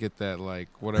 I'm trying to get that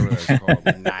whatever that's called.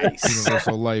 Nice.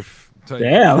 Universal life type.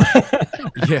 Damn.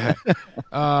 Yeah.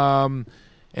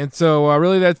 And so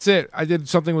really that's it. I did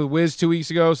something with Wiz 2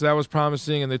 weeks ago, so that was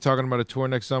promising, and they're talking about a tour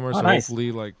next summer. So nice.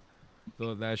 Hopefully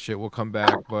that shit will come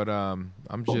back. But I'm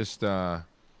just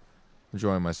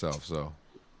enjoying myself. So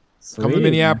Sweet, come to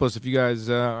Minneapolis if you guys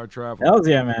are traveling. Hells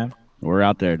yeah, man. We're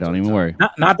out there. Don't even worry.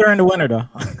 Not during the winter though.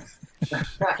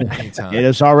 Anytime. It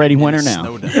is already winter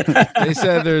now. They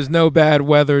said there's no bad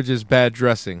weather, just bad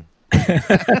dressing.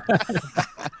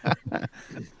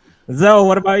 Zoe,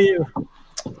 what about you?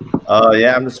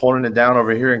 Yeah, I'm just holding it down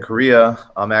over here in Korea.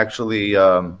 I'm actually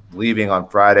leaving on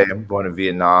Friday. I'm going to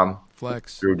Vietnam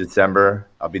through December.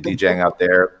 I'll be DJing out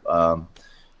there.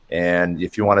 And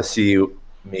if you want to see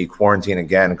me quarantine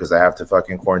again, because I have to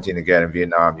fucking quarantine again in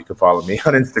Vietnam, you can follow me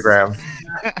on Instagram.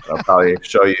 I'll probably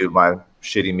show you my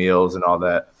shitty meals and all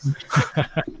that.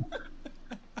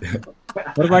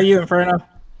 What about you, Inferno?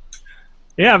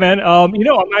 Yeah, man. I'm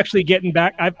actually getting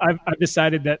back. I've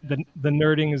decided that the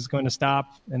nerding is going to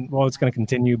stop, and it's going to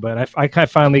continue. But I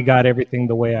finally got everything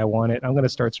the way I want it. I'm going to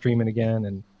start streaming again,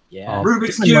 and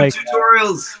Rubik's Cube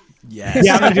tutorials. Yes.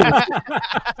 Yeah, I'm going to do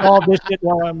all this shit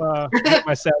while I'm with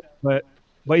my set.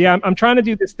 But yeah, I'm trying to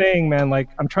do this thing, man.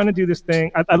 I'm trying to do this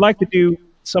thing. I'd like to do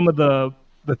some of the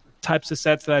types of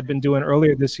sets that I've been doing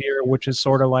earlier this year, which is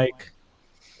sort of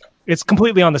it's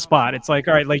completely on the spot. It's all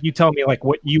right, you tell me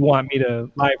what you want me to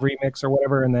live remix or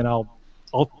whatever, and then I'll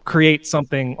create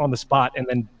something on the spot and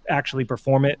then actually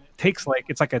perform it. It takes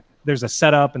there's a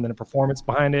setup and then a performance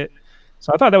behind it.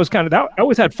 So I thought that was kind of that. I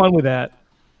always had fun with that.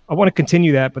 I want to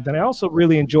continue that, but then I also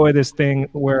really enjoy this thing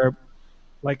where,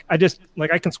 like, I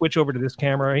can switch over to this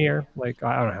camera here. Like,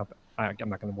 I don't know I'm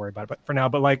not going to worry about it, but for now,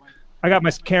 but like, I got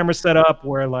my camera set up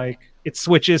where like it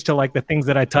switches to like the things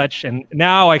that I touch, and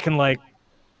now I can like,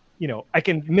 I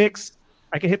can mix.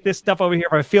 I can hit this stuff over here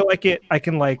if I feel like it. I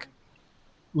can like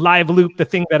live loop the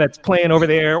thing that it's playing over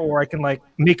there, or I can like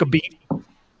make a beat,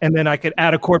 and then I could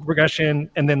add a chord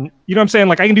progression, and then you know what I'm saying?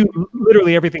 Like I can do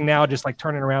literally everything now, just like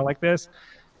turning around like this.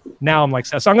 Now I'm like,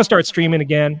 so I'm gonna start streaming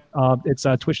again. It's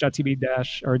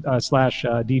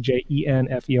twitch.tv/DJ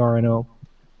ENFERNO.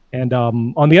 And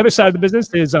on the other side of the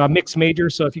business is Mixed Major.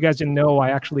 So if you guys didn't know, I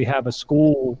actually have a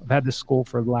school. I've had this school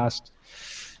for the last,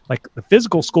 like the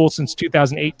physical school since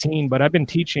 2018, but I've been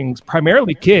teaching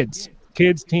primarily kids,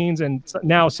 teens, and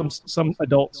now some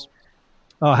adults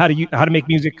how to make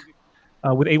music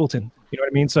with Ableton. You know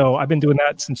what I mean? So I've been doing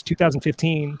that since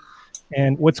 2015.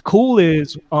 And what's cool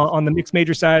is on the Mixed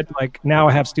Major side, like now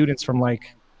I have students from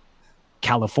like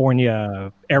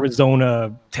California,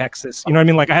 Arizona, Texas. You know what I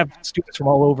mean? Like I have students from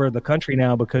all over the country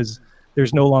now because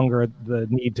there's no longer the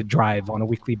need to drive on a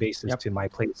weekly basis to my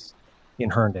place in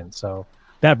Herndon. So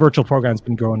that virtual program's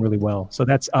been growing really well. So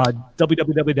that's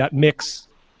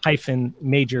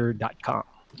www.mix-major.com.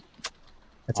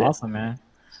 That's awesome, man.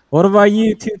 What about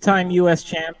you, two-time U.S.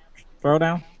 champ,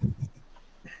 Throdown?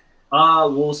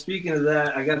 Well, speaking of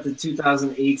that, I got the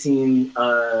 2018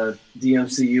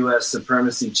 DMC US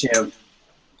Supremacy Champ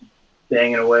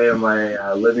banging away in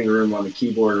my living room on the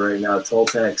keyboard right now,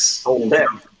 Toltecs.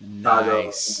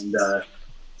 Nice. And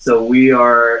so we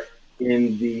are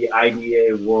in the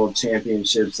IDA World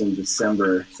Championships in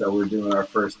December. So we're doing our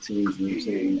first teams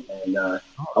routine. And I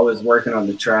was working on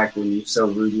the track when you so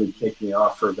rudely kicked me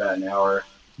off for about an hour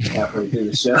halfway through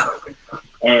the show.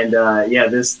 And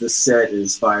this set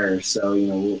is fire. So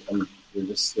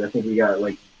I think we got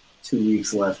like 2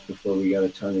 weeks left before we got to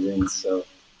turn it in. So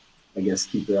I guess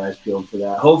keep your eyes peeled for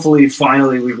that. Hopefully,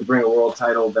 finally, we can bring a world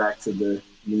title back to the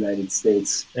United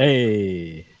States.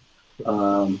 Hey.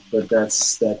 But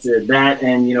that's it. That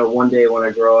and one day when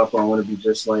I grow up, I want to be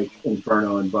just like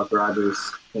Inferno and Buck Rodgers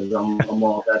because I'm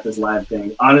all about this live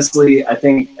thing. Honestly, I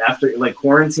think after like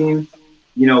quarantine.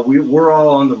 We're all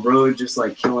on the road, just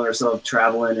like killing ourselves,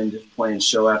 traveling and just playing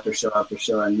show after show after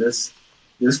show. And this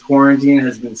quarantine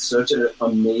has been such an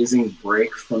amazing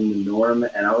break from the norm.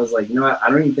 And I was like, I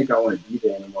don't even think I want to be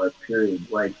there anymore, period.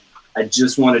 Like, I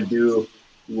just want to do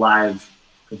live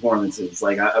performances.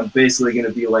 Like, I'm basically going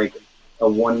to be like a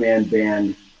one-man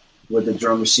band with a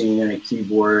drum machine and a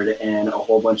keyboard and a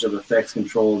whole bunch of effects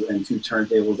controls and 2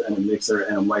 turntables and a mixer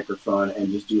and a microphone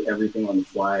and just do everything on the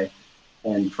fly.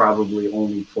 And probably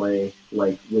only play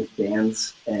like with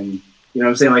bands and you know what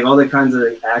I'm saying, like all the kinds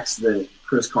of acts that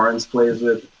Chris Carnes plays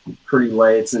with, Pretty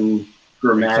Lights and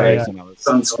Grammatic,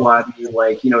 Sun Squad.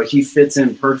 Like he fits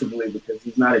in perfectly because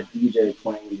he's not a DJ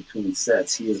playing in between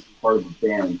sets. He is part of the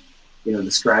band.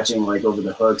 The scratching like over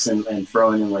the hooks and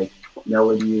throwing in like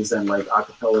melodies and like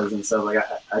acapellas and stuff. Like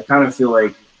I kind of feel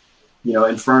like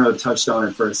Inferno touched on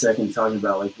it for a second, talking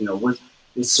about like was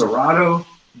Serato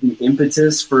the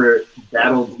impetus for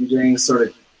battle DJing sort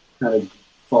of kind of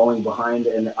falling behind?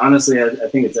 And honestly, I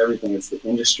think it's everything. It's the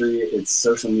industry, it's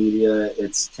social media,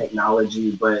 it's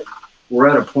technology, but we're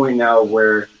at a point now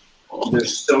where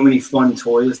there's so many fun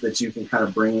toys that you can kind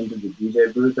of bring into the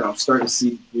DJ booth. And I'm starting to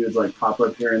see dudes like pop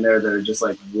up here and there that are just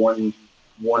like one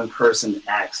person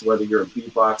acts, whether you're a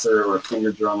beatboxer or a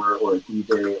finger drummer or a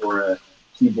DJ or a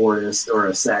keyboardist or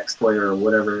a sax player or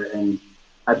whatever. And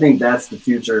I think that's the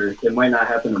future. It might not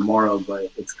happen tomorrow,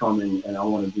 but it's coming, and I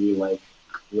want to be like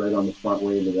right on the front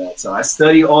wave of that. So I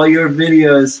study all your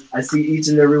videos. I see each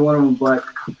and every one of them, but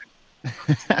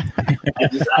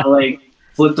I like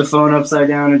flip the phone upside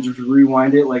down and just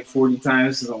rewind it like 40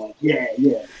 times. So I'm like, yeah,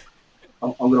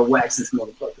 I'm gonna wax this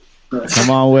motherfucker.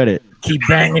 Come on with it. Keep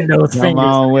banging those fingers. Come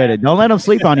on with it. Don't let him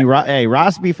sleep on you. Hey,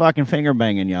 Ross be fucking finger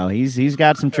banging, yo. He's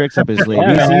got some tricks up his sleeve.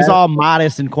 He's all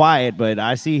modest and quiet, but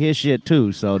I see his shit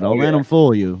too. So don't let him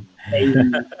fool you.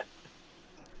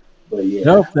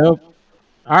 Nope. All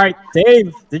right,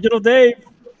 Dave, Digital Dave.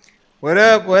 What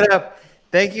up?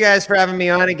 Thank you guys for having me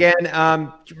on again.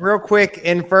 Real quick,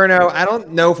 Inferno, I don't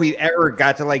know if we ever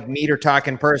got to like meet or talk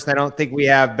in person. I don't think we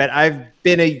have, but I've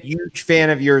been a huge fan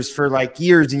of yours for like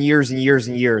years and years and years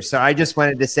and years. So I just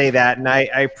wanted to say that. And I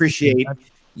appreciate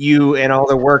you and all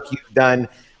the work you've done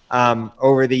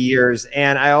over the years.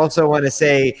 And I also want to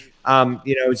say,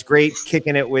 it's great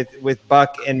kicking it with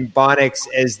Buck and Bonics,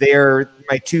 as they're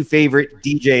my 2 favorite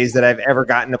DJs that I've ever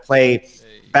gotten to play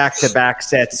back-to-back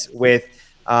sets with.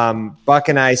 Buck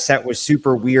and I's set was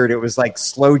super weird. It was like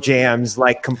slow jams,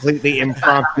 like completely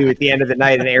impromptu at the end of the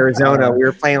night in Arizona. We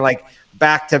were playing like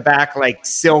back to back, like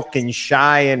Silk and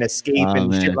Shy and Escape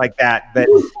and shit like that. But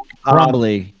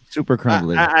crumbly, super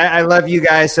crumbly. I love you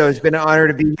guys. So it's been an honor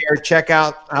to be here. Check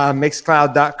out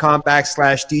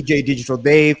mixcloud.com/DJ Digital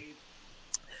Dave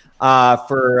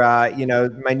for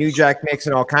my New Jack mix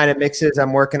and all kind of mixes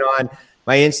I'm working on.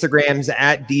 My Instagram's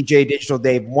at DJ Digital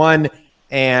Dave 1.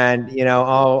 And,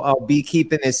 I'll be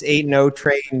keeping this 8-0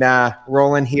 train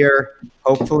rolling here.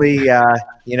 Hopefully, a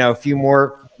few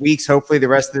more weeks, hopefully the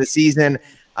rest of the season,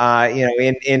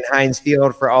 in Heinz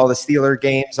Field for all the Steeler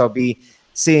games. I'll be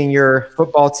seeing your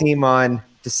football team on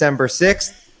December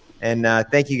 6th. And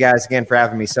thank you guys again for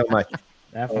having me so much.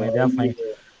 Definitely.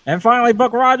 And finally,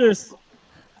 Buck Rodgers.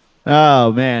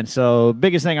 Oh, man. So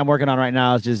biggest thing I'm working on right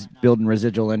now is just building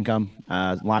residual income.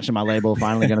 Launching my label.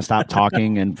 Finally going to stop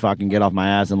talking and fucking get off my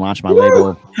ass and launch my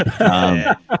label.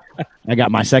 I got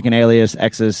my second alias,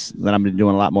 Exus, that I'm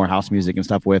doing a lot more house music and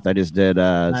stuff with. I just did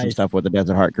some stuff with the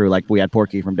Desert Heart crew. Like we had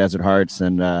Porky from Desert Hearts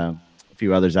and a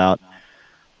few others out.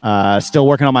 Still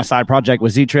working on my side project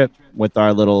with Z-Trip with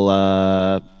our little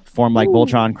Form Like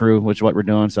Voltron crew, which is what we're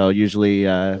doing. So usually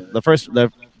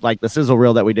the sizzle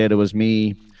reel that we did, it was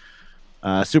me,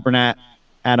 Supernat,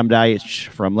 Adam Deitch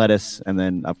from Lettuce, and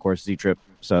then of course Z-Trip.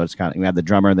 So it's kind of, we have the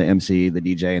drummer, the MC, the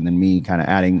DJ, and then me kind of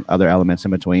adding other elements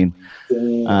in between.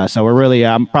 So we're really,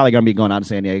 I'm probably going to be going out to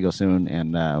San Diego soon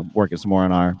and working some more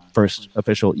on our first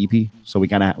official EP. So we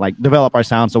kind of like develop our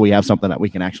sound so we have something that we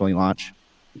can actually launch.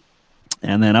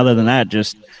 And then other than that,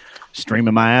 just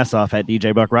streaming my ass off at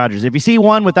DJ Buck Rodgers. If you see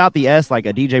one without the S, like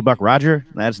a DJ Buck Roger,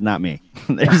 that's not me.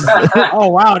 Oh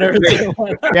wow, there's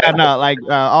yeah, no, like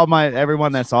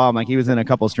everyone that saw him, like he was in a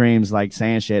couple streams, like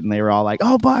saying shit, and they were all like,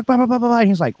 "Oh, Buck, blah blah blah blah." And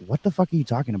he's like, "What the fuck are you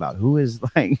talking about? Who is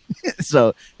like?"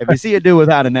 So if you see a dude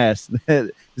without an S,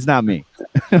 it's not me.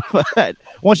 But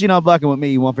once you know Bucking with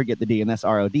me, you won't forget the D, and that's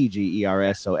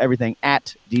RODGERS. So everything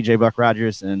at DJ Buck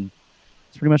Rodgers, and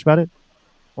that's pretty much about it.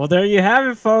 Well, there you have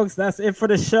it, folks. That's it for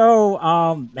the show.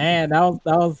 Man, that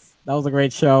was a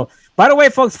great show. By the way,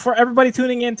 folks, for everybody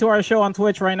tuning in to our show on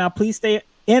Twitch right now, please stay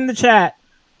in the chat,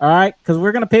 all right? Because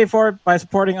we're going to pay for it by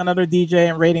supporting another DJ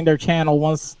and raiding their channel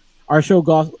once our show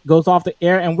goes off the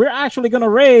air. And we're actually going to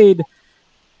raid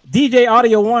DJ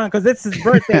Audio 1 because it's his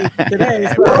birthday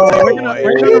today. So we're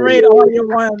going to raid Audio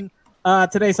 1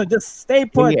 today. So just stay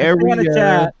put in the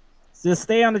chat. Just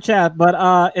stay on the chat. But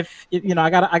if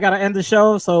I gotta end the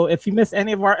show. So if you missed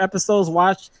any of our episodes,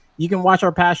 you can watch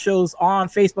our past shows on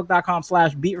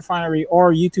Facebook.com/BeatRefinery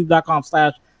or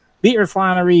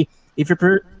YouTube.com/BeatRefinery. If you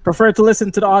prefer to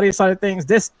listen to the audio side of things,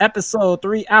 this episode,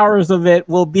 3 hours of it,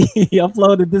 will be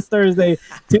uploaded this Thursday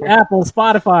to Apple,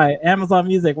 Spotify, Amazon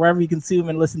Music, wherever you consume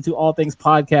and listen to all things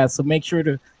podcasts. So make sure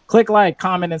to click like,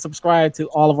 comment, and subscribe to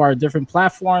all of our different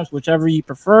platforms, whichever you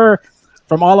prefer.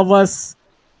 From all of us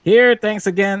here, thanks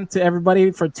again to everybody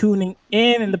for tuning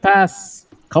in the past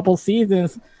couple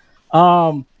seasons.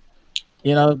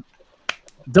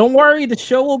 Don't worry, the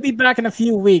show will be back in a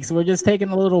few weeks. We're just taking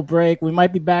a little break. We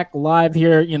might be back live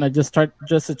here, just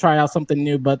to try out something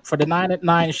new. But for the 9 at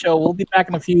 9 show, we'll be back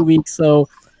in a few weeks. So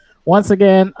once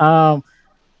again, Sean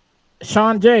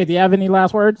J, do you have any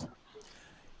last words?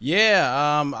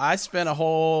 Yeah, I spent a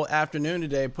whole afternoon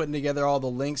today putting together all the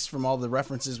links from all the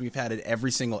references we've had at every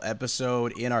single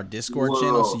episode in our Discord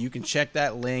channel, so you can check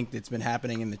that link. It's been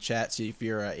happening in the chat, so if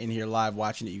you're in here live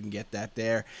watching it, you can get that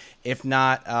there. If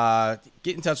not,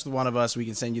 get in touch with one of us. We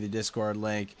can send you the Discord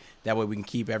link. That way we can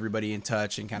keep everybody in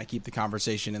touch and kind of keep the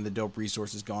conversation and the dope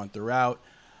resources going throughout.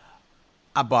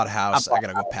 I bought a house. I got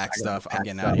to go pack stuff. I'm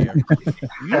getting out of here.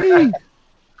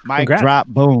 Mic drop,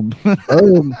 boom.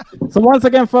 Boom. So once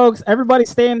again, folks, everybody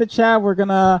stay in the chat. We're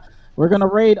gonna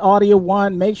raid Audio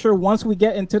 1. Make sure once we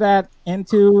get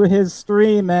into his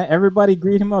stream, everybody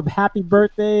greet him up. Happy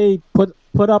birthday.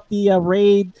 Put up the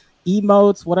raid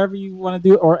emotes, whatever you want to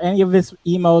do, or any of his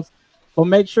emotes. But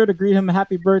make sure to greet him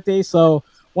happy birthday. So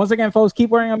once again, folks,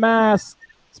 keep wearing a mask.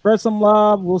 Spread some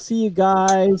love. We'll see you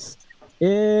guys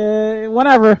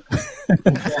whenever.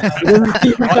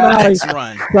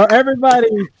 So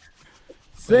everybody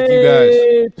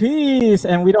say peace,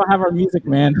 and we don't have our music,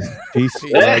 man. Peace.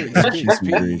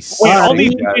 Peace. Wait, all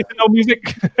these days no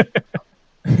music.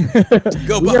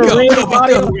 Go.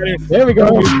 There we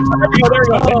go.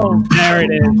 There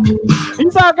it is.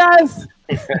 Peace out, guys.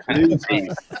 Thank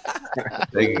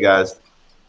you, guys.